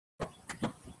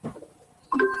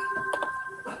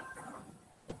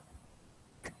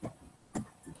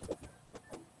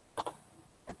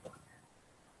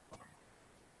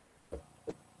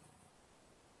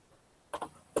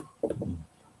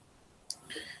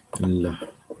ल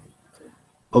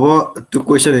अब त्यो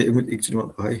क्वेसन एकचोटिमा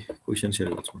है क्वेसन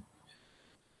सेयर गर्छु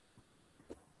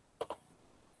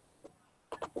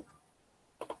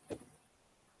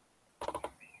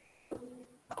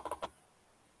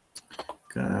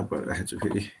कहाँबाट राखेको छु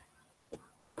फेरि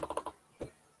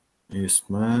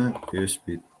यसमा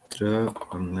यसभित्र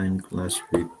अनलाइन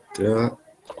क्लासभित्र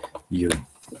यो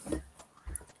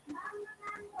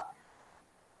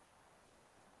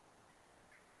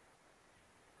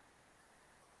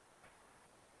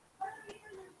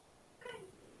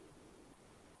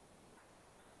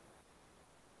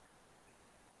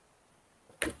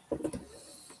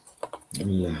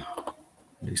ल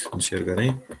स्क्रिन सेयर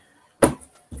गरेँ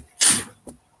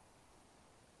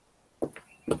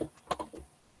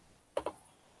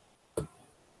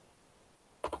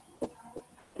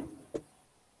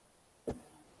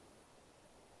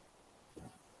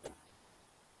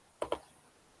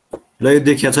ल यो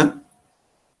देखिया छ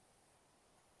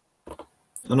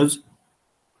अनुज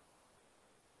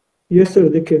यस सर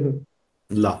देखियो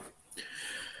ल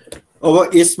अब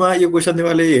यसमा यो क्वेसन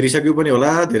तिमीले हेरिसक्यो पनि होला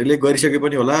धेरैले गरिसके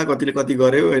पनि होला कतिले कति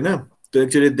गर्यो हैन त्यो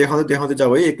एक्चुअली देखाउँदै देखाउँदै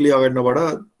जाऊ है एक्लै अगाडि नबढ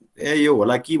ए यो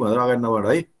होला कि भनेर अगाडि नबढ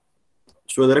है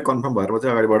सोधेर कन्फर्म भएर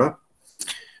मात्रै अगाडि बढ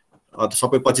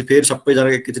सबै पछि फेरि सबैजना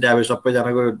एकैचोटि आयो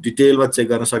सबैजनाको डिटेलमा चेक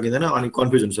गर्न सकिँदैन अनि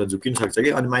कन्फ्युज हुन्छ झुकिन सक्छ कि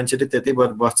अनि माइन्डसेटै त्यतै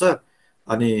बस्छ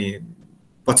अनि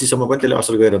पछिसम्म पनि त्यसले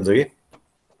असर गरिरहन्छ कि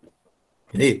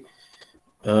है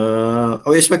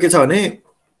अब यसमा के छ भने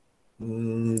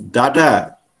डाटा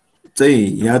चाहिँ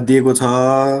यहाँ दिएको छ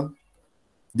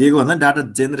दिएको भन्दा डाटा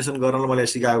जेनेरेसन गर्नलाई मैले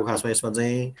सिकाएको खासमा यसमा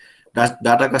चाहिँ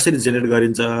डाटा कसरी जेनेरेट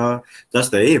गरिन्छ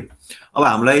जस्तै अब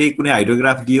हामीलाई कुनै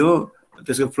हाइड्रोग्राफ दियो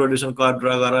त्यसको फ्लोटेसन कर्भ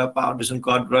ड्रा गर पावर डिस्ट्रिब्युसन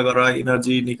कर्भ ड्रा गर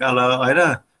इनर्जी निकाल हैन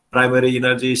प्राइमरी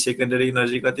इनर्जी सेकेन्डरी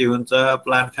इनर्जी कति हुन्छ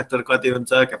प्लान्ट फ्याक्टर कति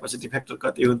हुन्छ क्यापासिटी फ्याक्टर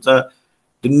कति हुन्छ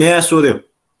दुनिया सोध्यो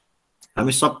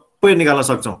हामी सबै निकाल्न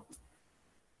सक्छौं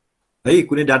है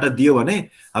कुनै डाटा दियो भने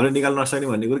हामीले निकाल्न नसक्ने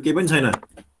भन्ने कुरा केही पनि छैन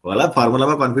होला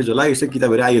फर्मुलामा कन्फ्युज होला यसो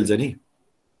किताबहरु आइहाल्छ नि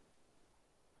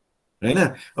हैन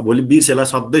अब भोलि बिर्सेला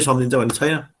सधैं सम्झिन्छ भन्ने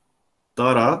छैन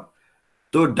तर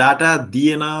त्यो डाटा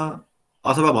दिएन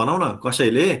अथवा भनौं न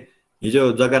कसैले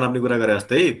हिजो जग्गा नाप्ने कुरा गरे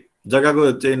जस्तै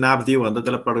जग्गाको चाहिँ नाप दियो भने त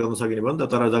त्यसलाई प्लट गर्न सकिने भयो नि त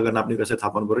तर जग्गा नाप्ने कसै थाहा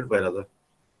पाउनु पर्यो नि पहिला त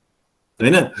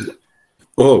हैन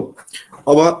हो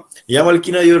अब यहाँ मैले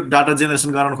किन यो डाटा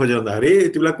जेनेरेसन गराउन खोजे भन्दाखेरि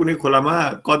तिमीलाई कुनै खोलामा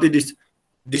कति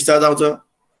डिस्चार्ज आउँछ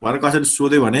भनेर कसैले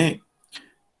सोध्यो भने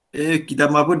ए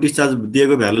किताबमा पो डिस्चार्ज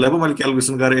दिएको भ्यालुलाई पो मैले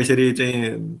क्याल्कुलेसन गरेर यसरी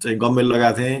चाहिँ गम्मेल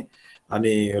लगाएको थिएँ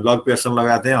अनि लग पेयर्सन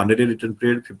लगाएको थिएँ 100 return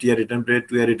period 50 year return period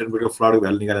 2 year return पिरियडको फ्लडको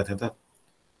value निकालेको थिएँ त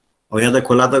अब यहाँ त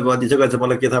खोला त कति छ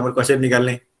मलाई के थाहा मैले कसरी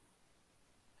निकाल्ने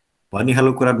भन्ने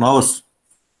खालको कुरा नहोस्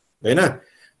हैन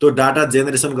त्यो डाटा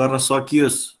जेनेरेसन गर्न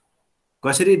सकियोस्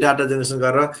कसरी डाटा जेनेरेसन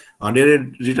गरेर 100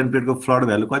 रिटर्न पिरियडको फ्लड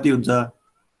भ्यालु कति हुन्छ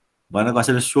भनेर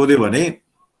कसैले सोध्यो भने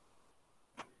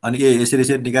अनि यसरी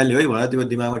यसरी निकाल्ने है भनेर तिम्रो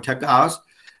दिमागमा ठ्याक्क आओस्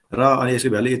र अनि यसको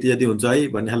भ्यालु यति यति हुन्छ है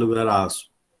भन्ने खालको कुरा आओस्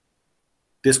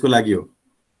त्यसको लागि हो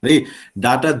है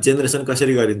डाटा जेनेरेसन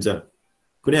कसरी गरिन्छ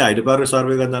कुनै हाइड्रो पावर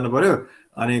सर्वे गर्न जानु पर्यो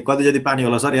अनि कति जति पानी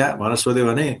होला सर यहाँ भनेर सोध्यो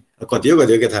भने कति हो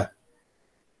के थाहा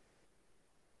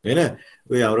हैन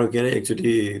उयो हाम्रो के अरे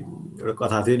एकचोटि एउटा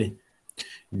कथा थियो नि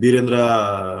वीरेन्द्र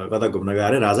कता घुम्न गए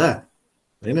अरे राजा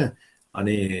हैन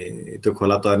अनि त्यो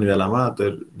खोला तर्ने बेलामा त्यो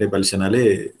नेपाली सेनाले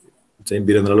चाहिँ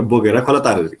वीरेन्द्रलाई बोकेर खोला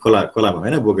तारे खोलामा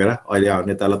हैन बोकेर अहिले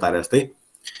नेतालाई तारे जस्तै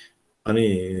अनि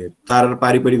तारेर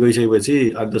पारिपरि गइसकेपछि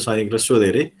अनि त सैनिकले सोधे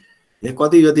अरे यहाँ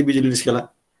कति जति बिजुली निस्केला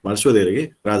भनेर सोधे अरे कि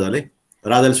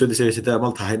राजाले सोधिसकेपछि त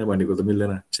मलाई थाहा छैन भन्ने कुरो त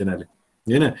मिल्दैन सेनाले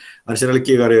हैन अनि सेनाले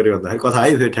के गर्यो अरे भन्दाखेरि कथा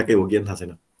आयो फेरि ठ्याक्कै हो कि थाहा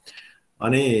छैन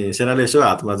अनि सेनाले यसो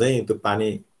हातमा चाहिँ त्यो पानी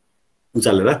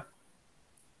उचालेर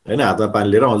हैन हातमा पानी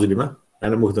लिएर अजुलीमा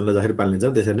हैन मुख धुन जाँदाखेरि पानी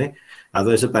लिन्छ त्यसरी नै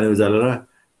हातमा यसो पानी उचालेर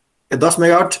 10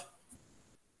 मेगावाट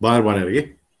भनेर भनेर कि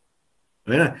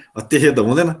हैन त्यसरी त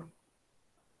हुँदैन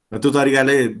त्यो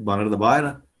तरिकाले भनेर त भएन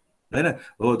हैन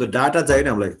हो त्यो डाटा चाहियो नि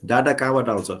हामीलाई डाटा कहाँबाट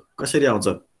आउँछ कसरी आउँछ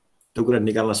त्यो कुरा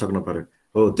निकाल्न सक्नु पर्यो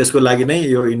हो त्यसको लागि नै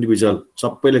यो इन्डिभिजुअल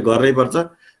सबैले गर्नै पर्छ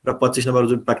र 25 नम्बर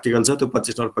जुन प्र्याक्टिकल छ त्यो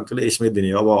 25 नम्बर प्र्याक्टिकल यसमै दिने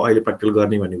अब अहिले प्र्याक्टिकल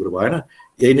गर्ने भन्ने कुरो भएन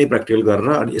यही नै प्र्याक्टिकल गरेर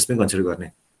अनि यसमै कन्सिडर गर्ने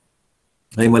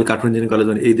है मैले काठमाडौँ इन्जिनियरिङ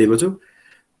कलेजमा यही दिएको छु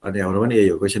अनि हाम्रो पनि यही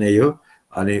हो क्वेसन यही हो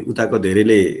अनि उताको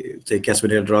धेरैले चाहिँ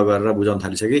क्यासमेनियर ड्र गरेर बुझाउन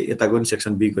थालिसके यताको पनि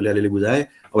सेक्सन बी कोले अलिअलि बुझाए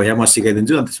अब यहाँ म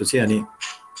सिकाइदिन्छु अनि त्यसपछि अनि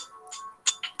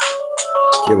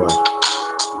के भयो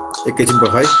एकैछिन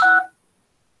पर्ख है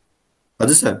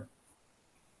हजुर सर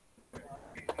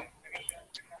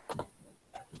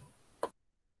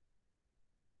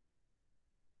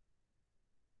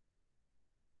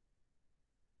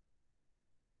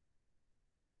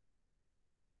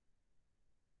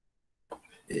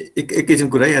एकैछिन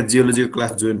कुरा यहाँ जियोलोजीको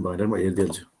क्लास जोइन भएर म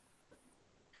हेरिदिन्छु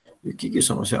यो के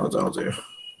समस्या आउँछ यो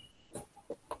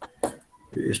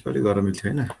यसपालि गर्न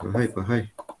मिल्थ्यो हैन खै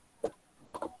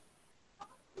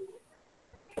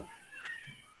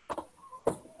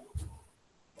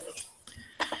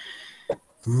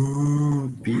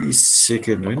 20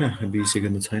 सेकेन्ड हैन 20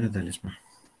 सेकेन्ड छैन त यसमा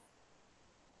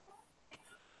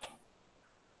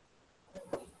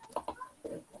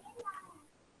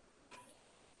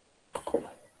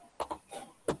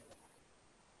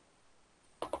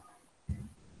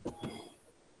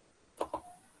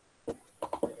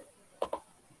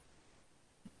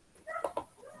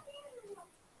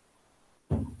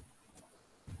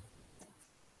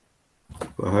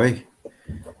है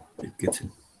एकैछिन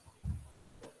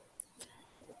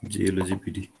जियोलोजी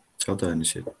पिडी छ त अनि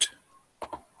सेट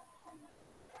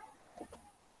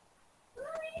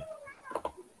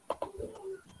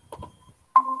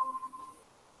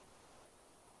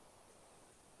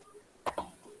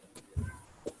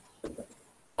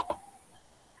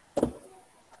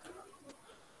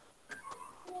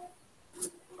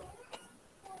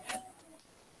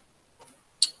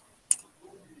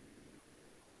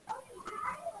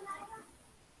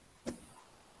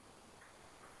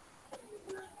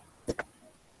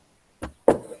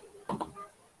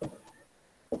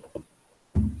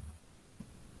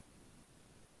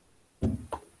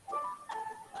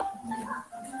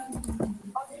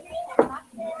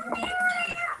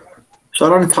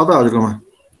सर अनि छ त हजुरकोमा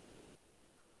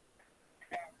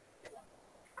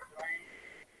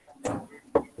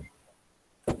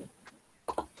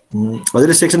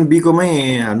हजुरले सेक्सन बी कोमै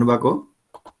हान्नु भएको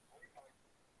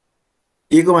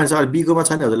ए कोमा छ बी कोमा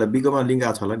छैन हजुरलाई बी कोमा लिंक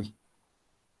आछ होला नि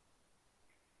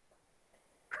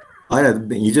हैन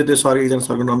हिजो त्यो सर एकजना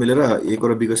सरको नमिलेर ए को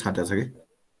र बी को छाटेको छ के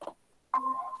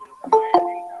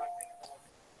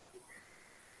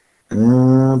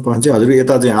भन्छ हजुर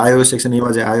यता चाहिँ आयो सेक्सन ए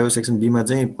मा चाहिँ आयो सेक्सन बी मा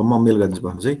चाहिँ म मेल गरिदिन्छु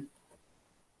भन्नु चाहिँ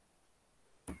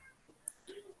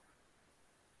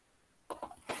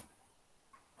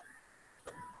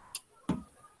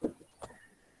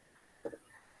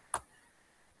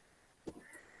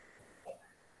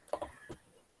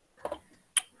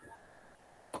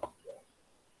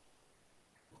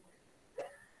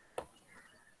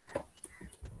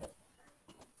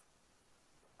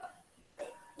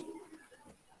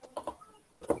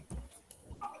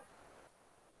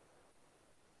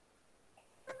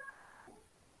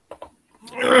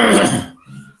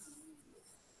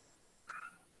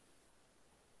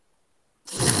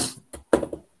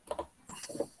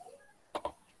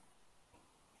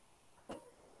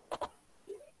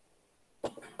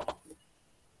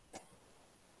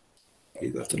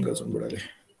गर्छन् बुढाले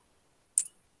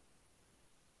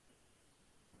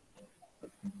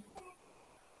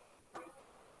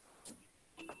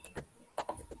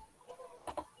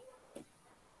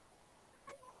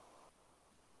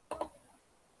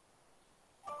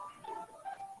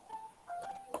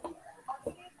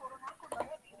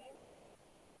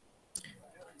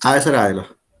आयो सर आयो ल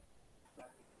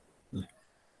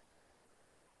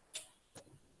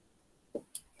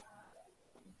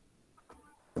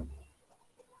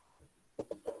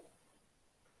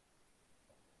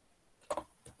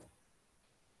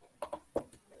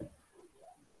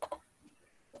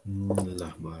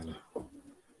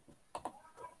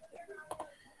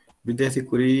विद्यार्थी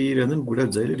कुरिरहन्छन् बुढा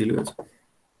जहिले ढिलो गर्छ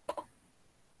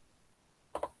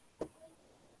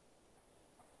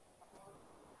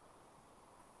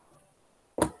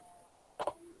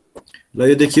ल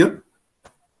यो देखियो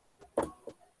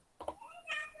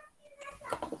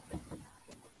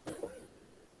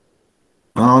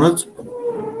अनुज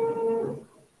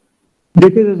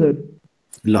देखेछ सर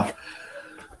ल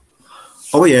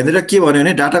अब यहाँनिर के भन्यो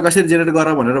भने डाटा कसरी जेनेरेट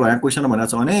गर भनेर भने क्वेसन भनेको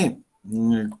छ भने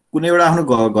कुनै एउटा आफ्नो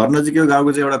घर नजिकै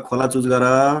गाउँको चाहिँ एउटा खोला चुज गर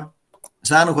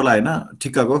सानो खोला हैन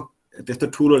ठिक्कको त्यस्तो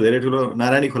ठुलो धेरै ठुलो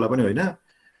नारायणी खोला पनि होइन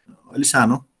अलि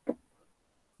सानो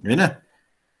हैन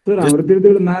सर हाम्रोतिर त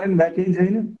एउटा नारायण बाइक केही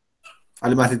छैन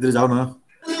अलि माथितिर जाऊ न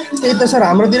त्यही त सर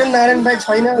हाम्रोतिर नारायण बाइक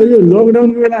छैन यो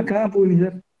लकडाउनको बेला कहाँ पुग्ने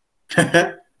सर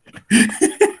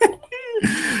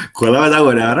खोलामा जाऊ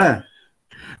भने र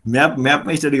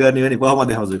म्यापमै स्टडी गर्ने भने म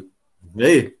देखाउँछु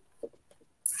है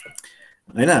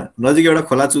हैन नजिक एउटा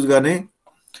खोला चुज गर्ने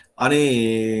अनि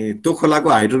त्यो खोलाको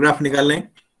हाइड्रोग्राफ निकाल्ने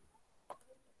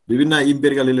विभिन्न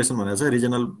इम्पेरिकल रिलेसन भनेको छ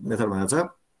रिजनल मेथड भनेको छ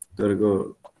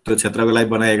त्यो क्षेत्रको लागि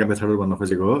बनाएका मेथडहरु भन्न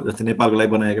खोजेको हो जस्तै नेपालको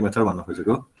लागि बनाएका मेथड भन्न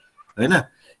खोजेको हैन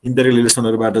इम्पेरिकल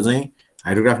रिलेसनहरुबाट चाहिँ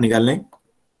हाइड्रोग्राफ निकाल्ने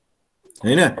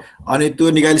हैन अनि त्यो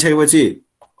निकालिसकेपछि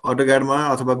अटोक्याडमा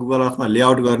अथवा गुगल अर्थमा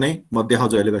लेआउट गर्ने म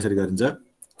देखाउँछु अहिले कसरी गरिन्छ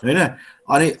हैन।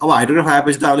 अनि अब हाइड्रोग्राफ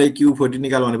आएपछि त अहिले Q40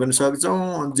 निकाल भने पनि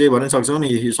सक्छौँ, जे भने सक्छौँ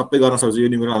नि, सबै गर्न सक्छौँ, यो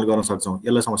न्युमेरिकल गर्न सक्छौँ,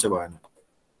 यसलाई समस्या भएन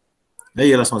है,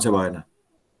 यसलाई समस्या भएन।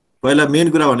 पहिला मेन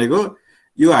कुरा भनेको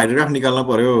यो हाइड्रोग्राफ निकाल्न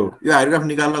पर्यो। यो हाइड्रोग्राफ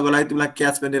निकाल्नको लागि तिमीलाई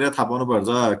क्याचमेन्ट एरिया थाहा पाउनुपर्छ।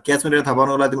 क्याचमेन्ट एरिया थाहा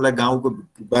पाउनको लागि तिमीलाई गाउँको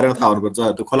बारेमा थाहा हुनुपर्छ,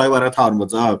 त्यो खोलाको बारेमा थाहा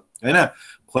हुनुपर्छ हैन।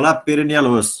 खोला पेरेनियल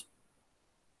होस्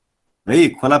है,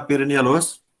 खोला पेरेनियल होस्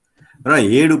र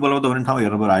हेड उपलब्ध हुने ठाउँ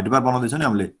हेर्नु पर्यो। हाइड्रोपावर बनाउँदैछ नि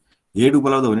हामीले, हेड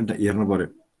उपलब्ध हुने हेर्नु पर्यो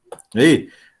है।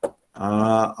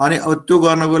 अनि अब त्यो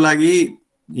गर्नको लागि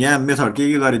यहाँ मेथड के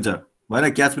गरिन्छ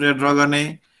भने क्याचमेन्ट एरिया ड्र गर्ने,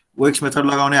 वेक्स मेथड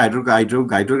लगाउने,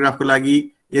 हाइड्रोग्राफको लागि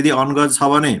यदि अनगज छ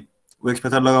भने वेक्स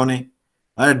मेथड लगाउने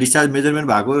हैन। डिस्चार्ज मेजरमेन्ट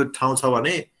भएको ठाउँ छ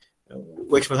भने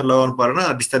वेक्स मेथड लगाउनु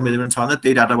परेन, डिस्चार्ज मेजरमेन्ट छ भने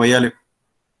त्यही डाटा भइहाल्यो।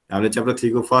 हामीले च्याप्टर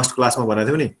 3 को फर्स्ट क्लासमा भनेको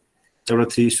थियौँ नि, च्याप्टर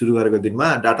 3 सुरु गरेको दिनमा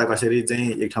डाटा कसरी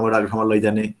चाहिँ एक ठाउँबाट अर्को ठाउँमा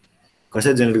लैजाने,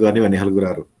 कसरी जेनेरेट गर्ने भन्ने खालको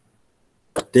कुराहरू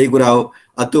त्यही कुरा हो।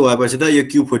 त्यो भएपछि त यो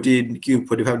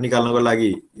Q45 निकाल्नको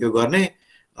लागि यो गर्ने,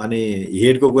 अनि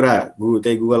हेडको कुरा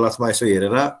त्यही गुगल अर्थमा यसो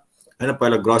हेरेर हैन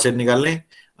पहिला ग्रस हेड निकाल्ने,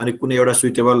 अनि कुनै एउटा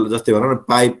सुइटेबल जस्तै भनौँ न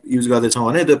पाइप युज गर्दैछौँ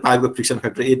भने त्यो पाइपको फ्रिक्सन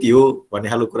फ्याक्टर यति हो भन्ने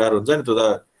खालको कुराहरू हुन्छ नि। त्यो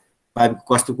त पाइप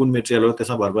कस्तो कुन मेटेरियल हो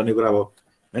त्यसमा भर पर्ने कुरा हो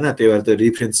हैन। त्यही भएर त्यो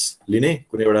रिफरेन्स लिने,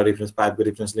 कुनै एउटा रिफरेन्स पाइपको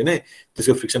रिफरेन्स लिने,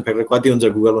 त्यसको फ्रिक्सन फ्याक्टर कति हुन्छ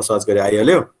गुगलमा सर्च गरे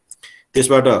आइहाल्यो।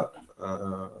 त्यसबाट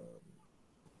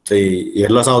चाहिँ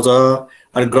हेडलस आउँछ,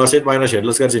 अनि ग्रस हेड माइनस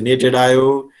हेडलस गरेपछि नेटेड आयो।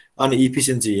 अनि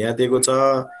इफिसियन्सी यहाँ दिएको छ,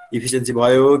 इफिसियन्सी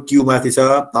भयो, क्यू माथि छ,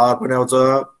 पावर पनि आउँछ।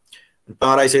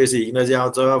 पावर आइसकेपछि इनर्जी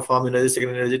आउँछ, form energy,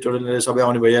 second energy, total energy सबै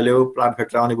आउने भइहाल्यो, प्लान्ट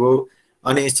फ्याक्टर आउने भयो।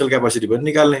 अनि इन्स्टल क्यापासिटी पनि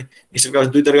निकाल्ने, इन्स्टल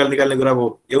क्यापासिटी दुई तरिकाले निकाल्ने कुरा भयो।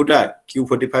 एउटा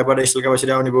Q45 बाट इन्स्टल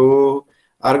क्यापासिटी आउने भयो,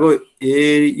 अर्को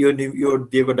यो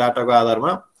दिएको डाटाको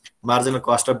आधारमा मार्जिनल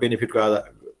कस्ट अफ बेनिफिटको आधार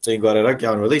चाहिँ गरेर के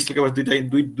आउने भयो त इन्स्टल क्यापासिटी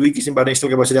दुई किसिमबाट इन्स्टल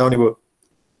क्यापासिटी आउने भयो।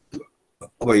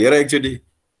 अब हेर एकचोटि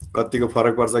कतिको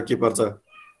फरक पर्छ के पर्छ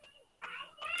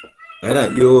हैन।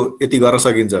 यो यति गर्न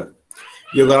सकिन्छ,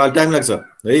 यो गर्न टाइम लाग्छ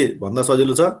है, भन्दा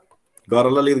सजिलो छ,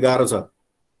 गर्न अलिकति गाह्रो छ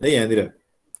है। यहाँनिर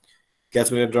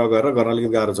क्याचमेन्ट ड्र गरेर गर्न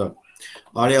अलिकति गाह्रो छ।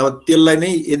 अनि अब त्यसलाई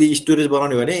नै यदि स्टोरेज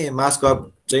बनाउने भने मास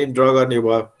कप चाहिँ ड्र गर्ने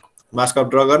भयो, मास कप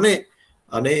ड्र गर्ने,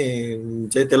 अनि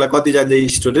चाहिँ त्यसलाई कति जान्छ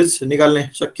स्टोरेज निकाल्ने,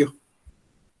 सक्यो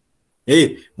है।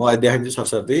 म देखाइदिन्छु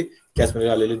सरसर्ती क्याचमेन्ट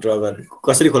अलिअलि ड्र गर्ने,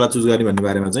 कसरी खोला चुज गर्ने भन्ने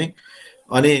बारेमा चाहिँ।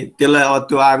 अनि त्यसलाई अब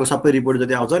त्यो आएको सबै रिपोर्ट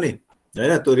जति आउँछ नि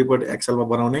हैन, त्यो रिपोर्ट एक्सेलमा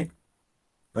बनाउने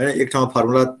हैन। एक ठाउँमा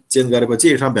फर्मुला चेन्ज गरेपछि,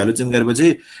 एक ठाउँमा भ्यालु चेन्ज गरेपछि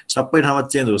सबै ठाउँमा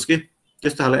चेन्ज होस् कि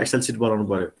त्यस्तो खालको एक्सेल सिट बनाउनु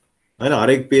पर्यो हैन।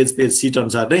 हरेक पेज सिट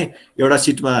अनुसार नै एउटा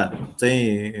सिटमा चाहिँ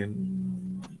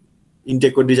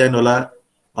इन्टेकको डिजाइन होला,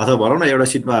 अथवा भनौँ न एउटा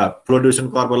सिटमा फ्लो ड्युरेसन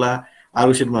कर्भ होला,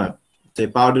 अर्को सिटमा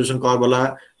चाहिँ पावर ड्युरेसन कर्भ होला,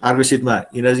 अर्को सिटमा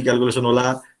इनर्जी क्यालकुलेसन होला,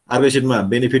 अर्को सिटमा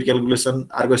बेनिफिट क्यालकुलेसन,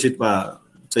 अर्को सिटमा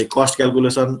चाहिँ कस्ट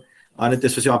क्यालकुलेसन, अनि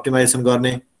त्यसपछि अप्टिमाइजेसन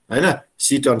गर्ने हैन।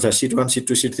 सिट अनुसार सिट 1 सिट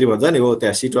 2 सिट 3 भन्छ नि हो।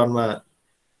 त्यहाँ सिट 1 मा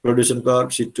प्रोड्युसन कर्भ,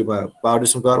 सिट 2 मा पावर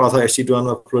ड्युरेसन कर्भ, अथवा सिट 1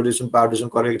 मा प्रोड्युसन पावर ड्युरेसन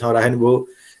कर्भ एक ठाउँ राख्नु भयो।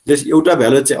 जस एउटा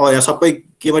भ्यालु चाहिँ यहाँ सबै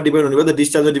केमा डिपेन्ड हुने भयो त,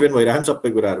 डिस्चार्जमा डिपेन्ड भइरह नि सबै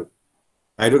कुराहरू,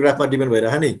 हाइड्रोग्राफमा डिपेन्ड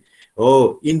भइरह नि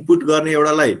हो। इनपुट गर्ने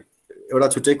एउटालाई एउटा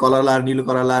छुट्टै कलर लाएर निलो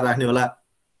कलर लाएर राख्ने होला,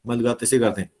 मैले त्यसै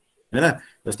गर्थेँ हैन।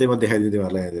 जस्तै म देखाइदिन्छु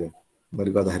तिमीहरूलाई यहाँतिर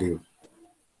मैले गर्दाखेरि हो।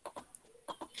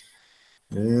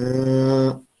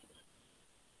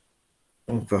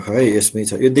 है यसमै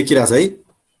छ, यो देखिरहेछ है।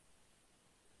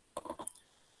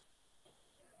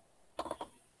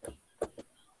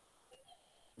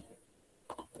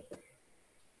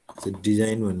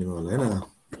 डिजाइन भन्ने होला हैन।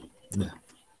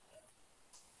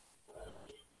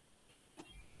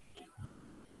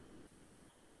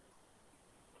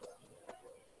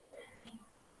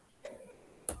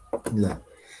 ल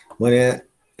मैले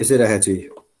यसै राखेको छु,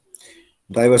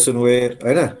 डाइभर्सन वेयर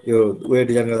हैन। यो वेयर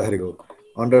डिजाइन गर्दाखेरिको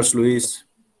अन्डर्स लुइस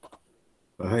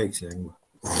है एकछिन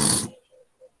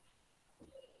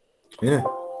हैन।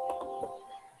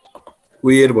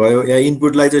 वेयर भयो, यहाँ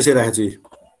इनपुटलाई चाहिँ यसै राखेको छु,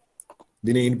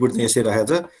 दिने इनपुट चाहिँ यसै राखेको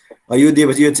छ। यो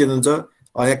दिएपछि यो चेन्ज हुन्छ,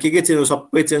 यहाँ के चेन्ज हो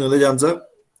सबै चेन्ज हुँदै जान्छ।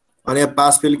 अनि यहाँ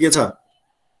पास फेल के छ,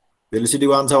 भेलिसिटी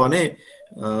 1 छ भने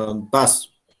पास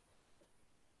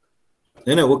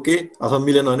हैन, ओके, अथवा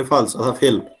मिलेन भने फल्स अथवा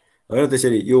फेल हैन।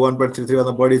 त्यसरी यो 1.33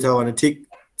 भन्दा बढी छ भने ठिक,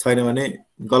 छैन भने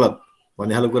गलत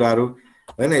भन्ने खालको कुराहरू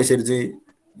हैन। यसरी चाहिँ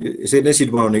यसरी नै सिट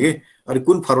बनाउने कि। अनि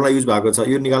कुन फर्मुला युज भएको छ,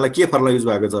 यो निकाल्न के फर्मुला युज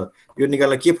भएको छ, यो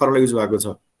निकाल्न के फर्मुला युज भएको छ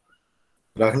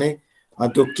राख्ने। अनि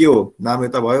त्यो के हो नाम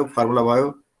यता भयो, फर्मुला भयो,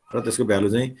 र त्यसको भ्यालु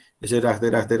चाहिँ यसरी राख्दै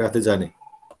राख्दै राख्दै जाने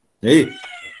है।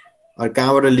 अनि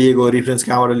कहाँबाट लिएको रिफरेन्स,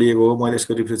 कहाँबाट लिएको हो, मैले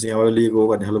यसको रिफरेन्स यहाँबाट लिएको हो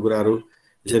भन्ने खालको कुराहरू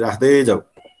यसरी राख्दै जाऊ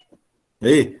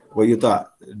है। अब यो त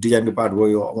डिजाइनको पार्ट भयो,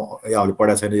 यो हामीले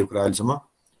पढाएको छैन यो कुरा अहिलेसम्म।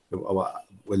 अब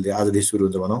भोलिदेखि आजदेखि सुरु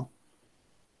हुन्छ भनौँ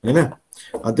हैन।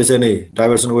 अनि त्यसै नै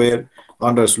diversion where,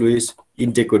 under sluice,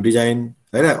 इन्टेकको design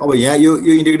हैन। अब यहाँ यो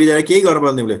इन्टेक डिजाइन केही गर्नु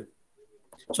पर्दैन तिमीले,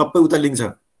 सबै उता लिन्छ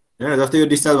हैन। जस्तै यो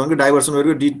डिस्चार्ज भनेको डाइभर्सन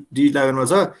वेयरको डी लेभलमा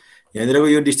छ, यहाँनिरको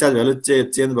यो डिस्चार्ज भ्यालु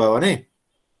चेन्ज भयो भने,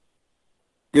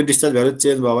 यो डिस्चार्ज भ्यालु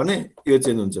चेन्ज भयो भने यो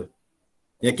चेन्ज हुन्छ।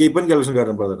 यहाँ केही पनि क्यालकुलेसन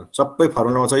गर्नु पर्दैन, सबै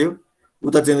फर्मुलामा छ। यो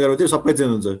उता चेन्ज गरेर त्यो सबै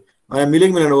चेन्ज हुन्छ। अनि मिल्यो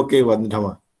कि मिलेन ओके भन्ने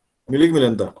ठाउँमा मिल्यो कि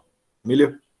मिलेन त मिल्यो,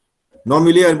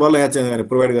 नमिल्यो अनि बल्ल यहाँ चेन्ज गर्ने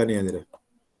प्रोभाइड गर्ने यहाँनिर है।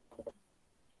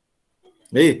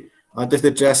 अनि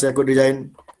त्यस्तै ट्र्यास ऱ्याकको डिजाइन,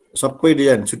 सबै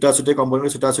डिजाइन छुट्टा छुट्टै कम्पोनेन्टको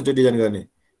छुट्टा छुट्टै डिजाइन गर्ने,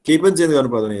 केही पनि चेन्ज गर्नु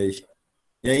पर्दैन।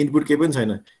 यहाँ इनपुट केही पनि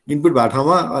छैन, इनपुट भएको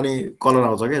ठाउँमा अनि कलर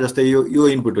आउँछ क्या। जस्तै यो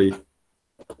इनपुट हो,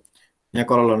 यहाँ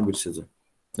कलर लाउनु बिर्सेछ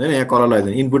हैन। यहाँ कलर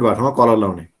लगाइदिने, इनपुट भएको ठाउँमा कलर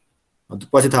लाउने,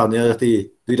 पछि थाहा हुन्छ। यहाँ जस्तै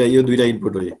यो दुईटा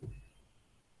इनपुट हो,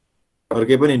 अरू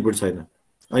केही पनि इनपुट छैन।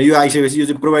 अनि यो आइसकेपछि यो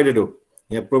चाहिँ प्रोभाइडेड हो,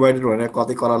 यहाँ प्रोभाइडेड भनेर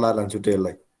कतै कलर लाएर लान्छ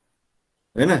छुट्टैलाई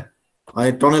हैन।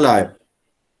 अनि टनल आयो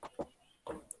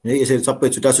है, यसरी सबै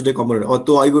छुट्टा छुट्टै कम्पोनेन्ट। अब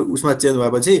त्यो अहिले उसमा चेन्ज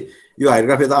भएपछि यो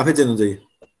हाइड्रोग्राफ यता आफै चेन्ज हुन्छ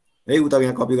है। उता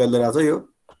यहाँ कपी गरेर ल्याएको छ यो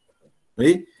है।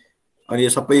 अनि यो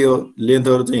सबै यो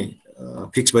लेन्थहरू चाहिँ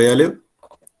फिक्स भइहाल्यो।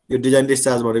 यो डिजाइन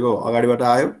डिस्चार्ज भनेको अगाडिबाट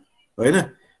आयो हैन।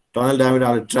 टनल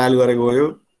डायमिटर ट्रायल गरेको हो यो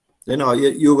हैन।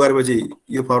 यो गरेपछि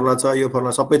यो फर्मुला छ, यो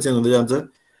फर्मुला सबै चेन्ज हुँदै जान्छ,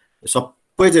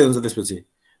 सबै चेन्ज हुन्छ त्यसपछि।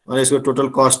 अनि यसको टोटल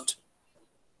कस्ट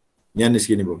यहाँ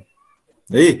निस्किने भयो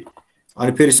है।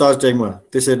 अनि फेरि सर्च ट्यागमा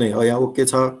त्यसरी नै यहाँ ओके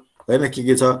छ हैन,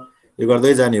 के छ यो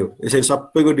गर्दै जाने हो। यसरी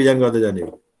सबैको डिजाइन गर्दै जाने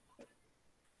हो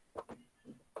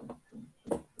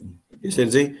यसरी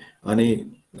चाहिँ। अनि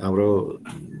हाम्रो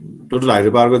टोटल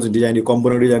हाइड्रो पावरको डिजाइन, यो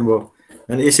कम्पोनेन्ट डिजाइन भयो।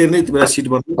 अनि यसरी नै तिमीलाई सिट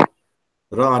बनाऊ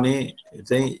र अनि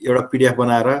चाहिँ एउटा पिडिएफ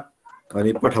बनाएर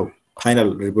अनि पठाऊ फाइनल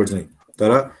रिपोर्ट चाहिँ।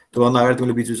 तर त्योभन्दा अगाडि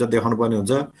तिमीले बिच बिचमा देखाउनु पर्ने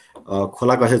हुन्छ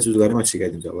खोला कसरी चुज गर्ने म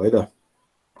सिकाइदिन्छु अब है त।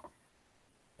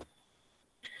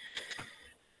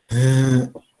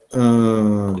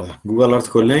 ल गुगल अर्थ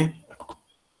खोल्ने,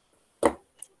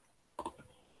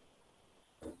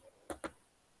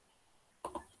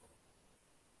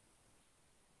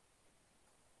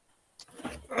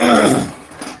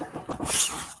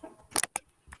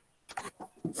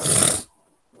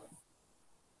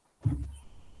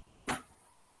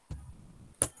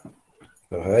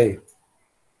 है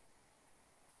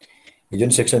जुन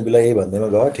सेक्सन बिला यही भन्दैमा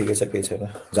गयो ठिकै छ, केही छैन।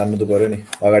 जान्नु त पर्यो नि,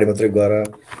 अगाडि मात्रै गर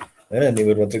हैन,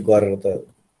 निमेट मात्रै गरेर त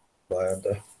भयो नि त।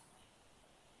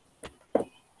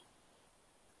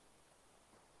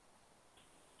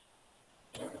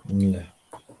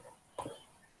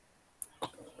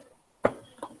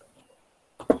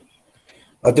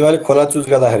 तिमीले खोला चुज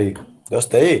गर्दाखेरि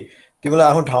जस्तै तिमीलाई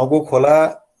आफ्नो ठाउँको खोला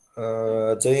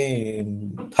चाहिँ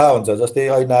थाहा हुन्छ। जस्तै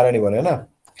अहिले नारायणी भन्यो हैन,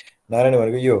 नारायणी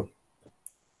भनेको यो।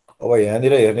 अब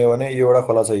यहाँनिर हेर्ने हो भने यो एउटा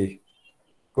खोला छ।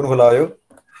 कुन खोला हो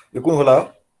यो कुन खोला हो?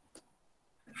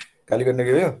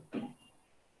 कालीगण्डकी हो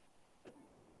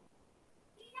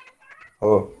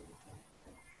हो।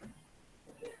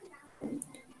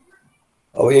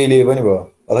 अब यही लिए पनि भयो,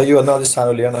 अथवा योभन्दा अझै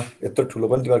सानो लिएन। यत्रो ठुलो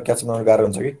पनि तिमीहरू क्याच बनाउनु गाह्रो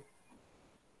हुन्छ कि,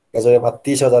 क्याच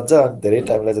माथि छ जान्छ, धेरै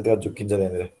टाइम लाग्छ, तिमीहरू झुक्किन्छ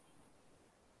त्यहाँनिर।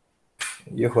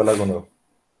 यो खोला कुन हो?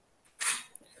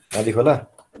 आधी खोला,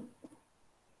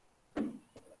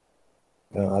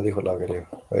 आधी खोला अगाडि हो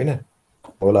होइन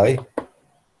होला है।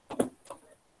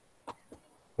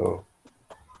 हो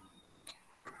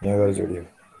यहाँ गएर जोडियो।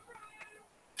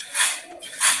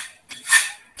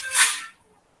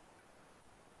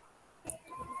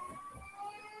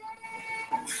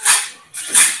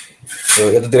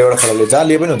 यतातिर एउटा खोलाले जहाँ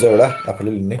लिए पनि हुन्छ, एउटा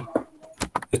आफूले लिने।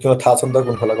 यस्तोमा थाहा छ नि त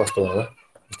कुन खोला कस्तो भनेर।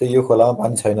 जस्तै यो खोलामा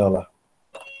पानी छैन होला,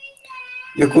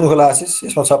 यो कुन खोला आशिष?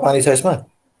 यसमा छ पानी छ यसमा?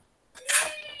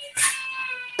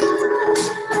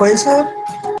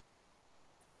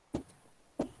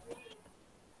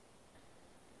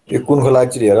 यो कुन खोला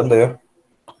एक्चुअली हेर नि त। यो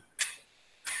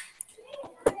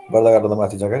बर्दाघाट त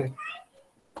माथि छ क्या।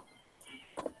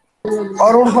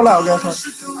 अरुण खोला हो क्या सर?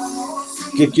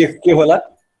 के खोला?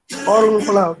 अरुण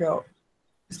खोला हो क्या हो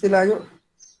त्यस्तै लाग्यो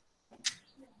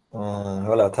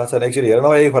होला, थाहा छैन एक्चुअली। हेर न,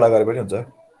 यही खोला गरे पनि हुन्छ,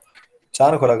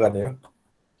 सानो खोला गर्ने हो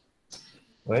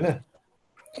होइन।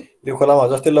 यो खोलामा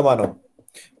जस्तै ल मानौ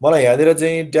मलाई यहाँनिर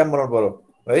चाहिँ ड्याम बनाउनु पर्यो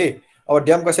है। अब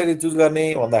ड्याम कसरी चुज गर्ने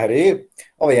भन्दाखेरि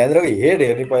अब यहाँनिरको हेड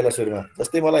हेर्ने पहिला सुरुमा।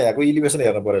 जस्तै मलाई यहाँको इलिभेसन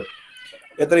हेर्नु पर्यो।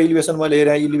 यत्रो इलिभेसन मैले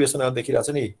हेरेँ, इलिभेसन देखिरहेको छ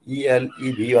नि,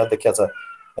 इएलइभी देखिएको छ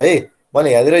है।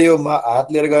 मैले यहाँनिर यो हात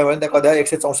लिएर गयो भने त्यहाँ कति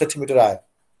 164 मिटर आयो।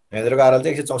 यहाँनिरको आरएल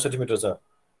चाहिँ 164 मिटर छ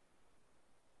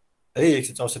है,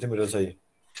 164 मिटर छ।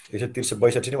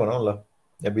 162 नै भनौँ न ल,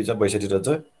 यहाँ बिचमा 62 रहेछ।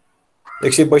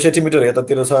 162 मिटर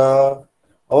यतातिर छ।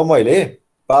 अब मैले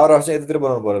पावर हाउस चाहिँ यतातिर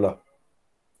बनाउनु पर्यो ल,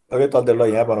 ओके तलतिर ल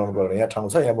यहाँ बनाउनु पर्यो, यहाँ ठाउँ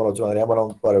छ यहाँ बनाउँछु भनेर यहाँ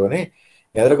बनाउनु पर्यो भने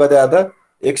यहाँनिर कति आयो त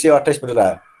 128 मिटर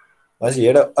आयो। भनेपछि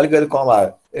हेड अलिकति कम आयो,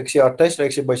 128 र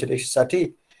 162 160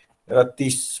 र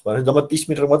 30 भनेपछि जम्मा 30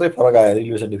 मिटर मात्रै फरक आयो,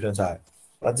 इलिभेसन डिफ्रेन्स आयो।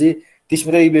 भनेपछि 30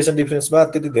 मिटर इलिभेसन डिफ्रेन्समा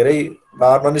त्यति धेरै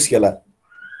पावर ननिस्केला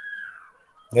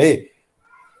है।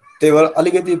 त्यही भएर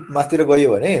अलिकति माथितिर गयो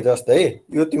भने जस्तै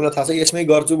यो तिमीलाई थाहा छ यसमै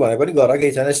गर्छु भने पनि गर,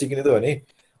 केही छैन, सिक्ने त हो नि।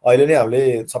 अहिले नै हामीले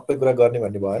सबै कुरा गर्ने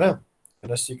भन्ने भएन,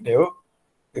 होइन सिक्ने हो,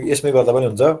 यसमै गर्दा पनि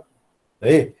हुन्छ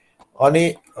है। अनि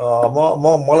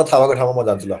मलाई थाहा भएको ठाउँमा म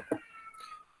जान्छु ल।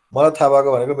 मलाई थाहा भएको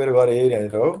भनेको मेरो घर यही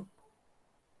यहाँनिर हो,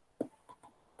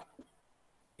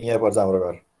 यहाँ पर्छ हाम्रो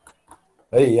घर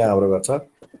है, यहाँ हाम्रो घर छ।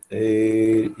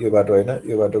 यो बाटो होइन,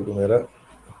 यो बाटो घुमेर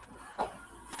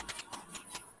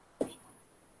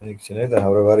एकछिन है त,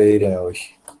 हाम्रो घर यही यहाँ हो।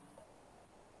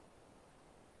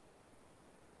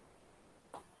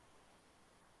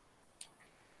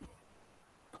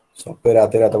 सबै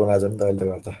रातै रातो बनाएको छ नि त अहिले त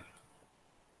घर त।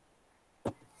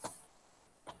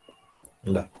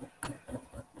 ल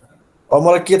अब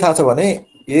मलाई के थाहा छ भने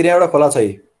एरिया एउटा खोला छ,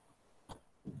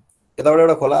 यताबाट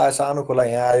एउटा खोला आयो, सानो खोला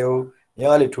यहाँ आयो,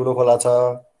 यहाँ अलिक ठुलो खोला छ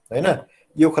होइन।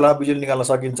 यो खोलामा बिजुली निकाल्न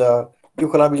सकिन्छ, यो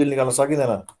खोलामा बिजुली निकाल्न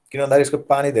सकिँदैन, किन भन्दाखेरि यसको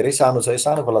पानी धेरै सानो छ, यो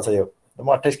सानो खोला छ। यो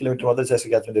 28 किलोमिटर मात्रै छ यसको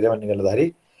क्याचमेन्ट एरियामा निकाल्दाखेरि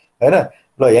होइन।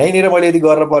 ल यहीँनिर मैले यदि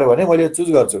गरेर पऱ्यो भने मैले चुज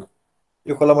गर्छु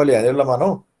यो खोला, मैले यहाँनिर ल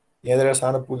मानौँ यहाँनिर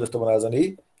सानो पुल जस्तो बनाएको छ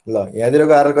नि। ल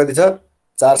यहाँनिरको आरएल कति छ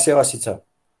 480 छ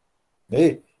है,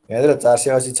 यहाँनिर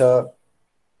 480 छ।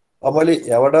 अब मैले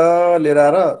यहाँबाट लिएर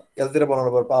आएर यतातिर बनाउनु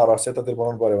पर्यो, पावर हाउस यतातिर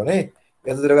बनाउनु पर्यो भने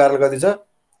यतातिरको आरएल कति छ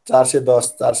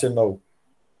 410 409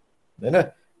 होइन।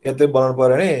 यतै बनाउनु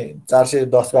पर्यो भने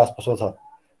 410 को आसपासको छ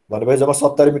भनेपछि जम्मा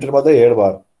 70 मिटर मात्रै हेड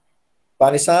भयो।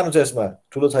 पानी सानो छ यसमा,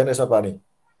 ठुलो छैन यसमा पानी।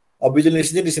 अब बिजुली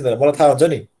निस्किन्छ निस्किँदैन मलाई थाहा हुन्छ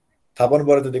नि, थाहा पाउनु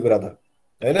पर्यो त्यति कुरा त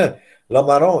होइन। ल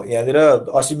मानौँ यहाँनिर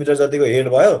 80 मिटर जतिको हेड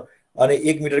भयो, अनि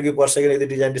 1 मिटर क्युब पर सेकेन्ड यदि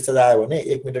डिजाइन डिस्चार्ज आयो भने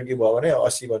 1 मिटर क्युब भयो भने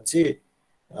 80 भनेपछि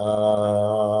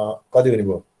कति हुने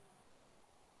भयो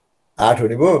 8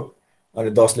 हुने भयो। अनि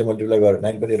 10 ले मल्टिप्लाई गरेर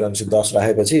 9 पनि रहन्छ, 10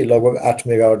 राखेपछि लगभग 8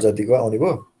 मेगावाट जतिको आउने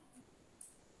भयो।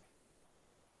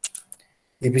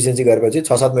 इफिसियन्सी गरेपछि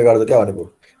 6-7 मेगावाट जति आउने भयो।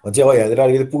 भने अब यहाँनिर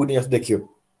अलिकति पुग्ने जस्तो देखियो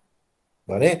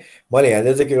भने मैले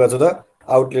यहाँनिर चाहिँ के गर्छु त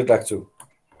आउटलेट राख्छु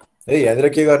है। यहाँनिर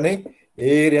के गर्ने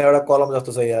यहाँ एउटा कलम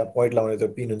जस्तो छ, यहाँ पोइन्ट लाउने त्यो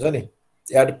पिन हुन्छ नि,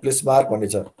 एड प्लेस मार्क भन्ने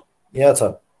छ यहाँ छ।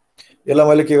 यसलाई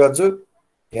मैले के गर्छु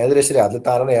यहाँनिर यसरी हातले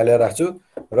तारेर यहाँ ल्याएर राख्छु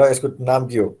र यसको नाम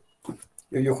के हो,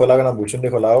 यो खोलाको नाम भुसुन्डे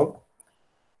खोला हो।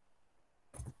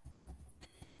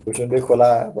 भुसुन्डे खोला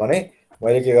भने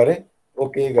मैले के गरेँ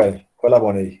ओके गरेँ, खोला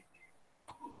बने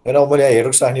होइन। अब मैले यहाँ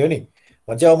हेडवर्क्स राख्ने हो नि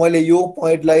भने अब मैले यो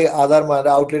पोइन्टलाई आधार मानेर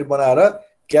आउटलेट बनाएर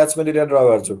क्याचमेन्ट एरिया ड्र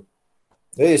गर्छु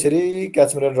है। यसरी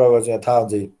क्याचमेन्ट एरिया ड्र गर्छु, यहाँ थाहा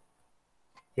हुन्छ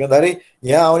किन भन्दाखेरि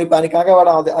यहाँ आउने पानी कहाँबाट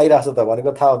आउँदै आइरहेको छ त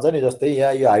भनेको थाहा हुन्छ नि। जस्तै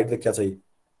यहाँ यो हाइट देखिया छ,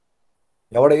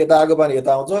 यहाँबाट यता आएको पानी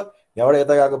यता आउँछ, यहाँबाट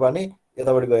यता गएको पानी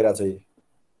यताबाट गइरहेको छ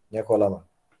यहाँ खोलामा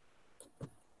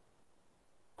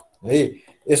है।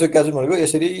 यसो क्याचमेन्ट भनेको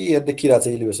यसरी यहाँ देखिरहेको छ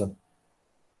इलिभेसन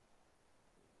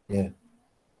यहाँ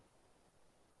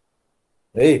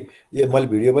है। यो मैले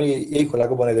भिडियो पनि यही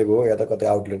खोलाको बनाइदिएको हो, या त कतै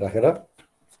आउटलेट राखेर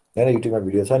होइन, युट्युबमा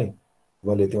भिडियो छ नि,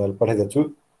 मैले तिमीलाई पठाइदिएको छु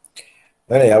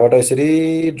होइन। यहाँबाट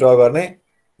यसरी ड्र गर्ने,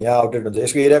 यहाँ आउटलेट हुन्छ।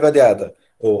 यसको एरिया कति आयो त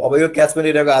हो। अब यो क्याचमेन्ट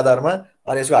एरियाको आधारमा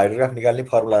अनि यसको हाइड्रोग्राफ निकाल्ने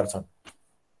फर्मुलाहरू छन्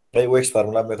है। ओएक्स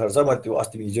फर्मुला मेथड छ, मैले त्यो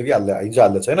अस्ति हिजो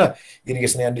हाल्दैछु होइन।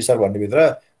 इरिगेसन एन्ड रिसर्च भन्ने भित्र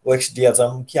ओएक्स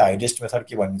डिएचएम कि हाइडेस्ट मेथड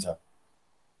के भन्ने छ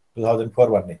 2004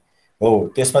 भन्ने हो।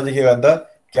 त्यसमा चाहिँ के गर्दा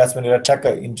क्याचमेन्ट एरिया ठ्याक्क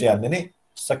इन्ट्री हाल्ने नि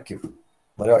सक्यो।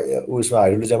 मैले उसमा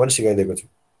हाइड्रोलोजीमा पनि सिकाइदिएको छु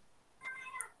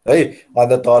है।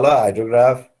 अन्त तल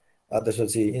हाइड्रोग्राफ, अन्त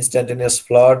त्यसपछि इन्स्ट्यान्टेनियस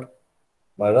फ्लड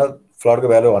भनेर फ्लडको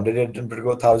भ्यालु 100 रिटर्न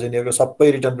पिरियडको 1000 इयरको सबै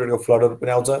रिटर्न पिरियडको फ्लडहरू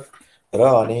पनि आउँछ र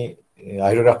अनि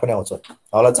हाइड्रोग्राफ पनि आउँछ।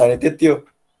 मलाई चाहिने त्यति हो,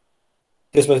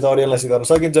 त्यसपछि त अरू एनालाइसिस गर्न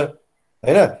सकिन्छ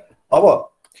होइन। अब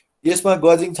यसमा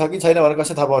गजिङ छ कि छैन भनेर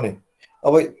कसरी थाहा पाउने।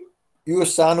 अब यो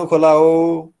सानो खोला हो,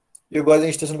 यो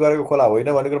गजिङ स्टेसन गरेको खोला होइन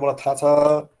भन्ने कुरो मलाई थाहा छ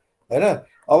होइन।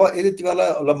 अब यदि तिमीहरूलाई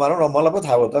ल मानौँ न मलाई पनि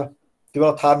थाहा हो त,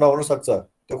 तिमीलाई थाहा नहुन सक्छ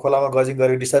त्यो खोलामा गजिङ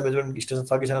गरेको डिस्चार्ज मेजरमेन्ट स्टेसन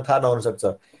छ कि छैन थाहा नहुन सक्छ।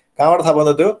 कहाँबाट थाहा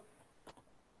पाउँदा त्यो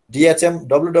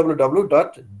www.dhm.gov.np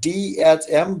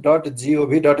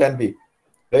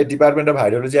है, department of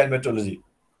hydrology and metrology.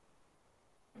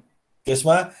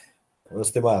 त्यसमा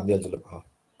जस्तै म हालिदिन्छु ल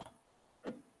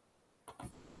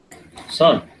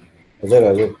सर। हजुर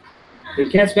हजुर त्यो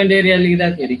क्याचमेन्ट एरिया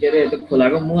लिँदाखेरि के अरे त्यो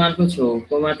खोलाको मुहानको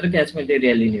छेउको मात्र क्याचमेन्ट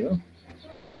एरिया लिने हो।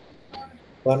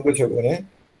 मुहानको छेउको भने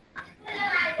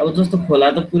अब जस्तो खोला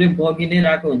त पुरै बगि नै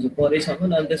रहेको हुन्छ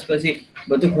परैसम्म, अनि त्यसपछि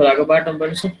त्यो खोलाको बाटोमा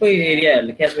पनि सबै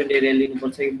एरियाहरूले क्याचमेन्ट एरिया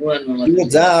लिनुपर्छ कि मुहानमा मात्र।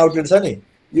 जहाँ आउटलेट छ नि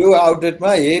यो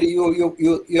आउटलेटमा हेर यो यो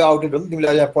यो यो आउटलेट हो नि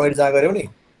तिमीले यहाँ पोइन्ट जहाँ गर्यौ नि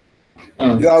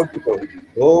यो आउटलेट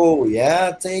हो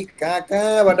यहाँ चाहिँ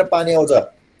कहाँबाट पानी आउँछ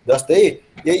जस्तै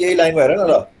यही लाइनमा हेर न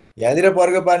ल यहाँनिर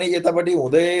परेको पानी यतापट्टि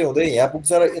हुँदै हुँदै यहाँ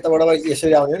पुग्छ र यताबाट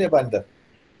यसरी आउने हो नि पानी त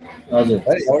हजुर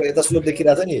हैन यहाँ यता स्लोप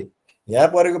देखिरहेछ नि यहाँ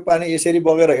परेको पानी यसरी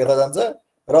बगेर यता जान्छ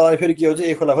र अनि फेरि के हुन्छ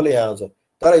एक खोला खोला यहाँ आउँछ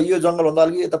तर यो जंगलभन्दा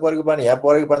अलिकति यता परेको पानी यहाँ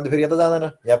परेको पानी त फेरि यता जाँदैन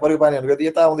यहाँ परेको पानी भनेको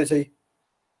यता आउँदैछ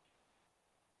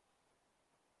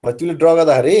तिमीले ड्र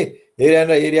गर्दाखेरि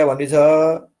हेर एरिया भन्ने छ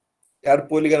एड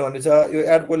पोलिगन भन्ने छ यो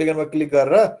एड पोलिगनमा क्लिक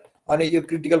गरेर अनि यो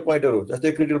क्रिटिकल पोइन्टहरु जस्तै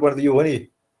क्रिटिकल पोइन्ट यो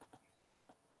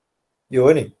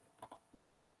हो नि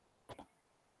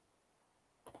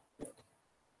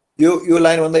यो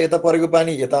लाइन भन्दा यता परेको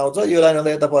पानी यता आउँछ यो लाइन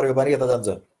भन्दा यता परेको पानी यता जान्छ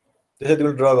त्यसै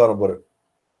तिमीले ड्र गर्नु पर्यो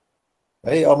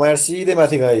है अब म यहाँ सिधै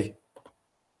माथि गए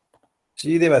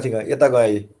यता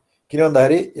गए किन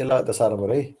भन्दाखेरि यसलाई त सार्नु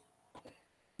पर्यो है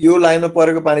यो लाइनमा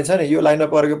परेको पानी छ नि यो लाइनमा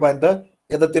परेको पानी त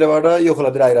यतातिरबाट यो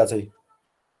खोलातिर आइरहेछ है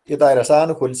यता आइरहेछ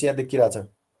सानो खोल्सी यहाँ देखिरहेछ है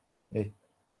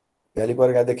भ्याली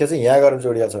परेको देखेछ यहाँ गएर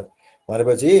जोडिया छ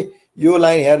भनेपछि यो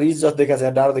लाइन यहाँ रिज जस्तो देखाछ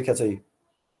यहाँ डाँडो देखाछ है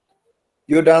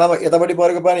यो डाँडामा यतापट्टि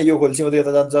परेको पानी यो खोल्सी हुँदै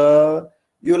यता जान्छ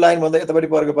यो लाइन भन्दा यतापट्टि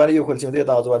परेको पानी यो खोल्सी हुँदै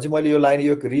यता आउँछ भनेपछि मैले यो लाइन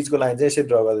यो रिजको लाइन चाहिँ यसरी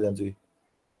ड्र गर्दै जान्छु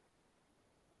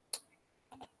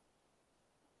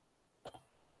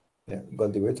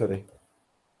गल्ती भयो थोरै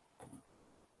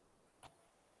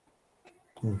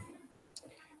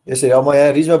यसरी अब म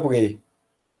यहाँ रिजमा पुगेँ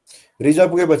रिजमा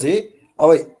पुगेपछि अब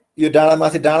यो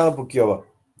डाँडामाथि डाँडामा पुग्यो अब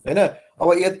हैन अब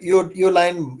यो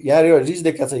लाइन यहाँ रिज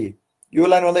देखाछ यो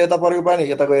लाइन भन्दा यता परेको पानी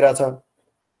यता गइरहेछ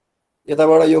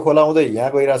यताबाट यो खोला आउँदै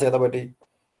यहाँ गइरहेछ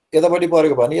यतापट्टि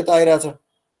परेको पानी यता आइरहेछ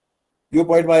यो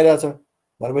पोइन्टमा आइरहेछ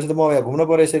भनेपछि त म यहाँ घुम्न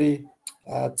पर्यो यसरी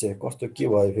अच्छा कस्तो के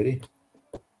भयो फेरि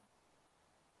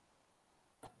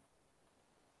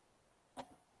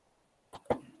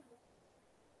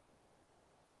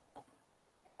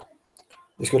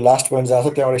यसको लास्ट पोइन्ट जहाँ छ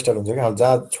त्यहाँबाट स्टार्ट हुन्छ क्या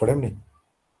जहाँ छोड्यौँ नि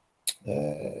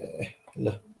ल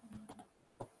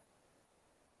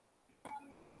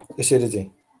यसरी चाहिँ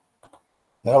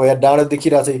अब यहाँ डाँडो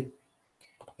देखिरहेछ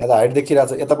यहाँ त हाइट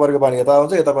देखिरहेछ यता परेको पानी यता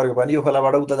आउँछ यता परेको पानी यो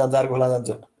खोलाबाट उता जान्छ अर्को खोला जान्छ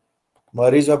म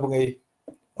रिजमा पुगेँ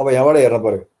अब यहाँबाट हेर्नु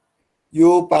पर्यो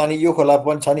यो पानी यो खोला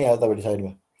पनि छ नि यहाँ यतापट्टि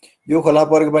साइडमा यो खोला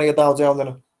परेको पानी यता आउँछ आउँदैन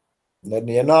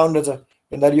हेर्न आउनु रहेछ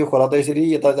किनभने यो खोला त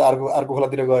यसरी यता अर्को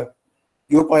खोलातिर गयो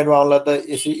यो पोइन्टमा आउनलाई त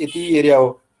यसरी यति एरिया हो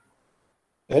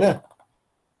हैन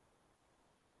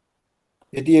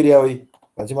यति एरिया हो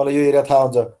भनेपछि मलाई यो एरिया थाहा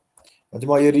हुन्छ भनेपछि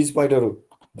म यो रिज पोइन्टहरु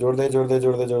जोड्दै हैन जोड्दै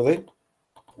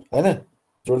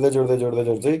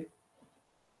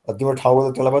तिम्रो ठाउँको त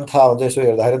तिमीलाई पनि थाहा हुन्छ यसो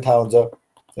हेर्दाखेरि थाहा हुन्छ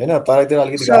हैन तराईतिर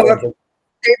अलिकति गाह्रो हुन्छ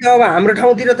त्यही त अब हाम्रो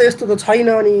ठाउँतिर त यस्तो त छैन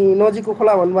अनि नजिकको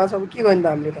खोला भन्नुभएको छ अब के गर्ने त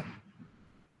हामीले त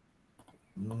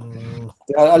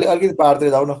अलिकति पहाडतिर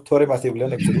जाऊ न थोरै माथि उक्ल्यो न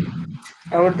एकचोटि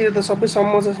हाम्रोतिर त सबै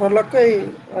सम्म छ सर्लक्कै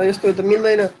यस्तो त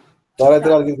मिल्दैन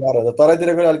तराईतिर अलिकति गाह्रो हुन्छ तराईतिर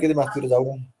गएर अलिकति माथितिर जाऊ न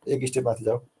एक स्टेप माथि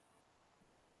जाऊ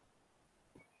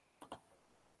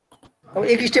अब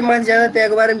एक स्टेप माथि जाँदा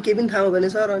त्यहाँको बारेमा केही पनि थाहा हुँदैन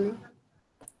सर अनि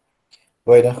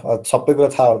होइन सबै कुरा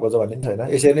थाहा हुनुपर्छ भन्ने पनि छैन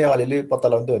यसरी नै अलिअलि पत्ता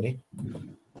लगाउँदै हो नि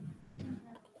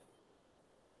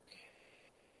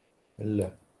ल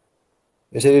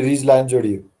यसरी रिज लाइन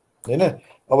जोडियो हैन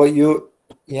अब यो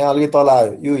यहाँ अलिकति तल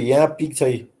आयो यो यहाँ पिक छ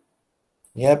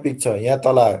यहाँ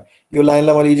तल आयो यो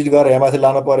लाइनलाई मैले एडिट गरेर यहाँ माथि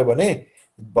लानु पर्यो भने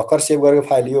भर्खर सेभ गरेको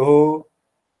फाइल यो हो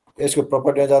यसको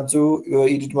प्रपर्टीमा जान्छु यो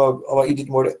एडिटमा अब एडिट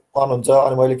मोड अन हुन्छ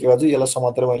अनि मैले के गर्छु यसलाई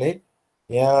समातेर मैले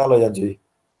यहाँ लैजान्छु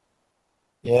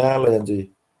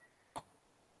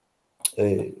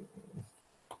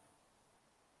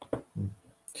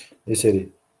यसरी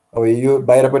अब यो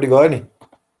बाहिरपट्टि गयो नि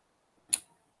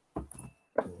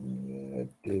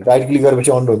राइट क्लिक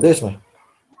गरेपछि अन हुन्छ यसमा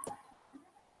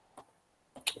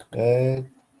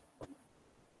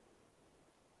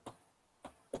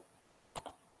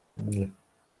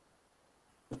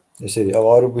यसरी अब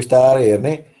अरु बिस्तारै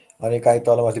हेर्ने अनि काहीँ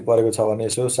तलमाथि परेको छ भने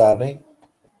यसो सार्ने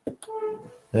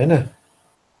हैन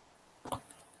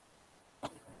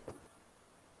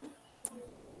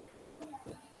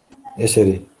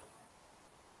यसरी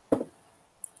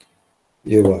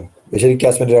यो भयो यसरी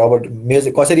क्याचमेन्ट अब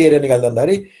कसरी एरिया निकाल्दा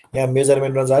भन्दाखेरि यहाँ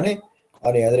मेजरमेन्टमा जाने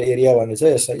अनि यहाँनिर एरिया भन्ने छ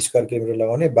यसमा स्क्वायर किलोमिटर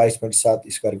लगाउने 22.7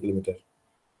 स्क्वायर किलोमिटर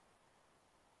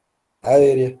आयो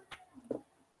एरिया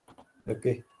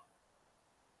ओके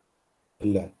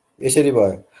ल यसरी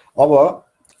भयो अब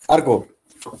अर्को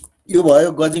यो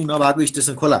भयो गजिङ नभएको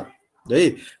स्टेसन खोला है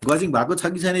गजिङ भएको छ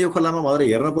कि छैन यो खोलामा भनेर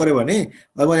हेर्न पर्यो भने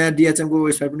अब म यहाँ डिएचएम को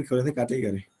वेबसाइट पनि खोलेँ काटै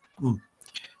गरे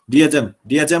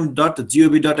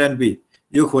dhm.gov.np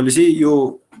यो खोलेपछि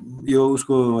यो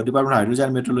उसको डिपार्टमेन्ट हाइड्रोलोजी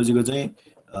एन्ड मेट्रोलोजीको चाहिँ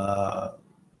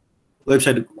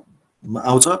वेबसाइटमा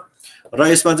आउँछ र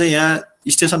यसमा चाहिँ यहाँ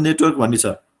स्टेसन नेटवर्क भन्ने छ।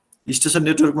 स्टेसन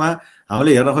नेटवर्कमा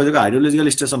हामीले हेर्न खोजेको हाइड्रोलोजिकल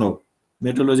स्टेसन हो,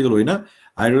 मेट्रोलोजिकल होइन,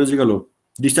 हाइड्रोलोजिकल हो।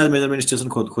 डिस्चार्ज मेजरमेन्ट स्टेसन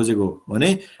खोजेको हो भने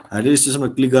हाइड्रो स्टेसनमा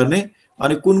क्लिक गर्ने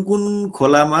अनि कुन कुन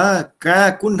खोलामा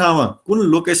कहाँ कुन ठाउँमा कुन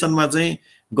लोकेसनमा चाहिँ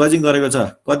गजिङ गरेको छ,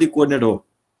 कति कोअर्डिनेट हो,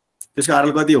 त्यसको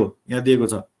आरएल कति हो यहाँ दिएको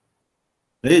छ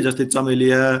है। जस्तै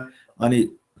चमेलिया अनि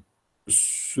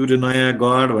सूर्यनयाँ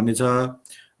गढ भन्ने छ,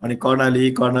 अनि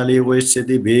कर्णाली वेस्ट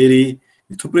सेती भेरी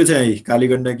थुप्रै छ। यहाँ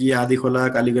कालीगण्डकी आदि खोला,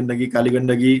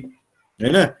 कालीगण्डकी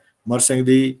हैन,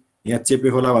 मर्स्याङदी, यहाँ चेपे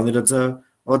खोला भनेर छ।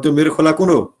 अब त्यो मेरो खोला कुन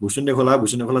हो? भुसुन्डे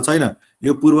खोला छैन,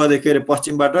 यो पूर्वदेखि अरे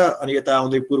पश्चिमबाट अनि यता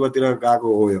आउँदै पूर्वतिर गएको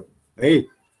हो यो है।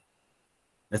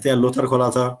 जस्तै यहाँ लोथर खोला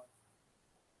छ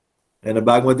हैन,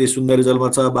 बागमती सुन्दरी जलमा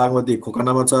छ, बागमती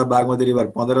खोकनामा छ, बागमती रिभर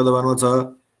 15 दबानमा छ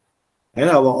हैन।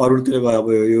 अब अरुणतिर गयो, अब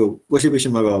यो कोशी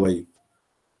बेसिनमा गयो, अब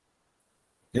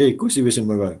है कोशी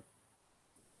बेसिनमा गयो,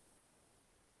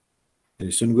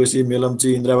 सुनकोशी,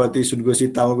 मेलम्ची, इन्द्रावती, सुनकोशी,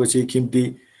 तामाकोशी, खिम्ती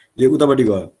यो उतापट्टि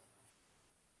गयो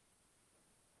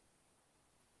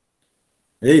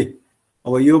है।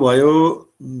 अब यो भयो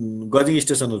गजिङ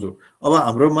स्टेसनहरु। अब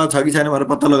हाम्रोमा छ कि छैन भनेर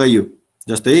पत्ता लगाइयो।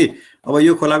 जस्तै अब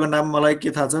यो खोलाको नाम मलाई के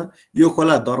थाहा छ, यो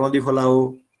खोला दरौदी खोला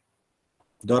हो,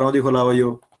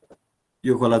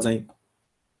 यो खोला चाहिँ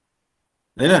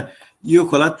हैन। यो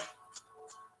खोला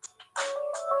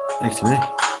एकछिन है,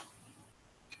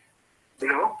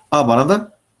 भन त।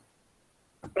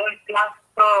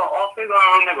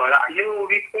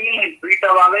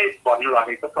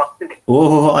 हो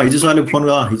हिजो सरले फोन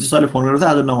गरेर त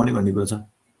आज नआउने भन्ने कुरा छ।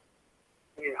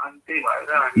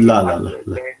 ल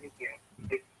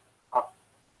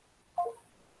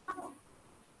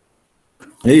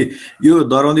है यो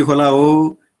दरौदी खोला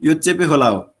हो, यो चेपे खोला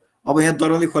हो। अब यहाँ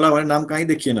दरौदी खोला भन्ने नाम कहीँ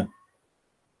देखिएन,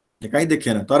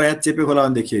 तर यहाँ चेपे खोला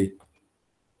भने देखियो,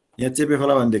 यहाँ चेपे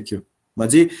खोला भने देखियो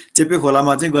भनेपछि चेपे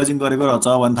खोलामा चाहिँ गजिङ गरेको रहेछ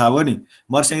भन्ने थाहा भयो नि।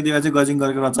 मर्स्याङदीमा चाहिँ गजिङ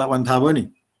गरेको रहेछ भन्ने थाहा भयो नि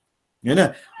हैन।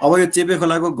 अब यो चेपे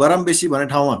खोलाको गरम बेसी भन्ने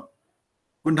ठाउँमा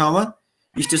कुन ठाउँमा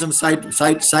स्टेसन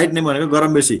साइट नै भनेको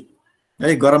गरम बेसी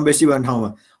है, गरम बेसी भन्ने ठाउँमा।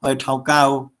 अब ठाउँ कहाँ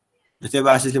हो? जस्तै अब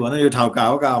आशिषले भन्यो यो ठाउँ कहाँ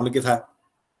हो, हामीले के थाहा,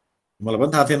 मलाई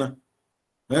पनि थाहा थिएन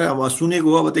है। अब सुनेको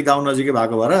हो, अब त्यो गाउँ नजिकै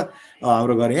भएको भएर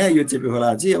हाम्रो घर यहाँ यो चेपे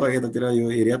खोला चाहिँ अब यतातिर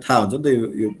यो एरिया थाहा हुन्छ नि त,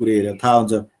 यो पुरै एरिया थाहा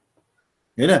हुन्छ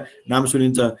हैन, नाम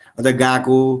सुनिन्छ। त्यहाँ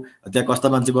गएको, त्यहाँ कस्ता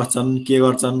मान्छे बस्छन्, के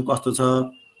गर्छन्, कस्तो छ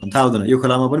थाहा हुँदैन। यो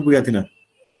खोलामा पनि पुगेको थिएन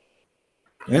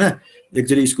हैन।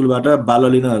 एकचोटि स्कुलबाट बाल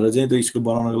लिनहरू चाहिँ त्यो स्कुल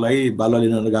बनाउनको लागि बाल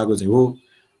लिनहरू गएको चाहिँ हो,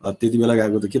 त्यति बेला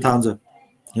गएको त के थाहा हुन्छ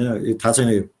हैन, यो थाहा छैन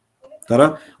यो। तर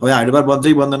अब हाइड्रोपावर बन्छ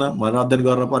कि बन्दैन भनेर अध्ययन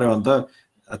गर्न पर्यो भने त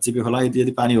चेपे खोला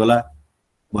यति पानी होला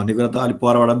भन्ने कुरा त अलिक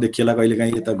परबाट पनि देखिएला, कहिले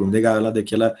काहीँ यता घुम्दै गयो होला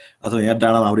देखिएला। अथवा यहाँ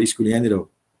डाँडामा हाम्रो स्कुल यहाँनिर हो,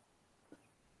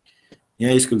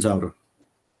 यहाँ स्कुल छ हाम्रो,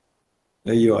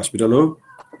 यो हस्पिटल हो,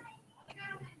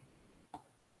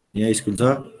 यहाँ स्कुल छ,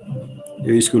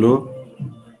 यो स्कुल हो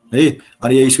है।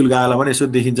 अनि यो स्कुल गएला पनि यसो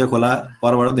देखिन्छ, खोला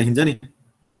परबाट देखिन्छ नि,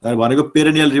 भनेको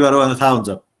पेरेनियल रिभर हो भनेर थाहा हुन्छ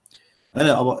हैन।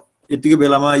 अब यतिको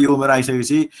बेलामा यो उमेर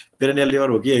आइसकेपछि पेरेनियल रिभर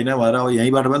हो कि होइन भनेर अब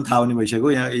यहीँबाट पनि थाहा हुने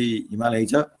भइसक्यो। यहाँ हिमाल यहीँ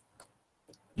छ,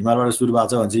 हिमालबाट सुरु भएको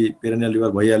छ भनेपछि पेरेनियल रिभर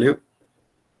भइहाल्यो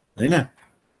हैन।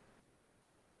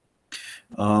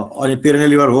 अनि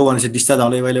पेरेनियल रिभर हो भनेपछि डिस्चार्ज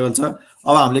हाउले एभाइलेबल छ।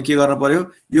 अब हामीले के गर्न पर्यो,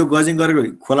 यो गजिङ गरेको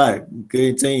खोला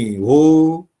के चाहिँ हो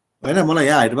हैन, मलाई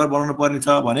यहाँ हाइड्रोपावर बनाउनु पर्ने छ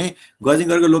भने गजिङ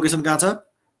गरेको लोकेसन कहाँ छ?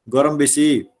 गरम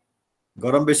बेसी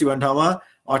भन्ने ठाउँमा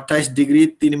 28 डिग्री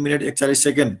 3 मिनेट 41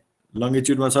 सेकेन्ड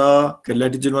लङ्गिट्युडमा छ,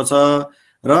 ल्याटिट्युडमा छ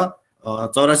र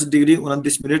 84 डिग्री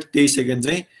 29 मिनेट 23 सेकेन्ड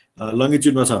चाहिँ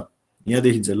लङ्गिट्युडमा छ। यहाँ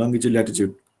देखिन्छ लङ्गिट्युड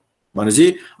ल्याटिट्युड भनेपछि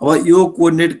अब यो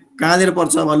कोअर्डिनेट कहाँनिर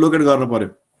पर्छ अब लोकेट गर्न पर्यो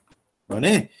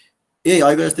भने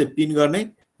अहिले जस्तै पिन गर्ने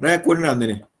र यहाँ कोअर्डिनेट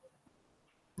हान्दिने,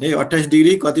 28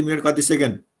 डिग्री कति मिनट कति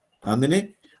सेकेन्ड हान्दिने।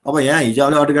 अब यहाँ हिजो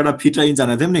अलिक एउटा फिट र इन्च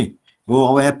हानेको थियौँ नि हो,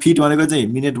 अब यहाँ फिट भनेको चाहिँ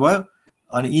मिनट भयो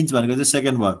अनि इन्च भनेको चाहिँ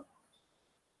सेकेन्ड भयो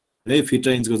है। फिट र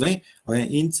इन्चको चाहिँ अब यहाँ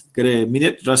इन्च के अरे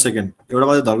मिनट र सेकेन्ड, एउटा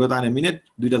मात्रै धर्को तान्यो मिनट,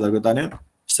 दुईवटा धर्को तान्यो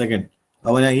सेकेन्ड।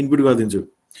 अब यहाँ इनपुट गरिदिन्छु,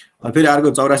 अनि फेरि अर्को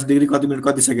 84 डिग्री कति मिनट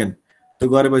कति सेकेन्ड त्यो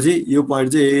गरेपछि यो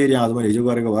पोइन्ट चाहिँ एरिया आउँछ। मैले हिजो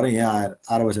गरेको भएर यहाँ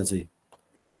आएर बसेको छ,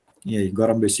 यही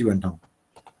गरम बेसी भन्ने ठाउँ,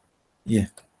 यहाँ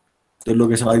त्यो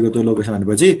लोकेसन अहिलेको त्यो लोकेसन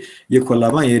भनेपछि यो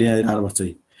खोलामा एरिया आएर बस्छ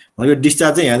भनेको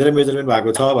डिस्चार्ज चाहिँ यहाँनिर मेजरमेन्ट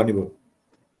भएको छ भन्ने भयो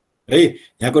है।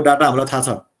 यहाँको डाटा हामीलाई थाहा छ,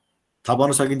 थाहा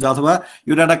पाउन सकिन्छ। अथवा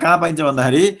यो डाटा कहाँ पाइन्छ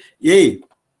भन्दाखेरि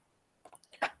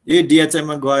यही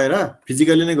डिएचएममा गएर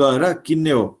फिजिकली नै गएर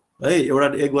किन्ने हो है। एउटा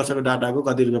 1 वर्षको डाटाको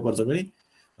कति रुपियाँ पर्छ पनि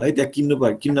है, त्यहाँ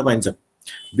किन्न पाइन्छ।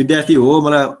 विद्यार्थी हो,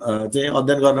 मलाई चाहिँ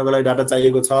अध्ययन गर्नको लागि डाटा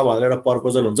चाहिएको छ भनेर एउटा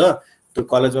प्रपोजल हुन्छ, त्यो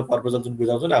कलेजमा प्रपोजल जुन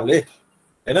बुझाउँछ नि हामीले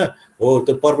हैन हो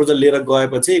त्यो प्रपोजल लिएर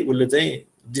गएपछि उसले चाहिँ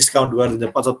डिस्काउन्ट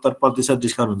गरिदिन्छ 75%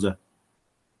 डिस्काउन्ट हुन्छ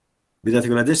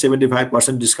विद्यार्थीको लागि चाहिँ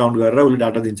 75% डिस्काउन्ट गरेर उसले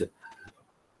डाटा दिन्छ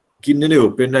किन्ने नै हो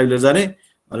पेन ड्राइभ लिएर जाने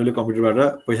अनि उसले कम्प्युटरबाट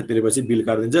पैसा तिरेपछि बिल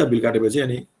काटिदिन्छ बिल काटेपछि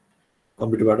अनि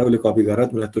कम्प्युटरबाट उसले कपी गरेर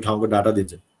तिमीलाई त्यो ठाउँको डाटा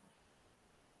दिन्छ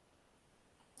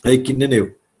है किन्ने नै हो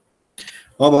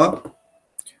अब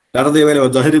डाटा त एभाइलेबल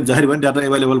जसरी जसरी पनि डाटा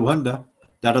एभाइलेबल भयो नि त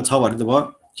डाटा छ भने त भयो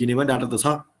किने पनि डाटा त छ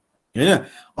हैन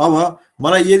अब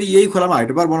मलाई यदि यही खोलामा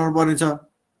हाइड्रोपावर बनाउनु पर्ने छ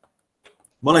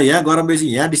मलाई यहाँ गरम बेसी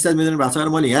यहाँ डिस्चार्ज मेजरमेन्ट भएको छ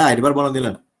भने मैले यहाँ हाइड्रोपावर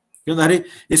बनाउँदिनँ किन भन्दाखेरि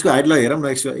यसको हाइट ल हेरौँ न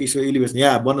यसको एलिभेसन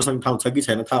यहाँ बन्न सक्ने ठाउँ छ कि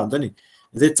छैन थाहा हुन्छ नि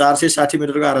चाहिँ 460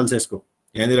 मिटरको आरएल छ यसको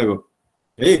यहाँनिरको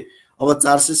है अब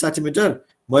 460 मिटर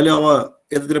मैले अब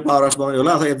यतातिर पावर हाउस बनाउने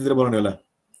होला अथवा यतातिर बनाउने होला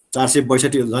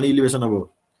 462 झन् इलिभेसन अब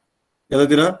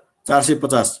यतातिर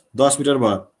 450 10 मिटर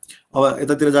भयो अब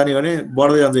यतातिर जाने भने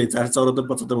बढ्दै जान्छ 474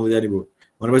 75 हुँदै जाने भयो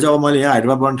भनेपछि अब मैले यहाँ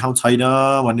हाइड्रोपावर बनाउने ठाउँ छैन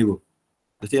भन्ने भयो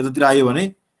जस्तै यतातिर आयो भने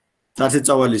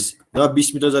 444 र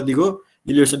 20 मिटर जतिको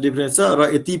इलिभेसन डिफरेन्स छ र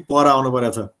यति पर आउनु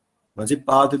परेको छ भनेपछि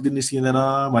पावर त्यति निस्किँदैन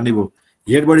भन्ने भयो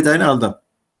हेड बढी चाहिएन अहिले त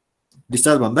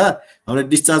डिस्चार्ज भन्दा हामीले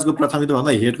डिस्चार्जको प्राथमिकता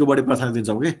भन्दा हेडको बढी प्राथमिकता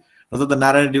दिन्छौँ कि नत्र त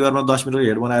नारायण रिभरमा 10 मिटर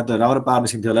हेड बनाएर त राम्रो पावर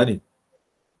निस्किन्थ्यो होला नि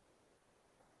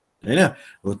हैन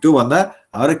हो त्यो भन्दा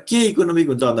हाम्रो के इकोनोमिक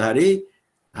हुन्छ भन्दाखेरि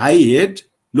हाई हेड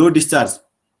लो डिस्चार्ज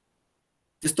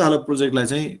त्यस्तो खालको प्रोजेक्टलाई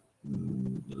चाहिँ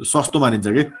सस्तो मानिन्छ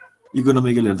के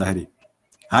इकोनोमिकली हेर्दाखेरि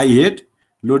हाई हेड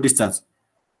लो डिस्चार्ज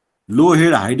लो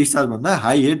हेड हाई डिस्चार्ज भन्दा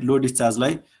हाई हेड लो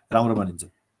डिस्चार्जलाई राम्रो मानिन्छ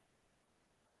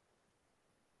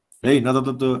है न त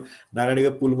त्यो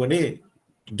नारायणीको पुल पनि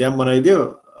ड्याम बनाइदियो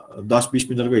 10-20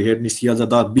 मिटरको हेड निस्किहाल्छ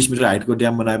 10-20 मिटर हाइटको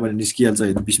ड्याम बनाए पनि निस्किहाल्छ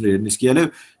 20 मिटर हेड निस्किहाल्यो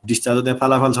डिस्चार्ज त्यहाँ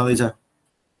फालाफाल छँदैछ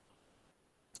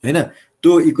हैन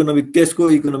त्यो इकोनोमिक त्यसको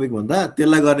इकोनोमिक भन्दा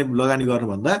त्यसलाई गर्ने लगानी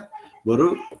गर्नुभन्दा बरु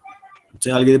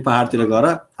चाहिँ अलिकति पहाडतिर गएर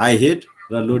हाई हेड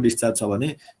र लो डिस्चार्ज छ भने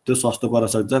त्यो सस्तो पर्न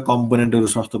सक्छ कम्पोनेन्टहरू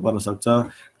सस्तो पर्न सक्छ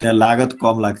त्यहाँ लागत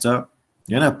कम लाग्छ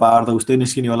हैन पावर त उस्तै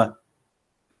निस्किने होला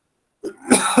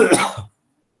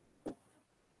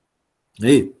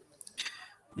है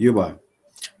यो भयो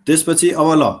त्यसपछि अब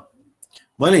ल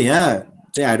मैले यहाँ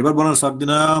चाहिँ हाइड्रोपावर बनाउन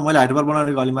सक्दिनँ मैले हाइड्रोपावर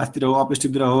बनाउने अलि माथितिर हो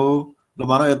अपस्ट्रिमतिर हो ल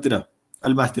मानौ यतातिर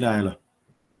अलि माथितिर आयो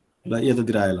ल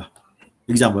यतातिर आयो ल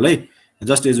इक्जाम्पल है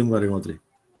जस्ट एजुम गरेको मात्रै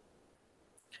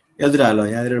यतातिर आयो ल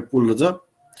यहाँनिर पुल छ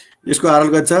यसको आरएल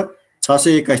कति छ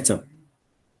 621 छ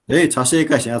है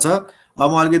 621 यहाँ छ अब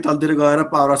म अलिकति तलतिर गएर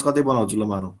पावर हाउस कतै बनाउँछु ल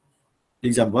मानौ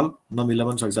इक्जाम्पल नमिल्न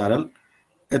पनि सक्छ आरएल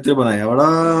यतिर बनाएँ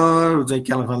यहाँबाट चाहिँ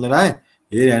क्यालखन लिएर आएँ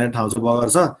हेर यहाँ ठाउँ छ बगर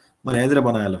छ मैले यहाँतिर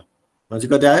बनाएँ ल भनेपछि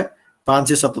कति आयो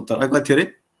 577 कति थियो अरे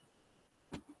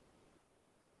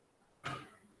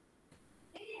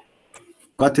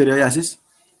कति थियो अरे आशिष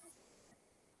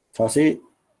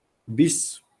 620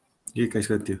 21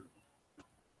 कति थियो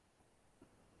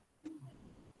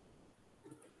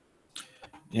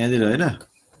यहाँनिर होइन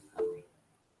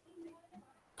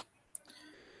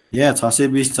यहाँ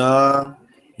 620 छ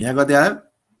यहाँ कति आयो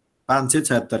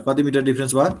 576 कति मिटर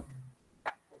डिफरेन्स भयो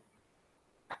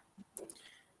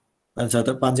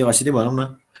 577 580 नै भनौँ न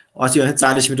 80 भने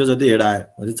 40 मिटर जति हेड आयो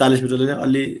भने 40 मिटरले चाहिँ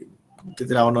अलि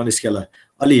त्यतिर आउन ननिस्केला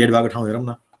अलि हेड भएको ठाउँ हेरौँ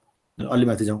न अलि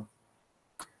माथि जाउँ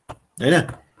हैन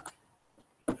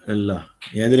ल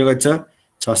यहाँनिर कति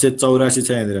छ 684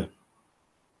 छ यहाँनिर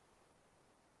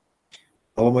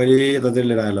अब मैले यतातिर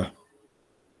लिएर आएँ ल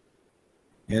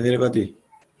यहाँनिर कति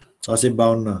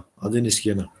 652 अझै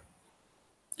निस्किएन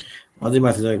अझै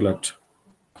माथि जाउँ एक लट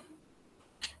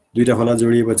दुईटा खोला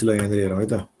जोडिएपछि ल यहाँनिर हेरौँ है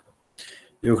त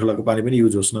यो खोलाको पानी पनि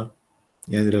युज होस् न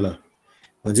यहाँनिर ल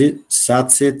भनेपछि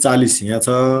 740 यहाँ छ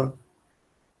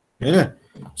हैन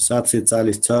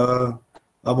 740 छ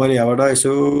अब मैले यहाँबाट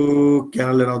यसो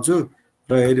क्यानल लिएर आउँछु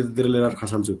र यतातिर लिएर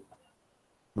खसाल्छु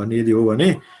भन्ने यदि हो भने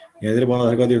यहाँनिर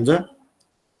बनाउँदाखेरि कति हुन्छ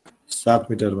 7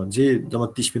 मिटर भनेपछि जम्मा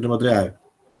 30 मिटर मात्रै आयो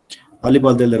अलि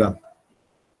बल्दै लिएर आऊँ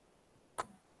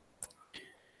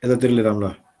यतातिर लिएर आऊँ ल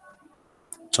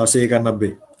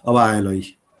 691 अब आयो ल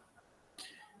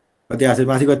कति आयो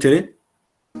माथि कति थियो अरे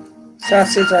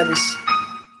 740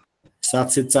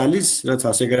 740 र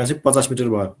 681 50 मिटर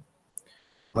भयो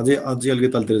अझै अलिकति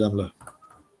तलतिर जाऊँ ल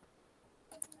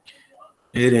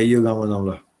यो गाउँमा जाऊँ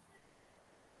ल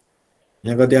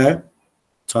यहाँ कति आयो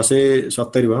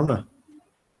 670 भनौँ न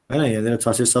हैन यहाँनिर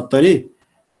 670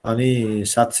 अनि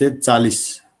 740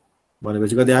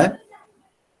 भनेपछि कति आयो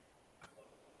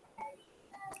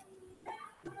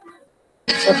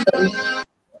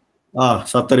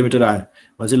 70 मिटर आयो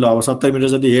भनेपछि ल अब 70 मिटर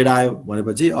जति हेड आयो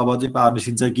भनेपछि अब चाहिँ पावर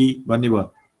निस्किन्छ कि भन्ने भयो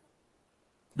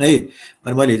है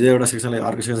अनि मैले हिजो एउटा सेक्सनलाई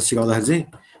अर्को सेक्सन सिकाउँदाखेरि चाहिँ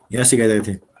यहाँ सिकाइदिएको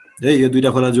थिएँ है यो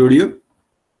दुईटा खोला जोडियो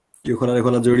यो खोला र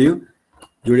खोला जोडियो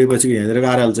जोडिएपछि यहाँनिरको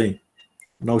आरएल चाहिँ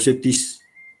 930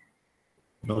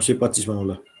 925 भनौँ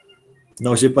ल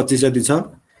 925 जति छ।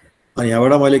 अनि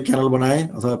यहाँबाट मैले क्यानल बनाएँ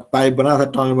अथवा पाइप बनाएँ अथवा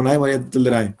टनल बनाएँ, मैले यति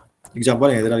लिएर आएँ। इक्जाम्पल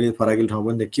यहाँनिर अलिकति फराकिलो ठाउँ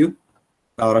पनि देखियो,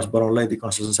 पावर हाउस बनाउनलाई यति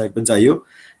कन्स्ट्रक्सन साइट पनि चाहियो।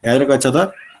 यहाँनिर कति छ त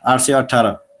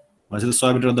 818 भनेपछि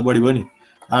 100 मिटर त बढी भयो नि।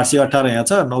 818 यहाँ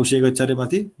छ, 900 गएको छ अरे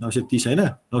माथि, 930 होइन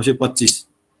 925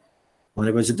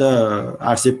 भनेपछि त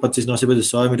 825 925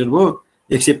 100 मिटर भयो,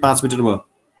 105 मिटर भयो।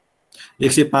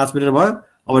 105 मिटर भयो।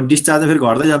 अब डिस्चार्ज फेरि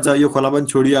घट्दै जान्छ। यो खोला पनि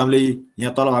छोडियो हामीले,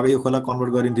 यहाँ तल भएको यो खोला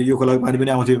कन्भर्ट गरिन्थ्यो, यो खोलाको पानी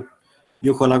पनि आउँथ्यो,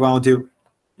 यो खोलाको आउँथ्यो,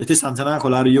 यस्तै सानसाना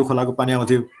खोलाहरू यो खोलाको पानी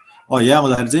आउँथ्यो। यहाँ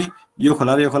आउँदाखेरि चाहिँ यो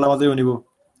खोला र यो खोला मात्रै हुने भयो,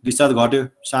 डिस्चार्ज घट्यो,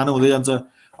 सानो हुँदै जान्छ।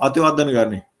 त्यो अध्ययन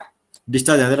गर्ने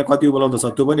डिस्चार्ज यहाँनिर कति उपलब्ध छ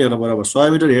त्यो पनि हेर्नु पर्यो। अब 100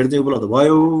 मिटर हेड चाहिँ उपलब्ध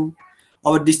भयो।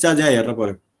 अब डिस्चार्ज यहाँ हेर्नु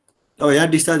पर्यो। अब यहाँ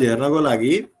डिस्चार्ज हेर्नको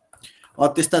लागि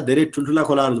त्यस्ता धेरै ठुल्ठुला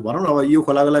खोलाहरू भनौँ न। अब यो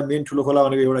खोलाको लागि मेन ठुलो खोला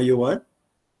भनेको एउटा यो भयो,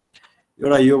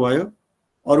 एउटा यो भयो,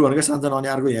 अरू भनेको सानसानो। अनि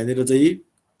अर्को यहाँनिर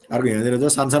चाहिँ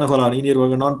सानसानो खोलाहरू,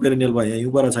 यिनीहरूको नन पेरेनियल भयो, यहाँ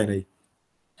हिउँ पर छैन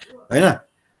होइन।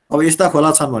 अब यस्ता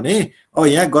खोला छन् भने अब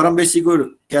यहाँ गरम बेसीको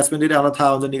क्याचमेन्ट एरिया हामीलाई थाहा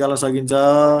हुन्छ, निकाल्न सकिन्छ।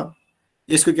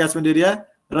 यसको क्याचमेन्ट एरिया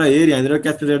र यहाँनिर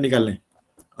क्याचमेन्ट एरिया निकाल्ने,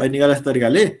 अहिले निकाल्ने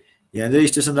तरिकाले यहाँनिर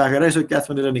स्टेसन राखेर यसको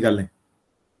क्याचमेन्ट एरिया निकाल्ने,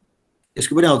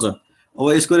 यसको पनि आउँछ। अब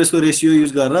यसको रेसियो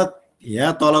युज गरेर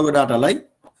यहाँ तलको डाटालाई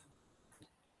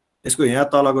यसको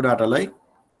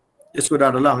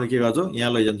डाटालाई हामीले के गर्छौँ,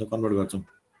 यहाँ लैजान्छौँ, कन्भर्ट गर्छौँ।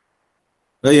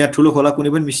 र यहाँ ठुलो खोला कुनै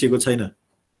पनि मिसिएको छैन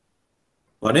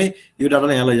भने यो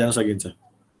डाटालाई यहाँ लैजान सकिन्छ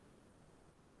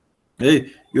है,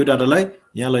 यो डाटालाई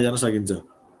यहाँ लैजान सकिन्छ।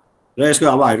 र यसको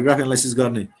अब हाइड्रोग्राफ एनालाइसिस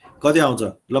गर्ने कति आउँछ,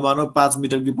 ल मानौँ 5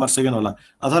 मिटर क्युब पर सेकेन्ड होला,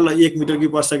 अथवा ल 1 मिटर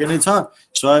क्युब पर सेकेन्ड नै छ,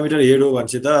 100 मिटर हेड हो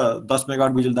भनेपछि त 10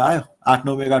 मेगावाट बिजुली त आयो।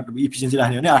 8-9 मेगावाट इफिसियन्सी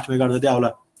राख्ने भने 8 मेगावाट जति आउला,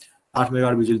 8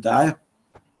 मेगावाट बिजुली त आयो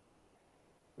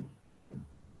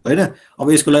होइन। अब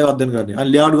यसको लागि अध्ययन गर्ने, अनि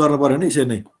लेआउट गर्नु पर्यो नि यसरी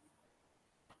नै।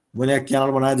 मैले यहाँ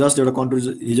क्यानल बनाएँ, जस्ट एउटा कन्ट्रोल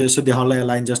हिजो यसो देखाउनलाई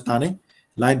लाइन जस्ट ताने,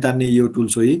 लाइन तान्ने यो टुल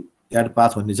सोही एड पाथ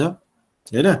भन्ने छ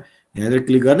होइन। यहाँनिर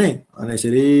क्लिक गर्ने अनि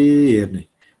यसरी हेर्ने।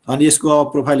 अनि यसको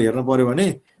प्रोफाइल हेर्नु पर्यो भने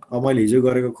अब मैले हिजो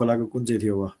गरेको खोलाको कुन चाहिँ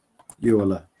थियो, अब यो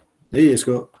होला है,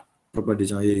 यसको प्रोपर्टी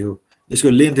छ यही हो। यसको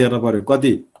लेन्थ हेर्नु पर्यो,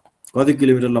 कति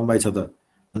किलोमिटर लम्बाइ छ त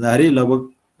भन्दाखेरि लगभग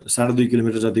 2.5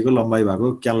 किलोमिटर जतिको लम्बाइ भएको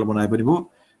क्यानल बनाए पनि भयो,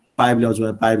 पाइप ल्याउँछु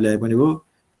भने पाइप ल्याए पनि भयो,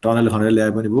 टनल खनेर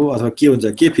ल्याए पनि भयो, अथवा के हुन्छ,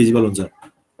 के फिजिबल हुन्छ,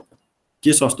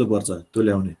 के सस्तो पर्छ त्यो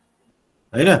ल्याउने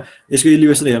होइन। यसको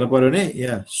इलिभेसन हेर्नु पर्यो भने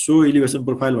यहाँ सो इलिभेसन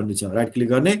प्रोफाइल भन्ने छ, राइट क्लिक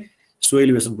गर्ने, सो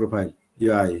इलिभेसन प्रोफाइल,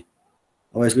 यो आए।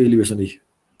 अब यसको इलिभेसन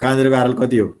कहाँनिरको आरएल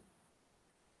कति हो,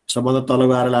 सबभन्दा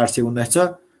तलको आरएल 819 छ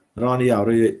र अनि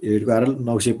हाम्रो हेडको आरएल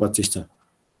 925 छ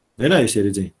होइन।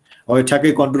 यसरी चाहिँ अब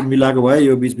ठ्याक्कै कन्ट्रोल मिलाएको भयो,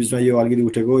 यो बिचमा यो अलिकति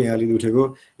उठेको, यहाँ अलिकति उठेको,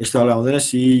 यस्तो खालको आउँदैन,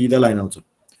 सिधा लाइन आउँछ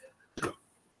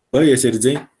है यसरी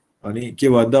चाहिँ। अनि के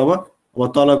भयो त अब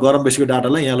तल गरम बेसीको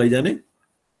डाटालाई यहाँ लैजाने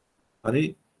अनि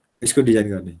यसको डिजाइन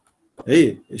गर्ने है।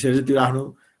 यसरी चाहिँ त्यो आफ्नो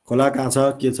खोला कहाँ छ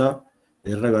के छ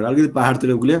हेरेर गएर, अलिकति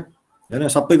पाहाडतिर उक्ल्यो होइन,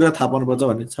 सबै कुरा थाहा पाउनुपर्छ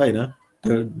भन्ने छैन।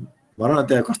 त्यो भनौँ न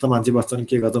त्यहाँ कस्तो मान्छे बस्छन्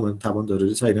के गर्छन् भन्ने थाहा पाउनु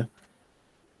जरुरी छैन।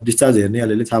 डिस्चार्ज हेर्ने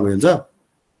अलिअलि थाहा भइहाल्छ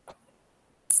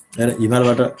होइन।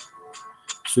 हिमालबाट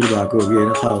सुरु भएको हो कि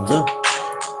होइन थाहा हुन्छ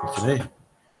है।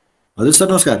 हजुर सर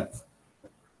नमस्कार।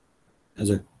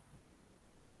 हजुर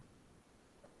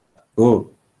हो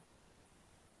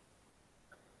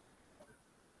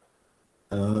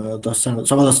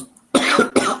 10:10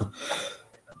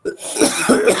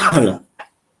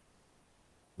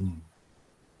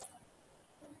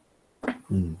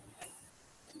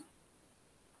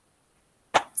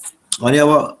 अनि अब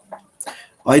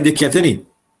अहिले देखिएको थियो नि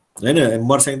होइन,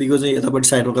 मर्स्याङदेखिको चाहिँ यतापट्टि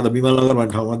साइडमा कता विमलनगर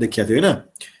भन्ने ठाउँमा देखिएको थियो होइन।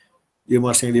 यो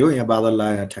मर्स्याङदी हो, यहाँ बादल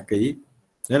लाग्यो ठ्याक्कै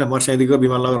होइन। मर्स्याङदेखिको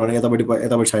विमलनगर भने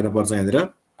यतापट्टि साइडमा पर्छ यहाँनिर।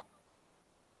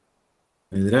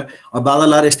 अब बादल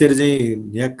लाएर यसरी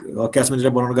चाहिँ यहाँ क्याचमेन्ट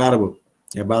एरिया बनाउनु गाह्रो भयो।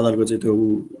 यहाँ बादलको चाहिँ त्यो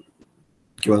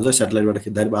के भन्छ सेटेलाइटबाट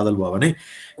खिच्दाखेरि बादल भयो भने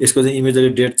यसको चाहिँ इमेजरी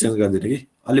डेट चेन्ज गरिदिने कि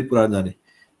अलिक पुरानो जाने।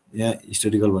 यहाँ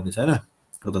हिस्टोरिकल भन्ने छ होइन,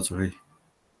 कता छ खै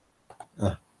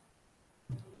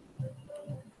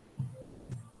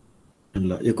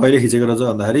ल, यो कहिले खिचेको रहेछ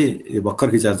भन्दाखेरि यो भर्खर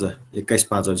खिचाएको छ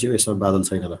 21/5 छ। यसमा बादल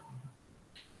छैन ल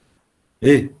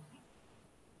ए,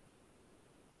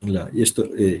 ल यस्तो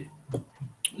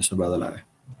यसमा बादल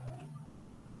आयो।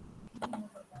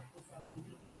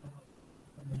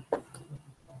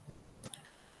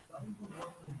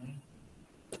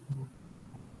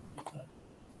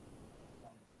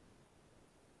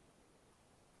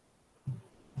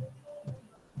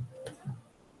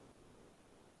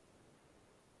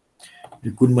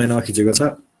 यो कुन महिनामा खिचेको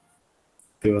छ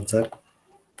त्यो अनुसार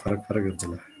फरक हुन्छ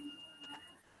ल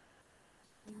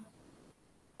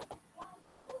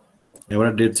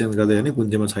यहाँबाट डेट चेन्ज गर्दै होइन कुन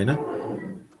चाहिँमा छैन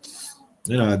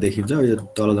होइन देखिन्छ यो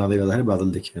तल जाँदै गर्दाखेरि बादल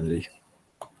देखिँदैन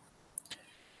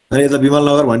अनि यता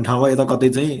विमलनगर भन्ने ठाउँमा यता कतै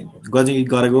चाहिँ गजिङ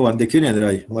गरेको भन्ने देखियो नि यहाँनिर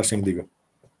है मर्स्याङदेखिको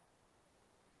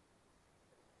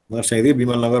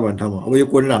विमलनगर भन्ने ठाउँमा अब यो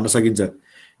कोर्डिनेट हान्न सकिन्छ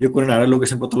यो कोर्डिनेट हानेर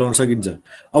लोकेसन पत्ता लगाउन सकिन्छ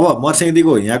अब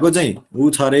मर्स्याङदेखिको यहाँको चाहिँ ऊ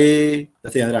छ अरे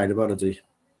जस्तै यहाँनिर हाइड्रोपावर चाहिँ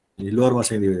लोवर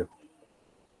मर्स्याङदेखिको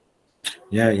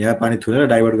यो यहाँ पानी थुनेर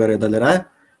डाइभर्ट गरेर यता लिएर आयो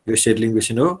यो सेटलिङ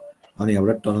बेसिन हो अनि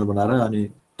यहाँबाट टनल बनाएर अनि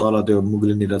तल त्यो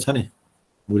मुगलिननिर छ नि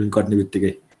मुगलिन कट्ने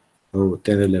बित्तिकै हो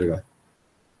त्यहाँनिर लिएर गयो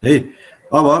है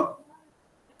अब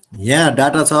यहाँ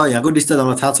डाटा छ यहाँको डिस्चार्ज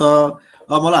हामीलाई थाहा छ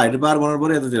अब मलाई हाइड्रोपावर बनाउनु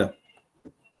पऱ्यो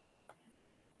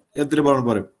यतातिर बनाउनु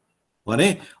पऱ्यो भने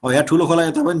अब यहाँ ठुलो खोला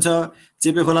यता पनि छ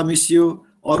चेपे खोला मिसियो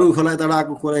अरू खोला यताबाट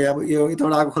आएको खोला यो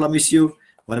यताबाट आएको खोला मिसियो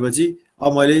भनेपछि अब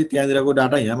मैले त्यहाँनिरको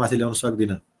डाटा यहाँ माथि ल्याउन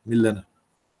सक्दिनँ मिल्दैन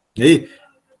है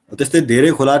त्यस्तै धेरै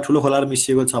खोला ठुलो खोलाहरू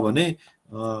मिसिएको छ भने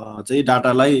चाहिँ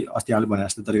डाटालाई अस्ति हामीले भने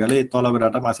जस्तो तरिकाले तलको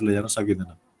डाटा माथि लैजान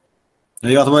सकिँदैन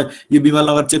है अथवा यो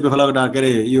विमलनगर चेपे खोलाको डाटा के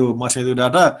अरे यो मर्स्याङदेखिको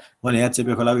डाटा मैले यहाँ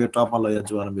चेपे खोलाको यो टपमा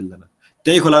लैजान्छु भनेर मिल्दैन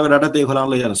त्यही खोलाको डाटा त्यही खोलामा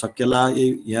लैजान सकिएला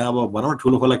यहाँ अब भनौँ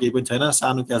ठुलो खोला केही पनि छैन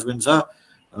सानो क्यास पनि छ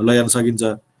लैजान सकिन्छ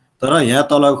तर यहाँ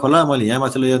तलको खोला मैले यहाँ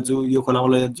माथि लैजान्छु यो खोलामा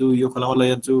लैजान्छु यो खोलामा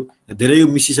लैजान्छु धेरै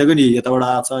मिसिसक्यो नि यताबाट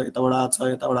आछ यताबाट आछ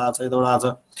यताबाट आछ यताबाट आछ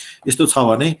यस्तो छ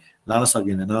भने लान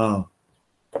सकिँदैन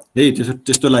है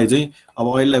त्यस्तोलाई चाहिँ अब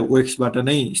अहिले वेक्सबाट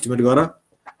नै इस्टिमेट गर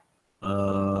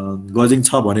गजिङ छ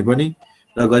भने पनि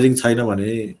र गजिङ छैन भने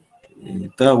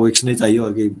त वेक्स नै चाहियो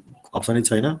केही अप्सनै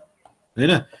छैन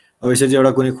होइन अब यसरी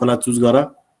एउटा कुनै खोला चुज गर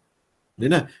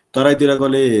होइन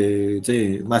तराईतिरकोले चाहिँ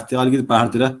माथि अलिकति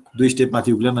पहाडतिर 2 स्टेप माथि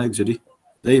उक्लन एकचोटि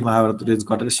है महाभारत रेन्ज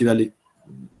कटेर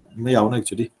शिवालिकमै आउन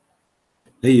एकचोटि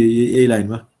है यही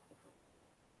लाइनमा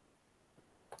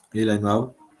आऊ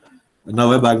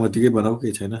नभए बागमतीकै बनाऊ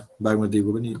केही छैन बागमतीको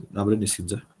पनि राम्रो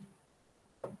निस्किन्छ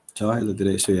छ यतातिर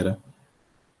यसो हेर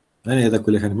होइन यता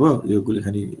कुलेखानी भयो यो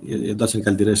कुलेखानी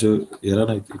दक्षिणकालतिर यसो हेर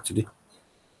न एकचोटि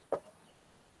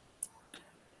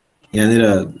यहाँनिर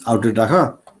आउटलेट राख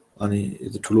अनि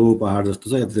यो ठुलो पहाड जस्तो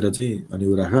छ यतातिर चाहिँ अनि ऊ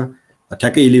राख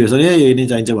ठ्याक्कै इलिभेसन यही नै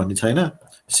चाहिन्छ भन्ने छैन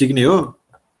सिक्ने हो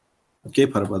केही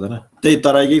फरक पर्दैन त्यही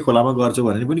तराईकै खोलामा गर्छु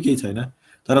भने पनि केही छैन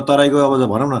तर तराईको अब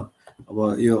भनौँ न अब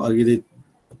यो अलिकति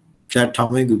फ्ल्याट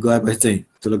ठाउँमै गएपछि चाहिँ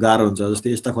त्यसलाई गाह्रो हुन्छ जस्तै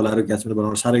यस्ता खोलाहरू क्याचमेन्ट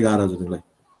बनाउन साह्रै गाह्रो हुन्छ तिमीलाई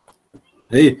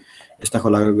है यस्ता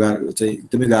खोलाहरू चाहिँ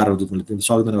एकदमै गाह्रो हुन्छ तिमीले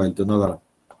सक्दैन भाइ त्यो नगर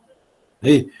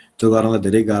है त्यो गर्नलाई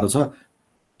धेरै गाह्रो छ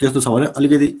त्यस्तो छ भने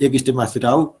अलिकति एक स्टेप माथितिर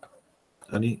आऊ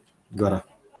अनि गर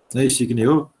है सिक्ने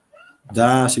हो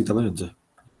जहाँ सिक्दा पनि हुन्छ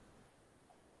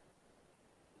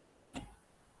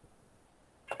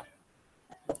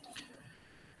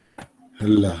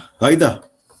ल है त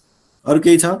अरू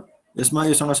केही छ यसमा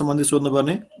योसँग सम्बन्धित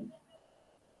सोध्नुपर्ने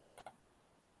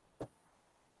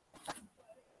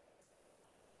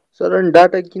सर अनि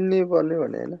डाटा किन्ने पर्ने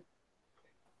भने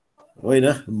होइन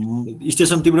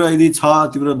स्टेसन तिम्रो यदि छ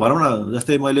तिम्रो भनौँ न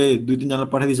जस्तै मैले 2-3 जना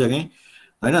पठाइदिइसकेँ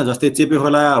होइन जस्तै चेपे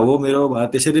खोला हो मेरो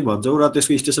त्यसरी भन्छौ र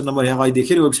त्यसको स्टेसन नम्बर यहाँ अहिले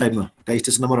देखेँ वेबसाइटमा त्यहाँ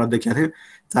स्टेसन नम्बर देखाएको थियो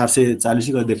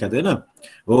 440 गरेर देखाएको थियो होइन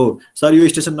हो सर यो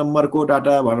स्टेसन नम्बरको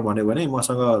डाटा भनेर भन्यो भने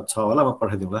मसँग छ होला म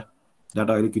पठाइदिउँला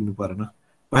डाटा अहिले किन्नु परेन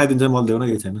पठाइदिन्छ मैले देऊ न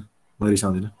केही छैन म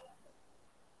रिसाउँदिनँ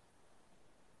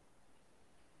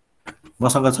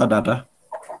मसँग छ डाटा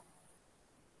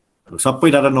सबै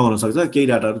डाटा नहुन सक्छ केही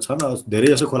डाटाहरू छन् धेरै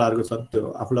जसो खोलाहरूको छन् त्यो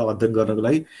आफूलाई अध्ययन गर्नको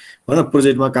लागि होइन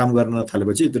प्रोजेक्टमा काम गर्न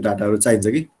थालेपछि त्यो डाटाहरू चाहिन्छ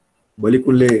कि भोलि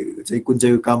कुनले चाहिँ कुन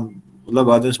चाहिँ काम ल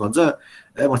गरिदिनुहोस् भन्छ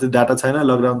ए मसित डाटा छैन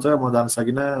लकडाउन छ म जान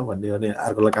सकिनँ भन्ने भने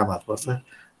अर्कोलाई काम हात पर्छ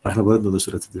राख्नु पऱ्यो नि त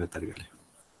सुरक्षित तरिकाले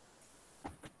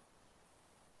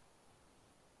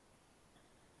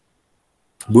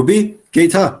भुपी केही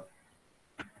छ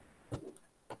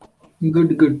गुड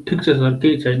ठिक छ सर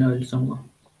केही छैन अहिलेसम्म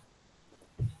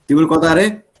तिम्रो कता रे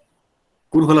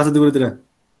कुन खोला छ तिम्रोतिर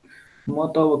म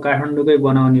त अब काठमाडौँकै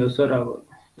बनाउने हो सर अब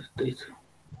त्यस्तै छ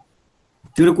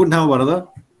तिम्रो कुन ठाउँमा भन त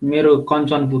मेरो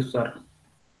कञ्चनपुर सर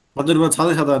कञ्चनपुरमा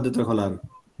छँदैछ त त्यत्रो खोलाहरू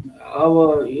अब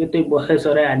यतै बसाइ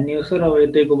सराइ हान्ने हो सर अब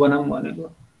यतैको बनाऊँ भनेको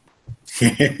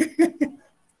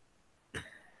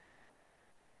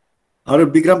अरू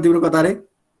विक्रम तिम्रो कता रे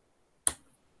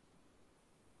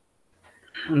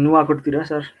नुवाकोटतिर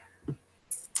सर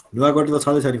नुवाकोट त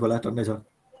छँदैछ नि खोला टन्नै छ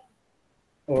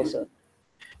हो सर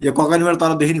यो ककानीबाट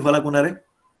तल देखिने खोला कुन रे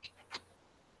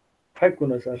खै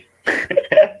कुन सर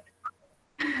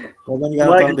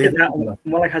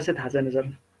मलाई खासै थाहा छैन सर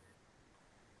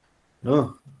हो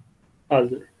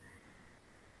हजुर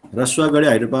रसुवागढी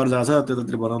हाइड्रोपावर जहाँ छ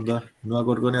त्यतातिर बनाउँ त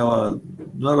नुवाकोटको नि अब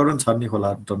नुवाकोट पनि छ नि खोला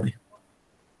टन्नै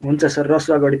हुन्छ सर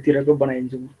रसुवागढीतिरको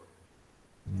बनाइदिन्छु म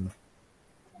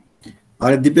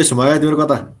अनि दिपेश मगा तिम्रो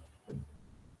कता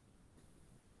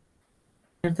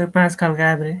त 5 खाल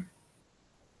गाब्रे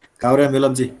काउरा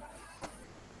मेलम्ची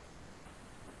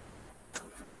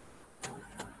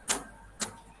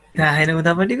थाहा छैन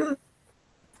उतापट्टिको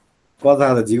कता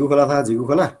त झिगु खोला थाहा झिगु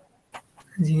खोला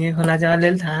झिङे खोला चाहिँ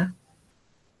अलिअलि थाहा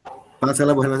 5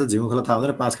 खालको बसेमा चाहिँ झिगु खोला थाहा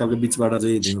हुँदैन 5 खालको बीचबाट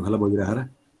चाहिँ झिगु खोला बगिरहेर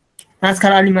 5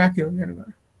 खाल अलि माथि हो मेरो घर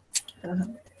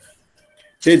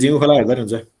त्यही झिगु खोला हेर्दा नि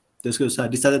हुन्छ त्यसको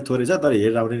डिस्चार्ज थोरै छ तर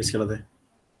हेरेर आउने निस्केला त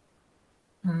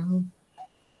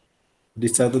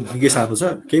डिस्चार्ज त निकै सानो छ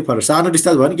केही फरक सानो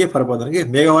डिस्चार्ज भयो नि केही फरक पर्दैन कि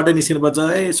मेगावाटै निस्किनुपर्छ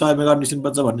 100 मेगावाट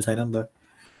निस्किनुपर्छ भन्ने छैन नि त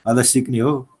अन्त सिक्ने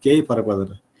हो केही फरक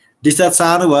पर्दैन डिस्चार्ज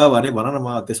सानो भयो भने भन न म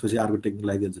त्यसपछि अर्को टेक्निक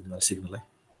लगाइदिन्छु नि सिक्नलाई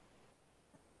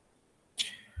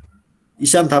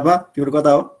ईशान थापा तिम्रो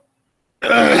कता हो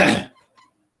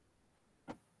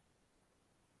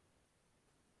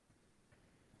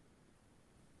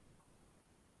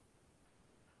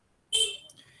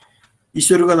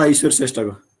ईश्वर कता ईश्वर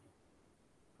श्रेष्ठको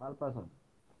पाल्पा छ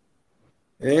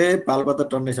ए पाल्पा त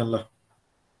टन्नै छन् ल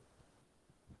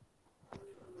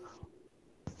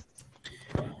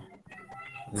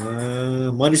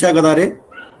मनिषा कता रे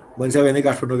मनिषा भने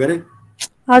काठमाडौँ गरे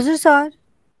हजुर सर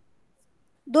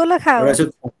दोलखा हो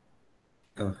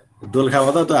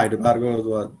दोलखामा त त्यो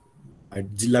हाइड्रोपावरको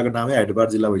जिल्लाको नामै हाइड्रोपावर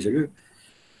जिल्ला भइसक्यो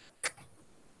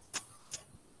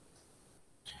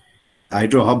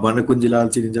हाइड्रो हब भनेर कुन जिल्ला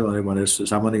चिनिन्छ भनेर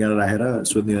सामान्य ज्ञान राखेर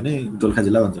सोध्ने भने दोलखा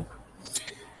जिल्ला भन्छ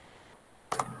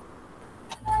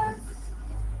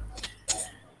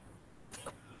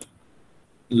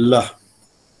ल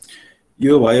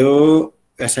यो भयो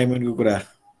एसाइनमेन्टको कुरा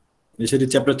यसरी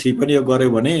च्याप्टर 3 पनि यो गर्यो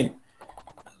भने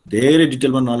धेरै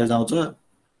डिटेलमा नलेज आउँछ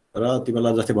र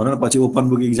तिमीलाई जस्तै भन न पछि ओपन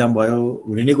बुक इक्जाम भयो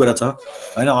हुने नै कुरा छ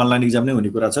हैन अनलाइन इक्जाम नै हुने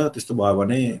कुरा छ त्यस्तो भयो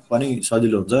भने पनि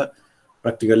सजिलो हुन्छ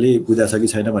प्र्याक्टिकली बुझा छ कि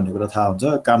छैन भन्ने कुरा थाहा हुन्छ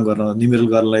काम गर्न निमेरल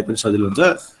गर्नलाई पनि सजिलो हुन्छ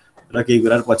र केही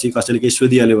कुरा पछि कसैले केही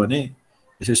सोधिहाल्यो भने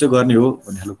यसो गर्ने हो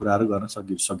भन्ने खालको कुराहरू गर्न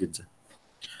सकिन्छ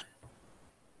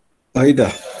है त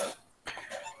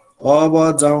अब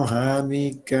जाउँ हामी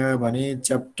कहाँ भने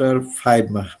च्याप्टर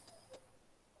 5 मा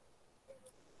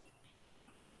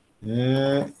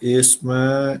यसमा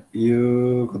यो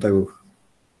कताको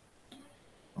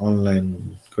अनलाइन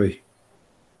खोइ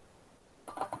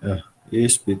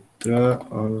यसभित्र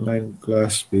अनलाइन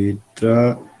क्लास भित्र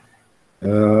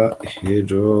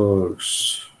हेडवर्क्स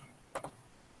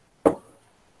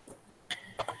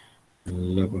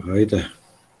ल है त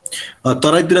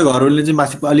तराईतिर घरहरूले चाहिँ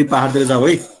माथि अलि पहाडतिर जाऊ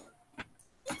है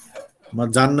म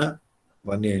जान्न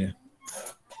भन्ने होइन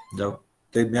जाऊ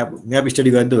त्यही म्याप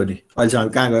स्टडी गर्ने त हो नि अहिलेसम्म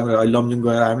हामी कहाँ गयौँ अहिले लमजुङ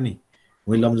गएर आयौँ नि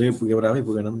मैले लमजुङै पुगेर आमै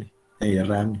पुगेनौँ नि त्यहीँ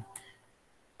हेरेर आयौँ नि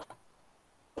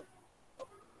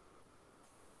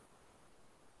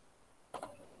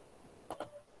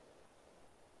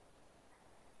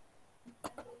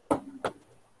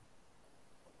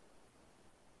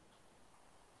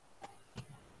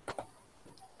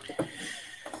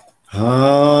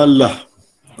ल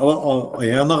अब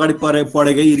यहाँ अगाडि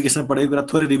पढेकै इरिगेसन पढेकै कुरा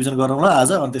थोरै रिभिजन गरौँला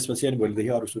आज अनि त्यसपछि अनि भोलिदेखि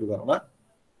अरू सुरु गरौँला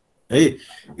है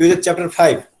यो चाहिँ च्याप्टर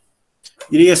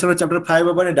 5 इरिगेसनमा च्याप्टर 5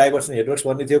 मा पनि डाइभर्सन हेडवर्क्स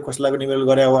भन्ने थियो कसलाई निमेरल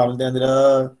गरे अब हामीले त्यहाँनिर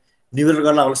निमेरल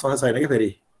गर्न हामीलाई समस्या छैन कि फेरि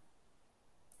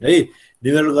है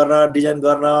निमेरल गर्न डिजाइन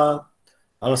गर्न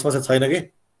हामीलाई समस्या छैन कि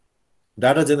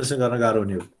डाटा जेनेरेसन गर्न गाह्रो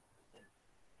हुने हो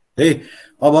है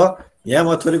अब यहाँ म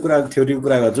थोरै कुरा थ्योरीको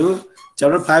कुरा गर्छु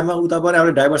च्याप्टर 5 मा उता पनि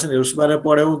हामीले डाइभर्सन हेडवर्क्स बारे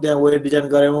पढ्यौँ त्यहाँ वे डिजाइन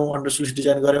गऱ्यौँ अन्डरस्लुइस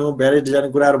डिजाइन गऱ्यौँ ब्यारेज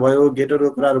डिजाइनको कुराहरू भयो गेटरको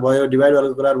कुराहरू भयो डिभाइड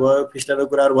वालको कुराहरू भयो फिस्टरको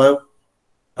कुराहरू भयो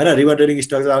हैन रिभर ड्रेनिङ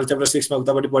स्ट्रक्चर हामीले च्याप्टर 6 मा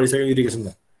उतापट्टि पढिसक्यौँ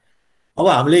इरिगेसनमा अब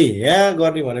हामीले यहाँ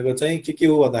गर्ने भनेको चाहिँ के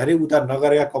हो भन्दाखेरि उता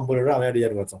नगरेका कम्पोनेन्टहरू हामीले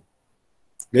डिजाइन गर्छौँ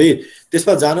है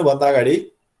त्यसमा जानुभन्दा अगाडि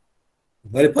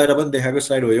मैले पहिला पनि देखाएको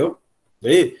स्लाइड हो यो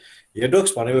है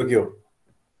हेडवर्क्स भनेको के हो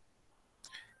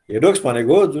हेडवर्क्स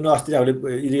भनेको जुन अस्ति हामीले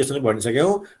इरिगेसनले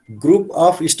भनिसक्यौँ ग्रुप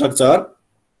अफ स्ट्रक्चर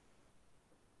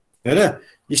हैन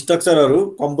स्ट्रक्चरहरू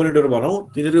कम्पोनेन्टहरू भनौँ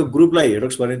तिनीहरूको ग्रुपलाई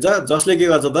हेडवर्क्स भनिन्छ जसले के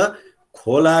गर्छ त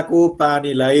खोलाको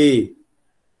पानीलाई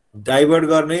डाइभर्ट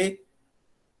गर्ने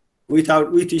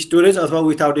विथ स्टोरेज अथवा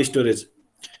विथआउट स्टोरेज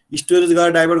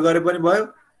गरेर डाइभर्ट गरे पनि भयो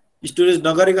स्टोरेज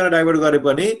नगरिकन डाइभर्ट गरे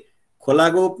पनि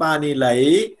खोलाको पानीलाई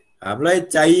हामीलाई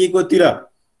चाहिएकोतिर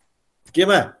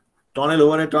केमा टनल हो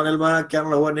भने टनलमा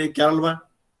क्यानल हो भने क्यानलमा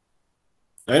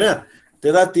हैन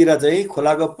त्यतातिर चाहिँ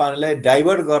खोलाको पानीलाई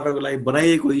डाइभर्ट गर्नको लागि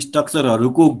बनाइएको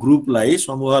स्ट्रक्चरहरूको ग्रुपलाई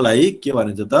समूहलाई के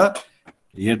भनिन्छ त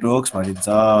हेडवर्क्स भनिन्छ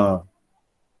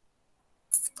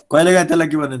कहिलेकाहीँ त्यसलाई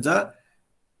के भनिन्छ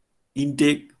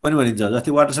इन्टेक पनि भनिन्छ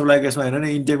जस्तै वाटर सप्लाई केसमा हेर्नु नि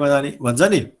इन्टेकमा जाने भन्छ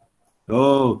नि हो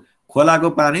खोलाको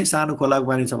पानी सानो खोलाको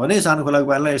पानी छ भने सानो खोलाको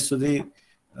पानीलाई यसो चाहिँ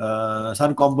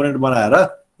सानो कम्पोनेन्ट बनाएर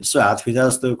यसो हात फिजा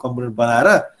जस्तो कम्पोनेन्ट बनाएर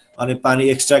अनि पानी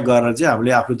एक्सट्र्याक्ट गरेर चाहिँ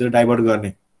हामीले आफूतिर डाइभर्ट गर्ने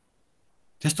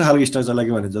त्यस्तो खालको स्ट्रक्चरलाई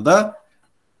के भनिन्छ त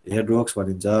हेडवर्क्स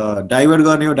भनिन्छ डाइभर्ट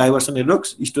गर्ने हो डाइभर्सन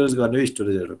हेडवर्क्स स्टोरेज गर्ने हो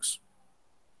स्टोरेज हेडवर्क्स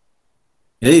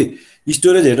है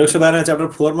स्टोरेज हेडवर्क्सको बारेमा च्याप्टर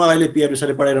 4 मा अहिले पीआरबी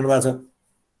सरले पढाइरहनु भएको छ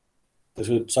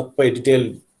त्यसको सबै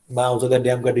डिटेलमा आउँछ त्यहाँ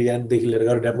ड्यामको डिजाइनदेखि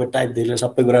लिएर ड्यामको टाइपदेखि लिएर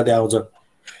सबै कुरा त्यहाँ आउँछ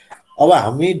अब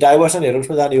हामी डाइभर्सन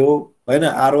हेडवर्क्समा जाने हो हैन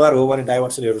आरओआर हो भने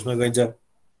डाइभर्सन हेडवर्क्समा गइन्छ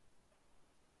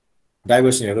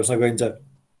डाइभर्सन हेडवर्क्समा गइन्छ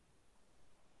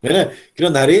हैन किन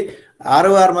भन्दाखेरि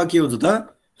आरओआर मा के हुन्छ त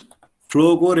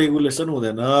फ्लोको रेगुलेसन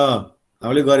हुँदैन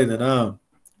हामीले गरिदैन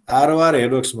ROR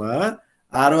हेडवर्क्समा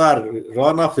ROR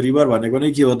run of river भनेको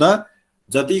नै के हो त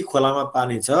जति खोलामा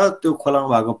पानी छ त्यो खोलामा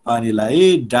भएको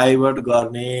पानीलाई डाइभर्ट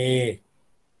गर्ने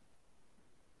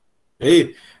है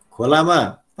खोलामा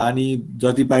पानी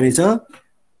जति पानी छ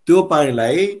त्यो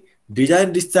पानीलाई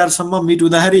डिजाइन डिस्चार्ज सम्म मिट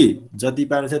हुँदाखेरि जति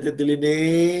पानी छ त्यतिले नै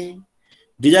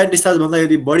डिजाइन डिस्चार्ज भन्दा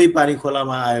यदि बढी पानी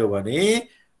खोलामा आयो भने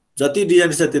जति डिजाइन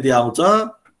डिस्चार्ज त्यति आउँछ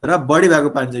र बढी भएको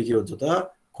पानी चाहिँ के हुन्छ त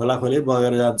खोला खोले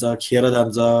बगेर जान्छ खेर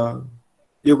जान्छ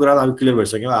यो कुरा हामी क्लियर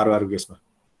भइसक्यौं आरओआर केसमा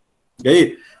है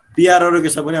पीआरओ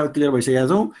केसमा पनि हामी क्लियर भइसकेका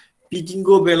छौं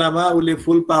पिकिङको बेलामा उले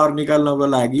फुल पावर निकाल्नको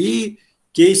लागि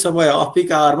केही समय अफ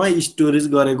पिक आवरमा स्टोरेज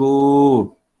गरेको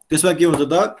त्यसमा के हुन्छ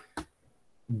त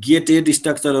गेटेड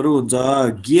स्ट्रक्चरहरु हुन्छ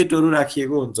गेटहरु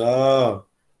राखिएको हुन्छ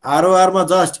आरओआर मा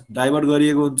जस्ट डाइभर्ट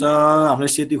गरिएको हुन्छ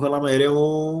हामीले सेती खोलामा हेर्यौं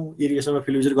इरिगेसनमा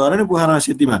फिल्टर गरेर नि पोखरामा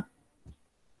सेतीमा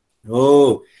हो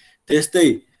त्यस्तै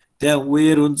त्यहाँ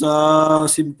वेयर हुन्छ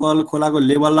सिम्पल खोलाको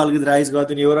लेभललाई अलिकति राइज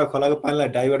गरिदिने हो र खोलाको पानीलाई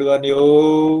डाइभर्ट गर्ने हो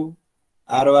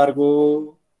आरओआर को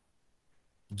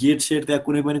गेट सेट त्यहाँ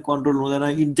कुनै पनि कन्ट्रोल हुँदैन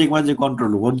इन्टेकमा चाहिँ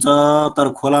कन्ट्रोल हुन्छ तर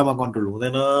खोलामा कन्ट्रोल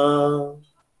हुँदैन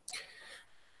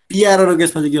पीआरओ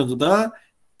केसमा चाहिँ के हुन्छ त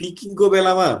पिकिङको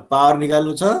बेलामा पावर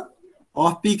निकाल्नु छ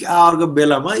अफ पिक आवरको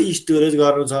बेलामा स्टोरेज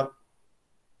गर्नु छ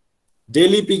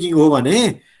डेली पिकिङ हो भने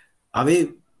हामी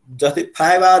जस्तै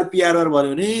 5 आवर पीआरओ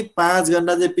भन्यो भने 5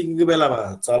 घण्टा चाहिँ पिकिङको बेलामा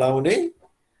चलाउने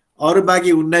अरु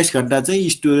बाँकी 19 घण्टा चाहिँ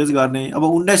स्टोरेज गर्ने अब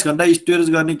 19 घण्टा स्टोरेज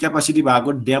गर्ने क्यापासिटी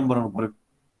भएको ड्याम बनाउनु पर्यो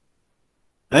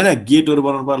हैन गेटहरु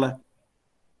बनाउनु पर्ला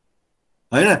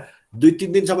हैन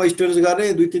 2-3 दिनसम्म स्टोरेज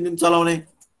गर्ने 2-3 दिन चलाउने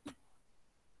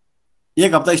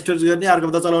एक हप्ता स्टोरेज गर्ने अर्को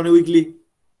हप्ता चलाउने विकली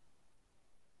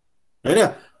हैन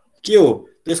के हो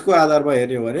त्यसको आधारमा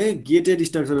हेर्ने हो भने गेटेड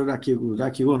स्ट्रक्चर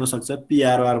राखिएको हुन सक्छ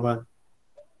पीआरओआर मा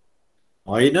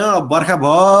हैन बर्खा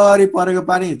भरि परेको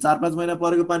पानी 4-5 महिना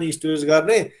परेको पानी स्टोरेज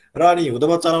गर्ने र अनि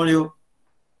हुँदोमा चलाउने हो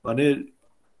भने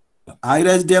हाई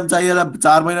राइज ड्याम चाहिएला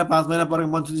 4 महिना 5 महिना परेको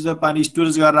मनसुची पानी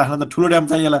स्टोरेज गरेर राख्न त ठुलो ड्याम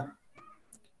चाहिएला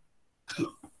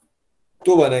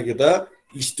त्यो भनेको त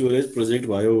स्टोरेज प्रोजेक्ट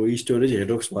भयो स्टोरेज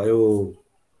हेडवर्क्स भयो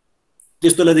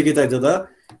त्यस्तोलाई चाहिँ के चाहिन्छ त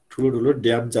ठुलो ठुलो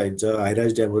ड्याम चाहिन्छ हाई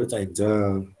राइज ड्यामहरु चाहिन्छ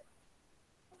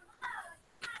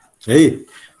है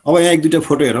अब यहाँ एक दुईटा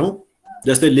फोटो हेरौं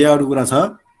जस्तै लेआउट कुरा छ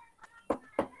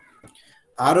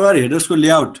आरओआर हेडवर्क्स को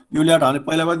लेआउट यो लेआउट हामीले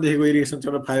पहिला पनि देखेको इरिगेसन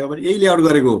च्याप्टर 5 मा पनि यही लेआउट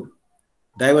गरेको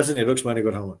डाइभर्सन हेडवर्क्स भनेको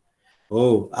ठाउँमा हो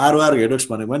आरओआर हेडवर्क्स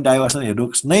भनेको पनि डाइभर्सन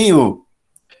हेडवर्क्स नै हो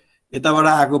यताबाट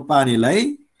आएको पानीलाई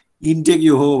इन्टेक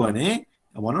यो हो भने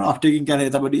भनौं अफटेकिङ कारण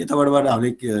यताबाट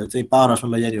हामीले चाहिँ पावर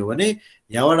हाउसमा लैजाने हो भने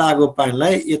यहाँबाट आएको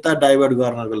पानीलाई यता डाइभर्ट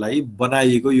गर्नको लागि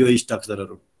बनाइएको यो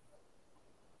स्ट्रक्चरहरु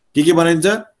के बनाइन्छ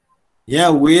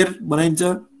यहाँ वेयर बनाइन्छ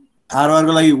आरओआर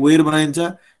को लागि वेयर बनाइन्छ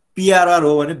पीआरओआर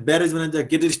हो भने ब्यारेज बनाइन्छ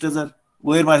गेटेड स्ट्रक्चर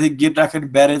वेयर माथि गेट राख्यो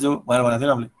भने ब्यारेज हो भनेर भनेको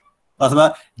थियौ हामीले अथवा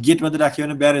गेट माथि राख्यो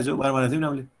भने ब्यारेज हो भनेर भनेको थियौ नि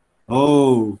हामीले हो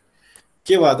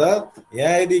के भयो त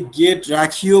यहाँ यदि गेट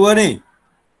राखियो भने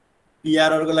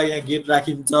पीआरओआर को लागि यहाँ गेट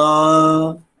राखिन्छ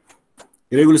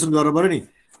रेगुलेसन गर्नु पर्यो नि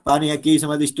पानी यहाँ केही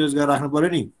समय स्टोरेज गरेर राख्नु पर्यो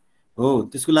नि हो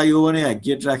त्यसको लागि हो भने यहाँ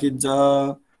गेट राखिन्छ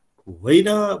होइन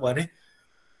भने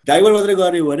डाइभर्ट मात्रै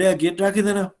गर्ने हो भने गेट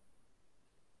राखिदैन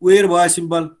वेयर भयो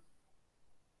सिम्पल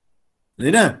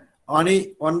हैन अनि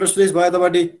अन्डर स्पेस भयो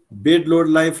तपाईले बेड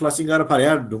लोडलाई फ्लशिङ गरेर फाल्यो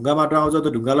यहाँ ढुङ्गा माटो आउँछ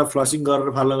त ढुङ्गालाई फ्लशिङ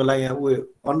गरेर फाल्नको लागि यहाँ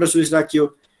अन्डर स्पेस राखियो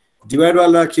डिभाइड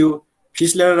वाल राखियो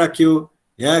फिस लेयर राखियो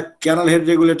यहाँ क्यानल हेड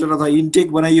रेगुलेटर अथवा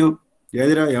इन्टेक बनाइयो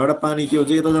यहाँबाट पानी के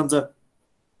हुन्छ यता जान्छ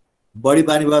बढी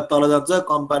पानी भयो तल जान्छ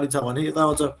कम पानी छ भने यता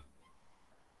आउँछ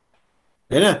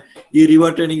हैन यी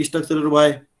रिभर ट्रेनिङ स्ट्रक्चरहरु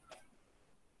भए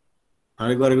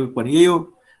हामीले गरेको पनि यही हो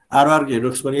आरओआर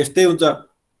हेडवर्क्स पनि यस्तै हुन्छ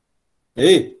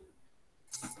है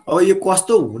अब यो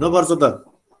कस्तो हुनुपर्छ त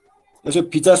यसको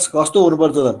फिचर्स कस्तो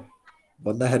हुनुपर्छ त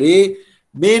भन्दाखेरि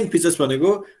मेन फिचर्स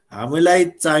भनेको हामीलाई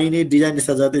चाहिने डिजाइन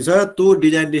डिस्चार्ज जति छ त्यो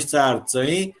डिजाइन डिस्चार्ज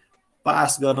चाहिँ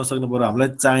पास गर्न सक्नु पर्यो हामीलाई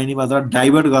चाहिने मात्र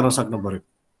डाइभर्ट गर्न सक्नु पर्यो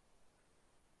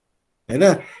हैन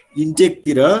इन्टेक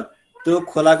तिर त्यो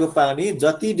खोलाको पानी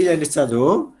जति डिजाइन डिस्चार्ज हो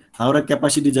हाम्रो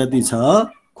क्यापासिटी जति छ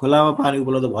खोलामा पानी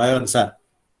उपलब्ध भए अनुसार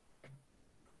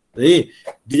है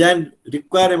design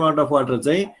require amount of water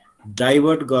चाहिँ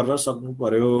डाइभर्ट गर्न सक्नु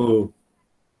पर्यो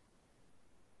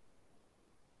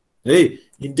है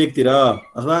इन्टेकतिर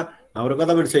अथवा हाम्रो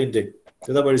कतापट्टि छ इन्टेक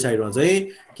त्यतापट्टि साइडमा चाहिँ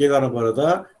के गर्नु पर्यो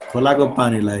त खोलाको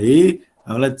पानीलाई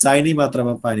हामीलाई चाहिने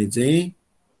मात्रामा पानी चाहिँ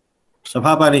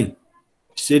सफा पानी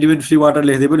सेडिमेन्ट फ्री वाटर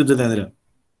लेख्दै पनि हुन्छ त्यहाँनिर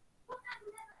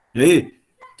है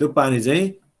त्यो पानी चाहिँ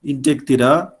इन्टेकतिर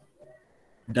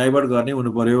डाइभर्ट गर्ने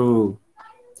हुनु पर्यो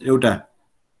एउटा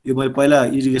यो मैले पहिला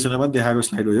इरिगेसनमा पनि देखाएको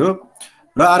स्लाइड हो यो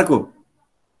र अर्को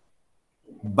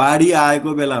बाढी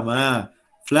आएको बेलामा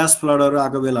फ्ल्यास फ्लडहरू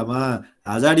आएको बेलामा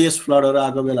हाजार्डियस फ्लडहरू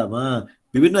आएको बेलामा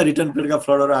विभिन्न रिटर्न पिरियडका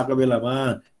फ्लडहरू आएको बेलामा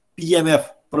पिएमएफ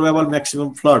प्रोबेबल म्याक्सिमम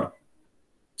फ्लड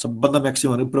सबभन्दा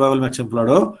म्याक्सिमम भनेको प्रोबेबल म्याक्सिमम फ्लड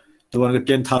हो त्यो भनेको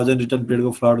 10,000 रिटर्न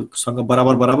पिरियडको फ्लडसँग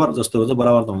बराबर जस्तो हुन्छ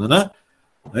बराबर त हुँदैन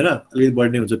हैन अलिकति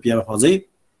बढ्ने हुन्छ पिएमएफ अझै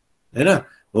हैन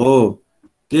हो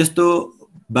त्यस्तो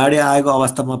बाढी आएको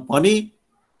अवस्थामा पनि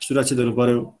सुरक्षित हुनु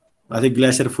पर्यो माथि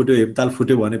ग्लेसियर फुट्यो हिमताल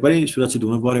फुट्यो भने पनि सुरक्षित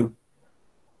हुनु पर्यो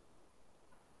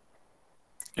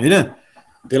हैन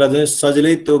त्यसलाई चाहिँ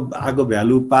सजिलै त्यो आएको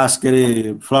भ्यालु पास गरे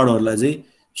फ्लडहरूलाई चाहिँ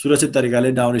सुरक्षित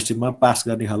तरिकाले डाउन स्ट्रिममा पास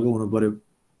गर्ने खालको हुनु पर्यो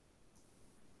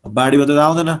बाढीमा त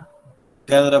आउँदैन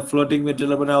त्यहाँनिर फ्लोटिङ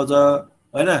मेटेरियल पनि आउँछ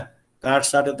हैन काठ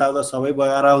साट यताउता सबै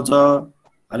बगाएर आउँछ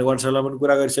अहिले वाटरसेलमा पनि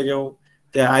कुरा गरिसक्यौँ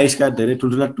त्यहाँ आइसका धेरै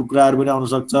ठुल्ठुला टुक्राहरू पनि आउन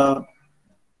सक्छ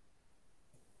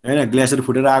हैन ग्लेसियर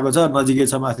फुटेर आएको छ नजिकै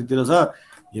छ माथितिर छ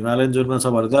हिमालयन जोनमा छ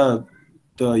भने त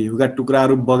त्यो हिउँका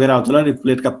टुक्राहरू बगेर आउँछ होला नि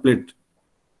प्लेटका प्लेट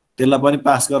त्यसलाई पनि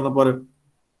पास गर्न पर्यो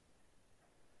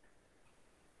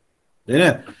हैन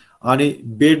अनि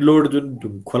बेड लोड जुन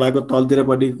खोलाको तलतिर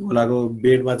पनि खोलाको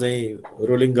बेडमा चाहिँ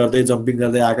रोलिङ गर्दै जम्पिङ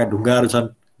गर्दै आएका ढुङ्गाहरू छन्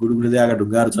गुडुगुड्दै आएका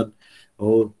ढुङ्गाहरू छन् हो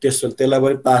त्यसलाई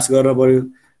पनि पास गर्न पर्यो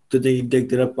त्यो चाहिँ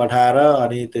इन्टेकतिर पठाएर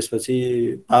अनि त्यसपछि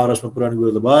पावर हाउसमा पुर्याउने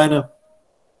कुरो त भएन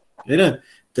हैन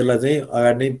त्यसलाई चाहिँ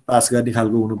अगाडि नै पास गर्ने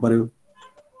खालको हुनु पर्यो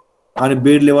अनि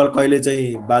बेड लेभल कहिले चाहिँ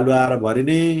बालुवा आएर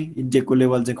भरिने इन्टेकको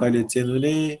लेभल चाहिँ कहिले चेन्ज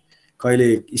हुने कहिले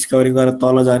स्कभरिङ गरेर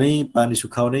तल जाने पानी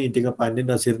सुखाउने इन्टेकमा पानी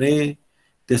नछिर्ने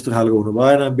त्यस्तो खालको हुनु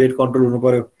भएन बेड कन्ट्रोल हुनु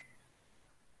पर्यो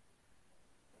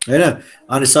हैन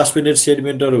अनि सस्पेन्डेड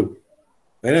सेडिमेन्टहरू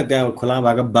हैन त्यहाँ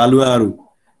खोलामा भएका बालुवाहरू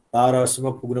पावर हाउसमा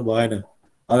पुग्नु भएन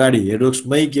अगाडि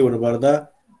हेडवर्क्समै के हुनु पर्यो त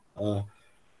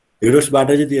हेडवर्क्सबाट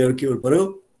चाहिँ तिनीहरू के हुनु पर्यो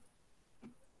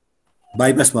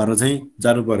बाइपास भएर चाहिँ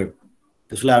जानु पर्यो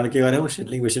त्यसलाई हामीले के गर्यौँ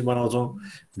सेटलिङ बेसिन बनाउँछौँ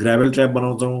ग्राभल ट्र्याप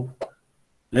बनाउँछौँ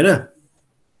हैन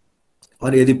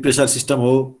अनि यदि प्रेसर सिस्टम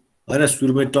हो हैन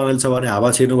सुरुमै टनल छ भने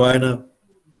हावा छिर्नु भएन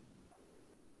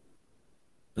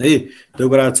है त्यो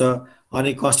कुरा छ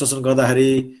अनि कन्स्ट्रक्सन गर्दाखेरि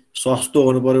सस्तो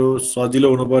हुनु पर्यो सजिलो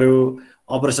हुनु पर्यो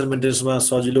अपरेसन मेन्टेनेन्समा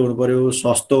सजिलो हुनु पर्यो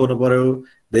सस्तो हुनु पर्यो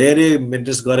धेरै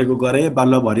मेन्टेनेन्स गरेको गरे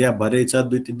बालुवा भरिया भरै छ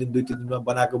 2-3 दिनमा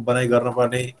बनाएको बनाइ गर्न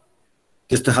पर्ने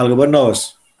त्यस्तो खालको पनि नहोस्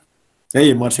है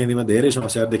मर्स्याङदीमा धेरै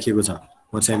समस्याहरू देखिएको छ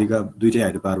मर्स्याङदीका दुईटै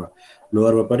हाइड्रोपावरमा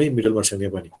लोवरमा पनि मिडल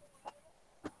मर्स्याङदीमा पनि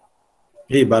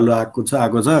है बालुवा आएको छ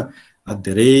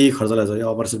धेरै खर्च लाग्छ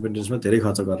अपरेसन मेन्टेनेन्समा धेरै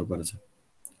खर्च गर्नुपर्छ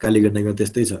कालीगण्डमा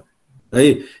त्यस्तै छ है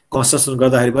कन्स्ट्रक्सन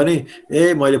गर्दाखेरि पनि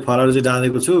मैले फलानु चाहिँ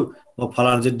जानेको छु म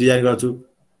फलानु चाहिँ डिजाइन गर्छु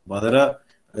भनेर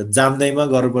जान्दैमा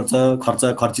गर्नुपर्छ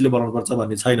खर्चिलो बनाउनुपर्छ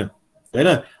भन्ने छैन हैन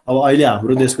अब अहिले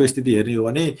हाम्रो देशको स्थिति हेर्ने हो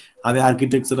भने हामी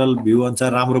आर्किटेक्चरल भ्यू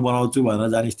अनुसार राम्रो बनाउँछु भनेर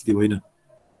जाने स्थिति होइन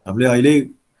हामीले अहिले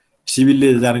सिभिलले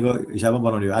जानेको हिसाबमा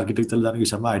बनाउने हो आर्किटेक्चरल जानेको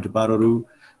हिसाबमा हाइड्रोपावरहरू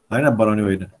हैन बनाउने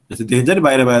होइन जस्तै देखिन्छ नि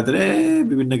बाहिर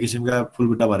विभिन्न किसिमका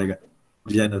फुलबुट्टा भरेका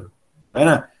डिजाइनहरू हैन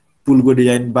पुलको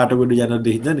डिजाइन बाटोको डिजाइनहरू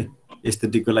देखिन्छ नि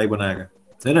एस्थेटिकको लागि बनाएका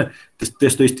हैन त्यस्तो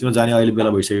स्थितिमा जाने अहिले बेला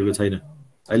भइसकेको छैन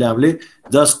अहिले हामीले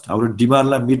जस्ट हाम्रो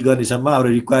डिमान्डलाई मिट गर्नेसम्म हाम्रो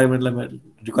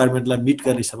रिक्वायरमेन्टलाई मिट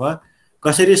गर्नेसम्म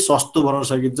कसरी सस्तो बनाउन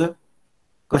सकिन्छ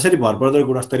कसरी भरपर्दो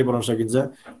गुणस्तरीय बनाउन सकिन्छ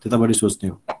त्यतापट्टि सोच्ने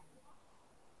हो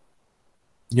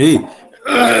यही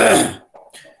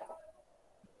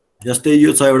जस्तै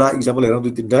यो छ एउटा इक्जाम्पल हेरौँ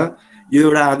 2-3टा यो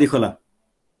एउटा आँधी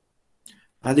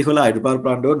खोला हाइड्रोपावर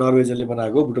प्लान्ट हो नर्वेजियनले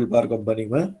बनाएको बुटल पावर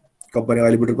कम्पनी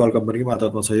अहिले बुटल पावर कम्पनीको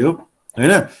मातहतमा छ यो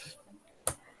हैन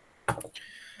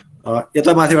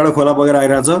यता माथिबाट खोला बगेर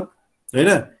आइरहेछ हैन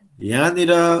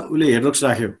यहाँनिर उसले हेडवर्क्स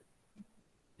राख्यो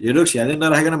हेडवर्क्स यहाँनिर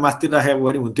नराखेर माथि राखेको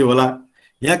पनि हुन्थ्यो होला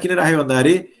यहाँ किन राख्यो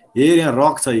भन्दाखेरि यहाँ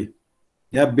रक छ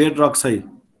यहाँ बेड रक छ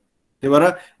त्यही भएर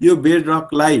यो बेड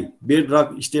रक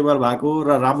स्टेबल भएको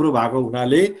र राम्रो भएको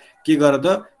हुनाले के गर्यो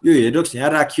त यो हेडवर्क्स यहाँ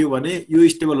राखियो भने यो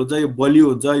स्टेबल हुन्छ यो बलियो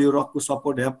हुन्छ यो रकको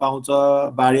सपोर्ट यहाँ पाउँछ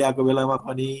बाढी आएको बेलामा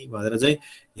पनि भनेर चाहिँ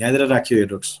यहाँनिर राखियो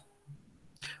हेडवर्क्स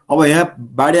अब यहाँ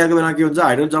बाढी आएको बेलामा के हुन्छ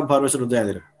हाइड्रो जम्प फर्मेसन हुन्छ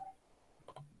यहाँनिर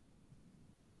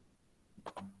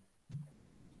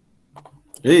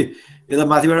है यता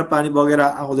माथिबाट पानी बगेर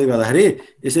आउँदै गर्दाखेरि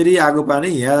यसरी आगो पानी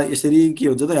यहाँ यसरी के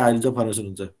हुन्छ त हाइड्रोजन फर्मेसन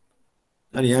हुन्छ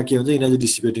अनि यहाँ के हुन्छ इनर्जी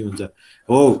डिसिपेटिङ हुन्छ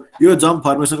हो यो जम्प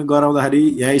फर्मेसन गराउँदाखेरि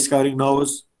यहाँ स्काउरिङ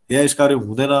नहोस् यहाँ स्काउरिङ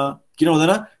हुँदैन किन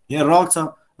हुँदैन यहाँ रक छ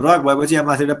रक भएपछि यहाँ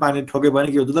माथिबाट पानी ठोक्यो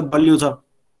भने के हुन्छ त बलियो छ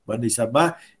भन्ने हिसाबमा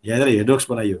यहाँनिर हेडवर्क्स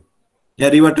बनाइयो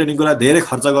यहाँ रिभर ट्रेनिङको लागि धेरै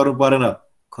खर्च गर्नु परेन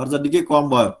खर्च निकै कम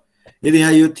भयो यदि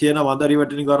यहाँ यो थिएन भन्दा रिभर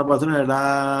ट्रेनिङ गर्नु पर्थेन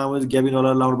राम्रो ग्याबिन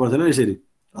वाला लाउनु पर्थेन यसरी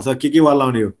अथवा के वाल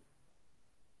लाउने हो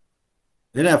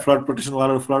हैन फ्लड प्रोटेक्सन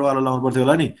वाला फ्लड वाला लाउनु पर्थ्यो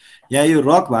होला नि यहाँ यो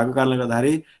रक भएको कारणले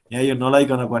गर्दाखेरि यहाँ यो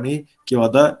नलाइकन पनि के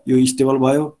भन्दा यो स्टेबल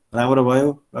भयो राम्रो भयो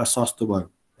र सस्तो भयो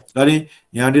अनि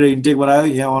यहाँनिर इन्टेक बनायो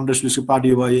यहाँ अन्डर स्लुइसको पार्ट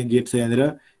यो भयो गेट छ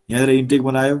यहाँनिर इन्टेक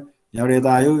बनायो यहाँबाट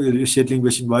यता आयो यो सेटलिङ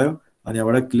बेसिन भयो अनि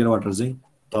यहाँबाट क्लियर वाटर चाहिँ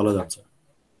तल जान्छ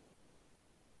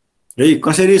है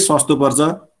कसरी सस्तो पर्छ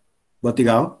बत्ती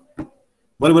गाउँ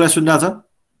मैले बोला सुन्दा छ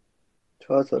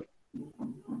सर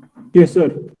के सर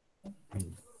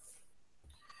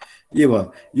यो भयो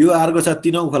यो अर्को छ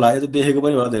तीनौं खोला यो त देखेको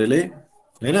पनि होला धेरैले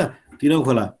हैन तीनौं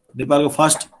खोला नेपालको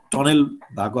फर्स्ट टनल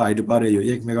भएको हाइड्रो पावर यो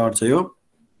 1 मेगावाट छ यो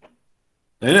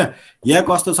हैन यहाँ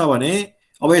कस्तो छ भने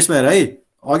अब यसमा हेर है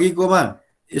अघिकोमा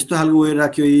यस्तो खालको वेयर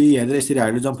राख्यो यहाँनिर यसरी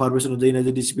हाइड्रोजन फर्मेसन हुन्छ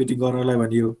इनर्जी डिसिपेटिङ गर्नलाई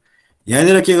भनियो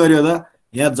यहाँनिर के गर्यो त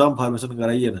यहाँ जम्प फर्मेसन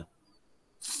गराइएन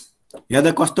यहाँ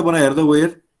त कस्तो बनायो हेर त वेयर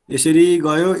यसरी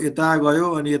गयो यता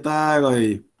गयो अनि यता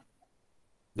गयो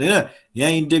हैन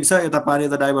यहाँ इन्टेक छ यता पानी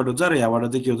यता डाइभर्ट हुन्छ र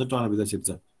यहाँबाट चाहिँ के हुन्छ टनलभित्र छिर्छ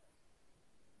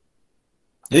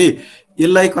है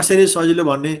यसलाई कसरी सजिलो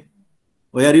भन्ने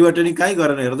हो यहाँ रिभर ट्रेनिङ कहीँ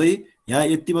गरेन हेर्दै यहाँ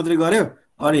यति मात्रै गर्यो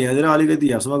अनि यहाँनिर अलिकति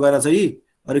यहाँसम्म गएर चाहिँ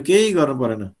अरू केही गर्नु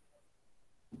परेन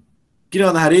किन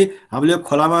भन्दाखेरि हामीले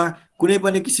खोलामा कुनै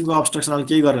पनि किसिमको अब्स्ट्रक्सन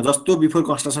केही गरेन जस्तो बिफोर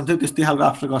कन्स्ट्रक्सन थियो त्यस्तै खालको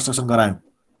आफ्टर कन्स्ट्रक्सन गरायौँ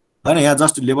हैन यहाँ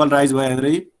जस्ट लेभल राइज भयो यहाँनिर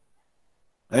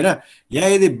हैन यहाँ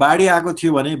यदि बाढी आएको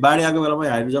थियो भने बाढी आएको बेलामा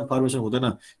हाइड्रोजन फर्मेसन हुँदैन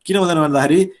किन हुँदैन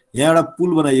भन्दाखेरि यहाँ एउटा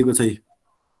पुल बनाइएको छ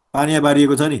पानी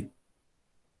बारिएको छ नि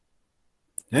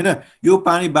हैन यो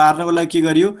पानी बार्नको लागि के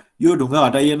गरियो यो ढुङ्गा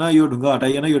हटाइएन यो ढुङ्गा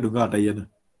हटाइएन यो ढुङ्गा हटाइएन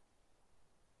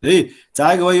है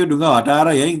चाहेको भए यो ढुङ्गा हटाएर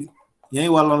यही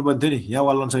वाल लाउनु पर्ने थियो नि यहाँ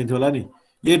वाल लाउन सकिन्थ्यो होला नि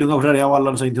यही ढुङ्गा उठाएर यहाँ वाल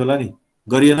लाउन सकिन्थ्यो होला नि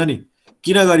गरिएन नि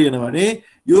किन गरिएन भने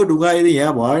यो ढुङ्गा यदि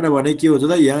यहाँ भएन भने के हुन्छ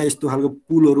त यहाँ यस्तो खालको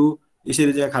पुलहरू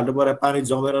यसरी चाहिँ खाल्टो परेर पानी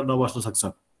जमेर नबस्न सक्छ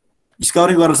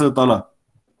स्काउरिङ गर्न सक्छ तल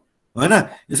हैन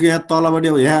यसको यहाँ तलबाट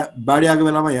यहाँ बाढी आएको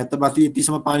बेलामा यहाँ त माथि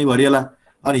यतिसम्म पानी भरिएला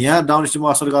अनि यहाँ डाउन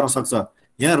स्ट्रिममा असर गर्न सक्छ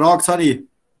यहाँ रक छ नि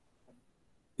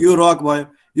यो रक भयो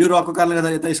यो रकको कारणले गर्दा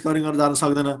यता स्काउरिङ गर्न जान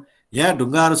सक्दैन यहाँ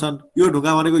ढुङ्गाहरू छन् यो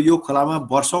ढुङ्गा भनेको यो खोलामा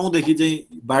वर्षौंदेखि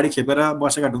चाहिँ बाढी खेपेर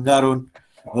बसेका ढुङ्गाहरू हुन्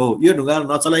हो यो ढुङ्गाहरू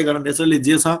नचलाइकन नेचरली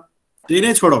जे छ त्यही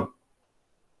नै छोडौँ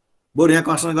बरु यहाँ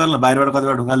कन्स्ट्रक्सन गर्न बाहिरबाट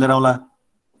कतिवटा ढुङ्गा लिएर आउँला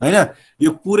हैन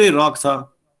यो पुरै रक छ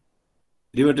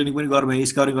रिभर ट्रेनिङ पनि गर्नु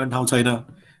स्काउरिङ गर्ने ठाउँ छैन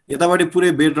यतापट्टि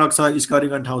पुरै बेड रक छ स्काउरिङ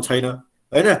गर्ने ठाउँ छैन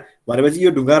हैन भनेपछि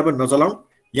यो ढुङ्गाहरू पनि नचलाउँ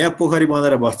यहाँ पोखरी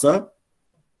बनेर बस्छ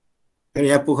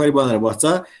यहाँ पोखरी बनेर बस्छ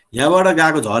यहाँबाट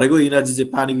गएको झरेको इनर्जी चाहिँ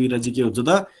पानीको इनर्जी के हुन्छ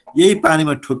त यही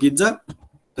पानीमा ठोकिन्छ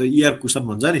त्यो एयर कुसन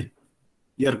भन्छ नि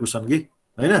एयर कुसन कि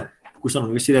हैन कुसन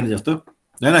भनेको सिरानी जस्तो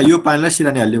हैन यो पानीलाई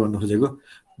सिरानी हाल्यो भन्नु खोजेको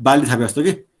बाली थापे जस्तो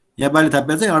कि यहाँ बाली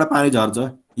थापे चाहिँ एउटा पानी झर्छ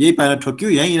यही पानी ठोक्यो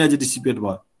यही इनर्जी डिसिपेट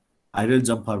भयो हाइड्रोजन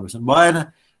जम्प फर्मेसन भएन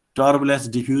टर्बुलेन्स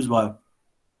डिफ्युज भयो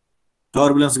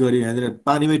टर्बुलेन्स गऱ्यो यहाँनिर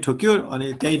पानीमै ठोक्यो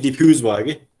अनि त्यहीँ डिफ्युज भयो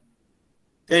कि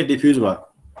त्यहीँ डिफ्युज भयो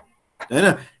हैन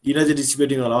इनर्जी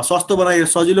डिसिपेटिङ होला सस्तो बनाइयो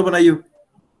सजिलो बनाइयो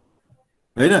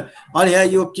हैन अनि यहाँ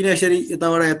यो किन यसरी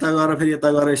यताबाट यता गएर फेरि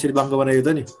यता गएर यसरी बाङ्गो बनाइयो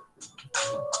त नि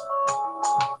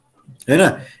हैन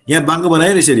यहाँ बाङ्गो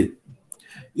बनायो नि यसरी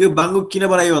यो बाङ्गो किन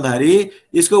बनाइयो भन्दाखेरि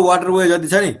यसको वाटरवे जति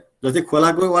छ नि जस्तै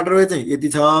खोलाको वाटरवे चाहिँ यति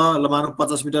छ ल मानौँ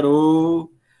 50 मिटर हो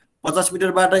 50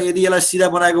 मिटरबाट यदि यसलाई सिधा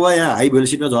बनाएको भए यहाँ हाई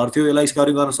भेलोसिटीमा झर्थ्यो यसलाई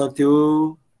स्काउरिङ गर्न सक्थ्यो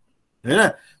हैन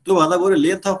त्यो भन्दा बरु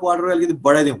लेन्थ अफ वाटरवे अलिकति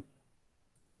बढाइदिउँ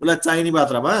उसलाई चाहिने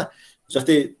मात्रामा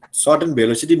जस्तै सर्टेन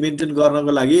भेलोसिटी मेन्टेन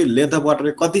गर्नको लागि लेन्थ अफ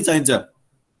वाटरवे कति चाहिन्छ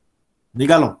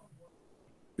निकालौँ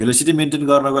भेलोसिटी मेन्टेन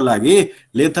गर्नको लागि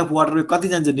लेन्थ अफ वाटरवे कति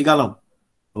चाहिन्छ निकालौँ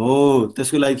हो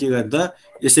त्यसको लागि के गर्ने त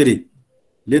यसरी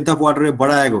लेन्थ अफ वाटरवे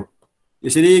बढाएको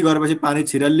यसरी गरेपछि पानी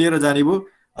छिरालिएर जाने भयो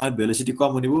अनि भेलोसिटी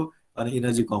कम हुने भयो अनि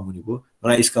इनर्जी कम हुने भयो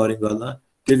र स्काउरिङ गर्न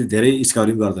त्यति धेरै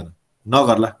स्काउरिङ गर्दैन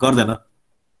नगर्ला गर्दैन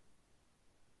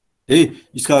है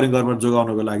स्काउरिङ गर्न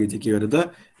जोगाउनको लागि चाहिँ के गर्यो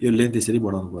त यो लेन्थ यसरी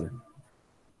बढाउनु पर्यो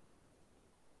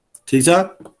ठीक छ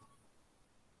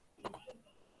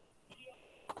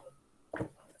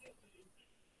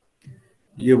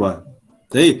यो भयो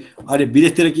है अनि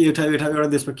विदेशतिर के एउटा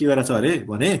देशमा के गरेछ अरे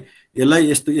भने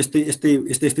यसलाई यस्तो यस्तै यस्तै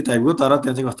यस्तै यस्तै टाइपको तर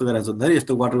त्यहाँ चाहिँ कस्तो गरेछ भन्दाखेरि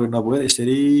यस्तो वाटरवे नपुगेर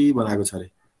यसरी बनाएको छ अरे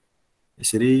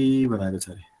यसरी बनाएको छ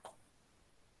अरे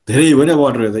धेरै भयो नि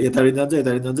वाटर यतारि जान्छ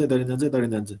यतारि जान्छ यतारि जान्छ यतारि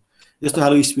जान्छ यस्तो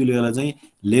खालको स्पिलवेलाई चाहिँ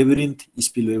लेबिरिन्थ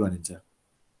स्पिलवे भनिन्छ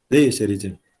त्यही यसरी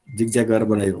चाहिँ जिगज्याग गरेर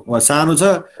बनाएको वहाँ सानो छ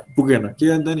पुगेन के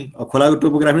अन्त नि खोलाको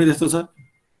टोपोग्राफी नै त्यस्तो छ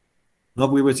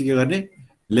नपुगेपछि के गर्ने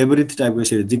लेबिरिन्थ टाइपको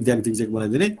यसरी जिगज्याग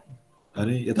बनाइदिने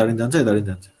अनि यतारि जान्छ यतारि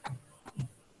जान्छ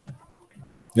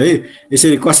है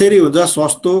यसरी कसरी हुन्छ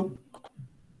सस्तो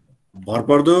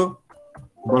भरपर्दो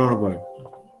बनाउनु पर्यो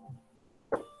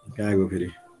कहाँ गयो फेरि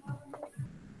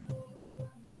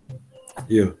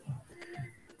यो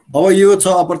अब यो छ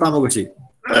अप्पर तामाकोसी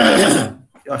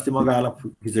अस्ति म गाला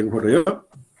खिचेको फोटो यो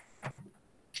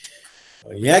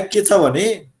यहाँ के छ भने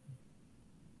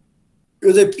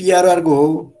यो चाहिँ PRR को हो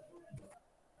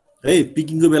है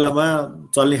पिकिङको बेलामा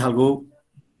चल्ने खालको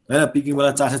हैन पिकिङ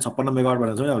बेला 456 मेगावाट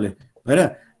भनेको छ नि हामीले हैन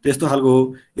त्यस्तो खालको हो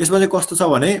यसमा चाहिँ कस्तो छ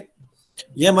भने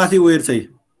यहाँ माथि वेयर चाहिँ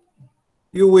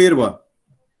यो वेयर भयो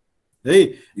है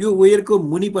यो वेयरको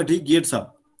मुनिपट्टि गेट छ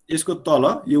यसको तल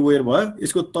यो वेयर भयो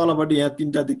यसको तलपट्टि यहाँ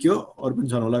तीनटा देखियो अरु पनि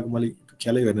छन् होला मैले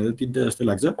ख्यालै गर्ने तीनटा जस्तो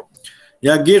लाग्छ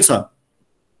यहाँ गेट छ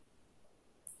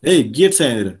है गेट छ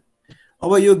यहाँ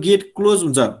अब यो गेट क्लोज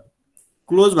हुन्छ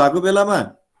क्लोज भएको बेलामा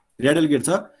रेडल गेट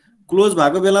छ क्लोज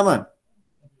भएको बेलामा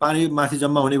पानी माथि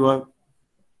जम्मा हुने भयो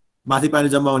माथि पानी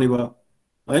जम्मा हुने भयो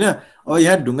हैन अब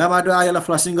यहाँ ढुङ्गा माटो आयोलाई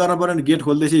फ्लशिङ गर्न पर्यो नि गेट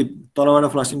खोल्दैछ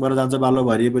तलबाट फ्लशिङ भएर जान्छ बालो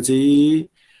भरिएपछि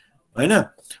हैन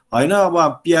हैन अब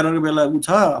PRR को बेला उ छ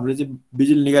हामीले चाहिँ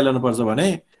बिजुली निकाल्नु पर्छ भने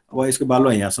अब यसको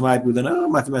बालो यहाँसम्म आइपुग्दैन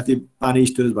माथि पानी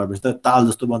स्टोरेज भएपछि त ताल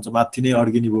जस्तो बन्छ माथि नै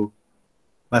अड्किने भयो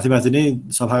माथि नै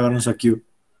सफा गर्न सकियो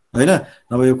हैन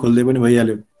नभए यो खोल्दै पनि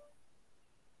भइहाल्यो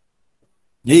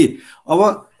यही अब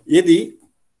यदि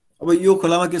अब यो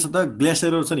खोलामा के छ त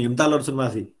ग्लेसियरहरु छन् हिमतालहरु छन्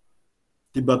माथि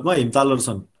तिब्बतमा हिमतालहरु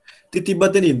छन् ती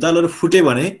तिब्बतेन हिमतालहरु फुटे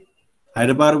भने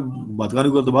हाइड्रोपावर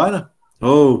भत्काउनुको त भएन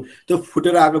हो त्यो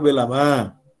फुटेर आएको बेलामा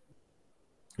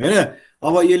हैन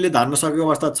अब यसले धान्न सकेको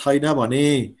अवस्था छैन भने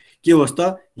के होस्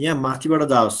त यहाँ माथिबाट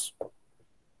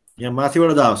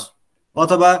जाओस्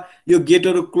अथवा यो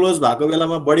गेटहरु क्लोज भएको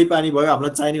बेलामा बढी पानी भयो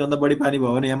हामीलाई चाहिने भन्दा बढी पानी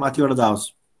भयो भने यहाँ माथिबाट जाओस्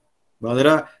भनेर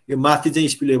यो माथि चाहिँ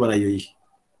स्पिलवे बनाइयो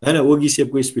हैन ओगी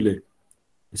शेपको स्पिलवे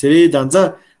यसरी जान्छ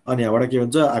अनि यहाँबाट के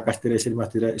हुन्छ आकाशतिर यसरी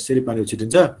माथितिर यसरी पानी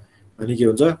उछिटिन्छ अनि के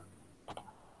हुन्छ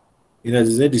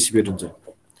एनर्जी चाहिँ डिसिपेट हुन्छ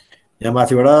यहाँ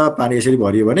माथिबाट पानी यसरी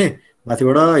भरियो भने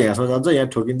माथिबाट यहाँसम्म जान्छ यहाँ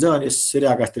ठोकिन्छ अनि यसरी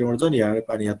आकाशतिर उड्छ अनि यहाँ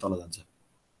पानी यहाँ तल जान्छ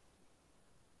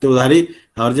त्यो हुँदाखेरि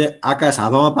हाम्रो चाहिँ आकाश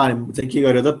हावामा पानी चाहिँ के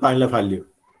गर्यो त पानीलाई फाल्यो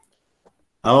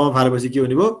हावामा फालेपछि के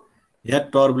हुने भयो यहाँ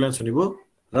टर्बुलेन्स हुने भयो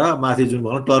र माथि जुन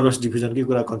भनौँ टर्बस डिफ्युजनकै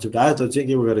कुरा कन्सेप्ट आयो त्यो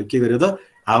चाहिँ के गर्यो त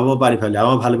हावामा पानी फाल्यो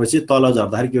हावामा फालेपछि तल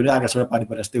झर्दाखेरि के हुने आकाशबाट पानी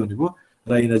परे जस्तै हुने भयो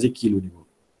र एनर्जी किल हुने भयो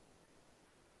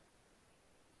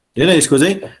हैन यसको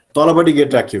चाहिँ तलपट्टि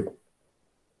गेट राखियो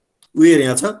वेयर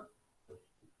यहाँ छ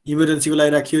इमर्जेन्सीको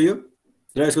लागि राखियो यो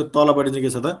र यसको तलपट्टि चाहिँ के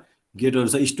छ त गेटहरु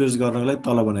छ स्टोरेज गर्नको लागि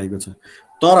तल बनाएको छ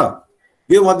तर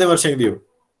यो मध्यमा सेक्दियो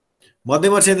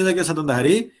मध्यमा सेक्दिँदा के छ त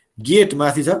भन्दाखेरि गेट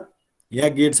माथि छ यहाँ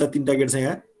गेट छ तीनटा गेट छ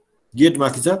यहाँ गेट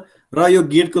माथि छ र यो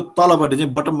गेटको तलपट्टि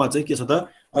चाहिँ बटममा चाहिँ के छ त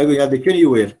अहिले यहाँ देखियो नि यो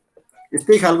वेयर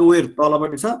यस्तै खालको वेयर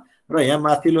तलपट्टि छ र यहाँ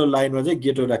माथिल्लो लाइनमा चाहिँ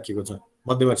गेटहरु राखिएको छ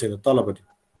मध्यमा सेक्दियो तलपट्टि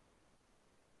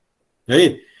है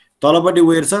तलपट्टि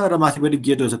वेयर छ र माथिपट्टि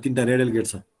गेटहरु छ तीनटा रेडियल गेट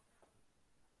छ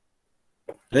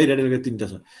है रेडियल गेट तीनटा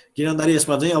छ किन भन्दाखेरि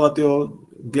यसमा चाहिँ अब त्यो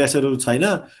ग्लेसियरहरु छैन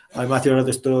अनि माथिबाट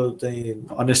त्यस्तो चाहिँ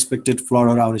अनएक्सपेक्टेड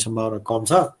फ्लडहरु आउने सम्भावना कम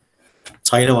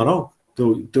छैन भनौं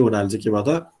त्यो हुनाले चाहिँ के भयो त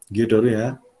गेटहरु यहाँ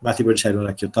माथिपट्टि साइडमा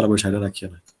राखियो तलपट्टि साइडमा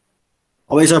राखिएन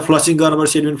अब यसमा फ्लशिङ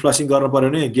गर्नुपर्छ सेडिमेन्ट फ्लशिङ गर्नु पर्यो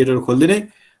भने गेटहरु खोल्दिने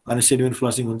अनि सेडिमेन्ट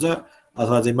फ्लशिङ हुन्छ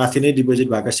अथवा चाहिँ माथि नै डिपोजिट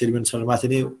भएका सेडिमेन्टहरु माथि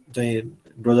नै चाहिँ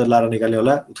ड्रोजर लाएर निकाल्ने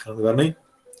होला उत्खनन गर्ने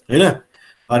हैन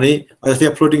अनि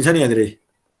त्यहाँ फ्लोटिङ छ नि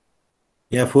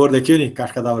यहाँ 4 देखियो नि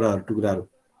काठका दाउराहरु टुक्राहरु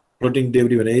फ्लोटिङ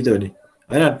डेब्री भने यही त हो नि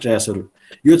हैन ट्र्यासहरु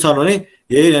यो छ भने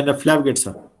यही यहाँ फ्ल्याप गेट छ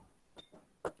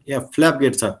यहाँ फ्ल्याप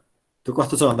गेट छ त्यो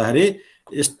कस्तो छ भन्दाखेरि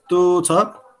यस्तो छ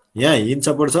यहाँ हिन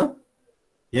सपोर्ट छ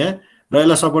यहाँ र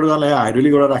यसलाई सपोर्ट गर्नलाई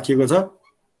हाइड्रोलिक एउटा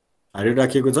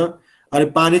राखिएको छ अनि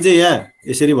पानी चाहिँ यहाँ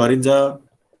यसरी भरिन्छ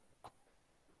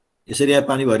यसरी यहाँ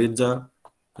पानी भरिन्छ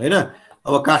हैन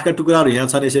अब काठका टुक्राहरु यहाँ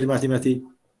छन् यसरी माथि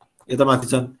यता माथि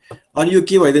छन् अनि यो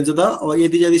के भइदिन्छ त अब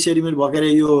यदि सेडिमेन्ट भकेर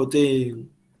यो चाहिँ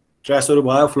ट्र्यासहरु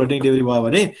भयो फ्लोटिङ डेब्री भयो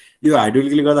भने यो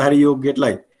हाइड्रोलिकले गर्दाखेरि यो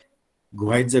गेटलाई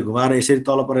घुमाएर यसरी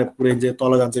तल पुर्याइन्छ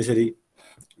तल जान्छ यसरी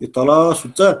यो तल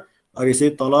सुत्छ अनि यसरी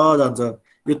तल जान्छ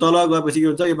यो तल गएपछि के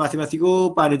हुन्छ यो माथिको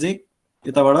पानी चाहिँ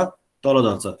यताबाट तल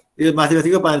झर्छ यो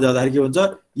माथिको पानी झर्दाखेरि के हुन्छ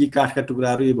यी काठका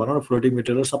टुक्राहरु यो भनौं न फ्लोटिङ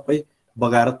मेटेरियल सबै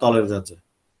बगाएर तलेर जान्छ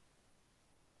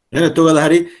हैन त्यो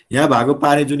गर्दाखेरि यहाँ भएको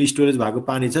पानी जुन स्टोरेज भएको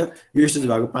पानी छ यो स्टोरेज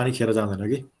भएको पानी खेर जाँदैन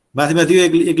कि माथि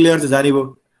एक लेयर चाहिँ जाने भयो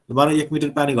भनौं 1 मिटर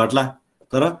पानी घट्ला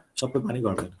तर सबै पानी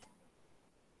घट्दैन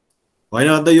होइन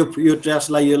अन्त यो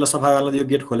ट्र्यासलाई यसलाई सफा गर्न यो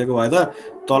गेट खोलेको भए त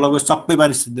तलको सबै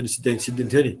पानी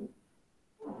सिद्धिन्थ्यो नि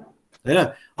होइन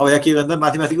अब यहाँ के गर्दा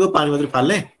माथिको पानी मात्रै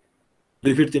फाल्ने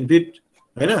 2 फिट 3 फिट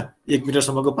होइन 1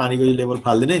 मिटरसम्मको पानीको लेभल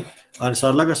फालिदिने अनि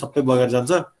सर्लका सबै बगेर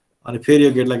जान्छ अनि फेरि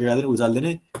यो गेटलाई के गर्दैन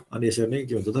उचालिदिने अनि यसरी नै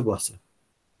के हुन्छ त बस्छ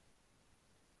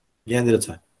यहाँनिर छ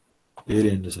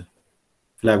यहाँनिर छ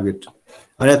फ्ल्याप गेट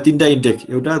अनि यहाँ 3टा इन्टेक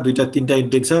एउटा 2टा 3टा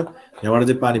इन्टेक छ यहाँबाट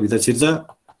चाहिँ पानी भित्र छिर्छ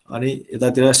अनि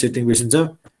यतातिर सेटिङ बेसिन छ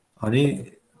अनि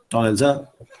टनल छ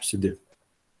सिधै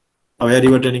अब यहाँ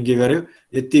रिभर ट्रेनिङ के गर्यो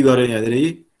यति गर्यो यहाँनिर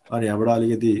अनि यहाँबाट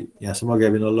अलिकति यहाँसम्म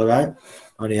ग्याबिनल लगायो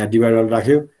अनि यहाँ डिभाइडर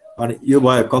राख्यो अनि यो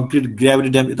भयो कङ्क्रिट ग्राभिटी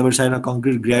ड्याम यतापट्टि साइडमा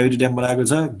कङ्क्रिट ग्राभिटी ड्याम बनाएको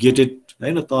छ गेटेड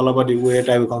होइन तलपट्टि वे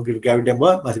टाइपको कङ्क्रिट ग्राभिटी ड्याम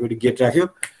भयो माथिपट्टि गेट राख्यो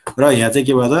र यहाँ चाहिँ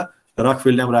के भयो त रक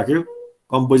फिल ड्याम राख्यो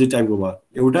कम्पोजिट टाइपको भयो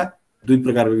एउटा 2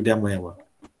 प्रकारको ड्याम यहाँ भयो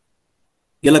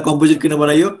यसलाई कम्पोजिट किन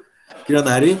बनाइयो किन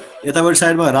भन्दाखेरि यतापट्टि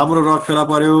साइडमा राम्रो रक फेला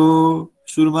पर्यो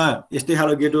सुरुमा यस्तै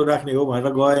खालको गेटहरू राख्ने हो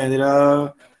भनेर गयो यहाँनिर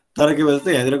तर के भन्छ त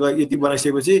यहाँनिर गयो यति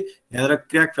बनाइसकेपछि यहाँनिर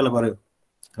क्र्याक फेला पर्यो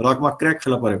रकमा क्र्याक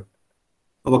फेला पर्यो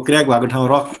अब क्र्याक भएको ठाउँमा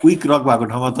रक क्विक रक भएको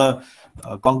ठाउँमा त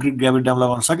कङ्क्रिट ग्राभिटी ड्याम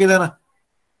लगाउन सकिँदैन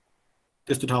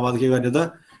त्यस्तो ठाउँमा त के गर्ने त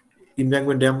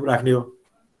इम्ब्याङ्कमेन्ट ड्याम राख्ने हो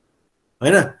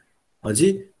होइन पछि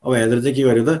अब यहाँनिर चाहिँ के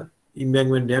गर्यो त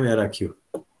इम्ब्याङ्कमेन्ट ड्याम यहाँ राखियो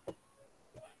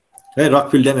है रक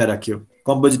फिल ड्याम यहाँ राखियो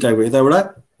कम्पोजिट टाइपको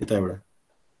यताबाट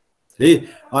है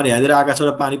अनि यहाँनिर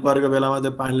आकाशबाट पानी परेको बेलामा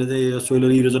त्यो पानीले चाहिँ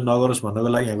सोइल इरोजन नगरोस् भन्नको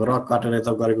लागि यहाँको रक काटेर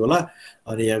यता गरेको होला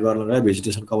अनि यहाँ गर्नलाई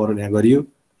भेजिटेसन कभर यहाँ गरियो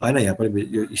होइन यहाँ पनि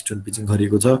यो स्टोन पिचिङ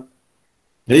गरिएको छ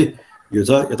है यो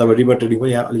छ यताबाट रिभर ट्रेडिङ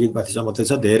पनि यहाँ अलिकति माथिसम्म मात्रै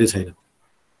छ धेरै छैन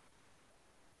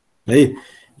है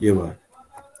यो भयो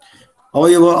अब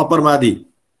यो भयो अप्पर माथि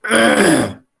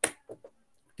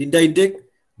 3टा इन्टेक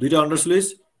 2टा अन्डर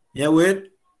स्लुइस यहाँ वेयर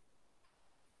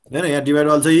होइन यहाँ डिभाइड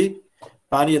वाल छ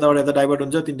पानी यताबाट यता डाइभर्ट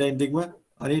हुन्छ 3टा इन्टेकमा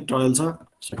अनि टनल छ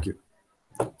सक्यो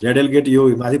रेडियल गेट यो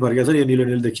माथि फर्केको छ यो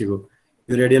निलो देखिएको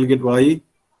यो रेडियल गेट भयो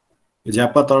यो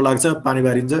झ्याप्पा तल लाग्छ पानी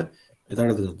बारिन्छ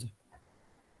यताबाट त जान्छ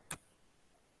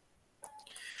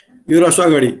यो रसुवा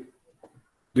गढी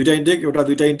 2टा इन्टेक एउटा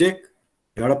 2टा इन्टेक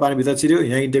यहाँबाट पानी भित्र छिर्यो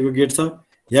यहाँ इन्टेकको गेट छ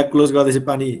यहाँ क्लोज गर्दैछ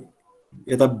पानी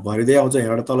यता भरिँदै आउँछ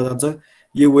यहाँबाट तल जान्छ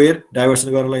यो वेयर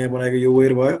डाइभर्सन गर्नलाई यहाँ बनाएको यो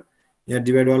वेयर भयो यहाँ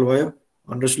डिभाइड वाल भयो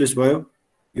अन्डर स्लुइस भयो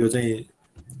यो चाहिँ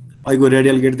अहिलेको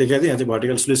रेडियल गेट देखाएको थियो यहाँ चाहिँ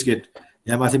भर्टिकल स्लुइस गेट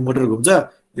यहाँ माथि मोटर घुम्छ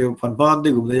यो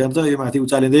फनफन्दै घुम्दै जान्छ यो माथि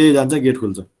उचालिँदै जान्छ गेट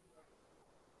खुल्छ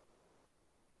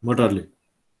मोटरले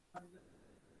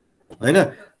होइन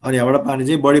अनि यहाँबाट पानी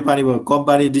चाहिँ बढी पानी भयो कम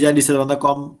पानी डिजाइन डिस्टेन्सभन्दा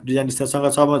कम डिजाइन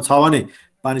डिस्टेन्ससँग छ भने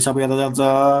पानी सबै यता जान्छ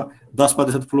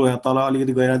 10% फ्लो यहाँ तल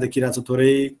अलिकति गएर देखिरहेको छ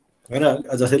थोरै होइन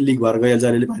जस्तै लिक भएर गइहाल्छ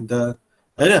अलिअलि पानी त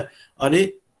होइन अनि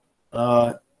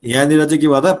यहाँनिर चाहिँ के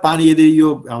भयो त पानी यदि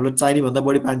यो हामीलाई चाहिने भन्दा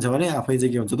बढी पानी छ भने आफै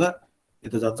चाहिँ के हुन्छ त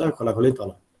यता जान्छ खोला खोलै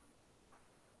तल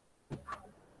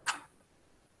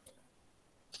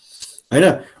होइन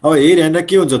अब एयर ह्यान्डर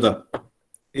के हुन्छ त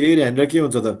एयर ह्यान्डर के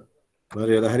हुन्छ त भनेर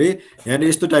हेर्दाखेरि यहाँनिर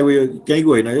यस्तो टाइपको यो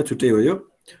त्यहीँको होइन यो छुट्टै हो यो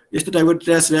यस्तो टाइपको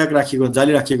ट्र्यास ऱ्याक राखिएको हुन्छ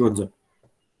जाली राखिएको हुन्छ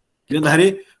किन भन्दाखेरि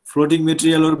फ्लोटिङ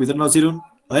मेटेरियलहरू भित्र नचिरुन्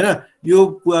होइन यो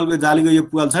पुवालको जालीको यो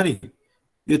पुवाल छ नि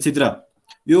यो छिद्र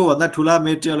योभन्दा ठुला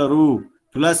मेटेरियलहरू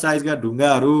ठुला साइजका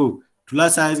ढुङ्गाहरू ठुला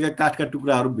साइजका काठका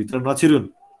टुक्राहरू भित्र नछिरुन्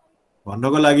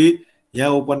भन्नको लागि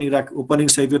यहाँ ओपनिङ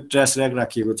सहितको ट्र्यास ऱ्याक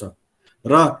राखिएको छ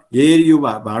र यही यो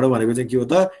भाँडो भनेको चाहिँ के हो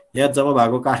त यहाँ जम्मा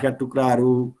भएको काठका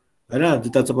टुक्राहरू होइन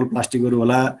जुत्ता चप्पल प्लास्टिकहरू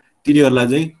होला तिनीहरूलाई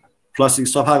चाहिँ फ्लसिङ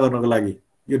सफा गर्नको लागि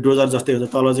यो डोजर जस्तै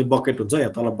हुन्छ तल चाहिँ बकेट हुन्छ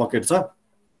यहाँ तल बकेट छ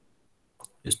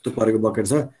यस्तो परेको बकेट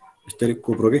छ यस्तै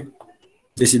कोप्रो के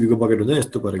जेसिबीको बकेट हुन्छ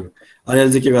यस्तो परेको अनि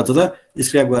अहिले चाहिँ के गर्छ त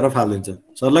स्क्रैप गरेर फालिदिन्छ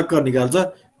सर्लक्क निकाल्छ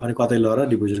अनि कतै लगेर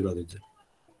डिपोजिट गरिदिन्छ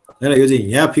होइन यो चाहिँ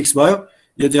यहाँ फिक्स भयो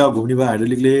यो चाहिँ अब घुम्ने भयो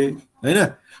हाइड्रोलिकले होइन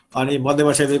अनि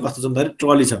मध्यमा साइड कस्तो छ भन्दाखेरि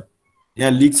ट्रली छ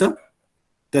यहाँ लिक छ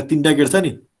त्यहाँ 3टा गेट छ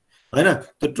नि होइन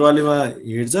त्यो ट्रलीमा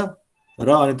हिँड्छ र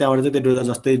अनि त्यहाँबाट चाहिँ त्यो डोजर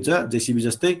जस्तै हुन्छ जेसिबी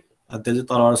जस्तै अनि त्यो चाहिँ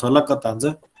तलबाट सर्लक्क तान्छ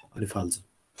अनि फाल्छ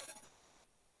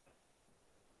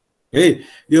है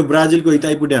यो ब्राजिलको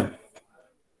इताइपु ड्याम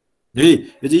है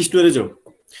यो चाहिँ स्टोरेज हो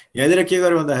यहाँनिर के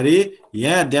गर्यो भन्दाखेरि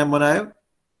यहाँ ड्याम बनायो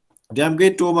ड्यामकै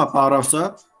टोमा पावर हाउस छ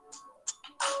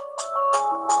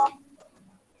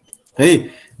है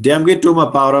ड्यामकै टोमा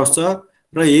पावर हाउस छ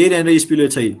र यही यहाँनिर स्पिलवे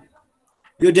छ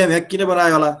यो ड्याम यहाँ किन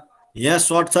बनायो होला यहाँ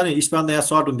सर्ट छ नि स्पान त यहाँ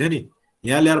सर्ट हुन्थ्यो नि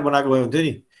यहाँ ल्याएर बनाएको भए हुन्थ्यो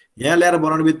नि यहाँ ल्याएर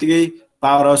बनाउने बित्तिकै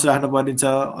पावर हाउस राख्नु पर्नेछ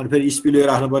अनि फेरि स्पिलवे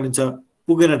राख्नु पर्नेछ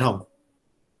पुगेन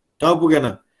ठाउँ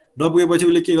पुगेन नपुगेपछि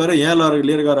उसले के गर्यो यहाँ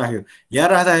लिएर गएर राख्यो यहाँ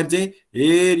राख्दाखेरि चाहिँ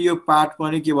हेर यो पार्ट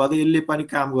पनि के भयो त यसले पनि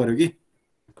काम गर्यो कि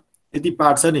यति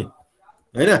पार्ट छ नि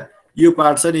होइन यो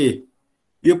पार्ट छ नि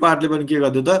यो पार्टले पनि के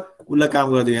गरिदियो त उसलाई काम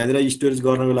गरिदियो यहाँतिर स्टोरेज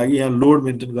गर्नको लागि यहाँ लोड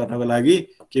मेन्टेन गर्नको लागि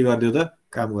के गरिदियो त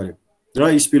काम गर्यो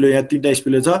र स्पिलो यहाँ 3टा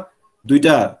स्पिलो छ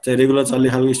 2टा चाहिँ रेगुलर चल्ने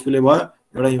खालको स्पिलो भयो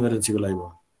एउटा इमर्जेन्सीको लागि भयो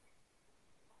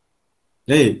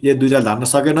है यो 2टा धान्न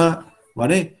सकेन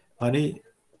भने अनि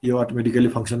यो अटोमेटिकली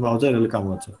फङ्सनमा आउँछ र यसले काम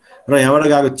गर्छ र यहाँबाट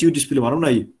गएको च्युट स्पिलो भनौँ न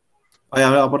है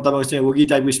हामी अपर तपाईँको चाहिँ ओगी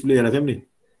टाइपको स्पिलो हेरेको थियौँ नि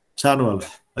सानो वाला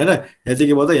हैन यहाँ चाहिँ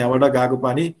के भयो त यहाँबाट गएको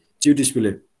पानी च्युट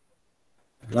स्पिलो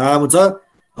राम्रो छ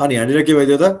अनि यहाँनिर के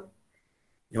भइदियो त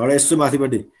यहाँबाट यसो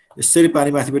माथिपट्टि यसरी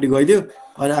पानी माथिपट्टि गइदियो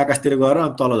अनि आकाशतिर गएर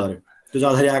अनि तल झऱ्यो त्यो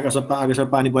जाँदाखेरि आकाशमा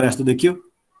पानी परे जस्तो देखियो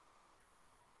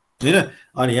हैन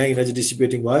अनि यहाँ इनर्जी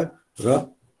डिसिपेटिङ भयो र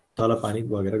तल पानी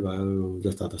बगेर गयो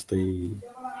जस्ता तस्तै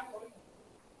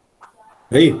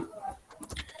है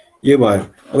यो भयो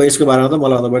अब यसको बारेमा त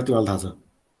मलाई भन्दा बढी तिमीलाई थाहा छ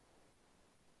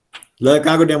ल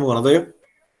कहाँको ड्याम भन त यो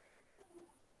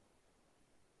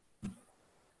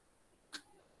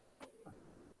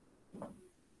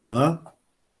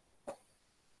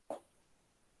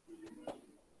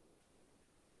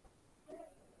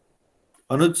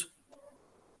अनुज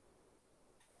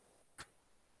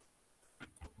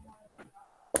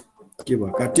के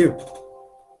भयो काट्यो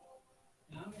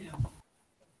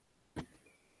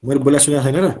मैले बोला सुनेको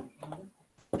छैन र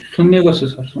सुनेको छु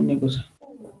सर सुनेको छ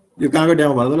यो कहाँको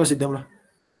ड्याम भन त ल सिद्धमला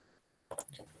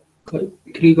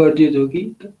 3 गजेज हो कि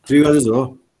 3 गजेज हो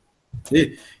ए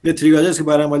यो 3 गजेजको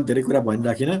बारेमा मैले धेरै कुरा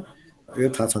भनिराखिनँ यो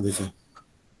थाहा छँदैछ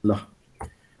ल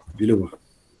ढिलो भयो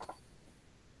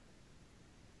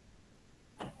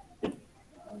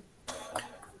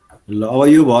ल अब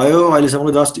यो भयो अहिलेसम्म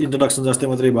जस्ट इन्ट्रोडक्सन जस्तै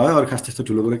मात्रै भयो अरू खास त्यस्तो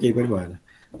ठुलो कुरा केही पनि भएन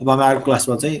अब हामी अर्को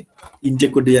क्लासमा चाहिँ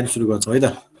इन्टेकको डिजाइन सुरु गर्छौँ है त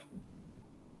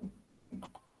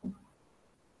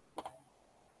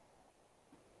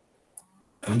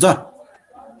हुन्छ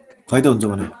खै त हुन्छ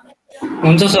भने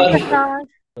हुन्छ सर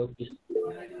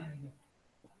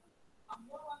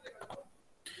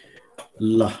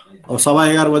ल अब सभा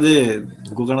 11 बजे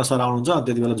गोकर्ण सर आउनुहुन्छ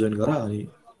त्यति बेला जोइन गर अनि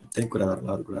त्यही कुरा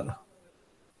गरौँ अरू कुरा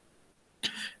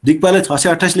दिक्पाले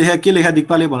 628 लेखा के लेखा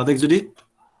दिक्पाले भन त एकचोटि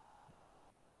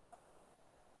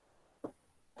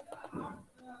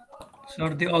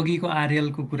सर त्यो अघिको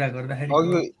आरएल को कुरा गर्दाखेरि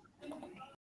अघि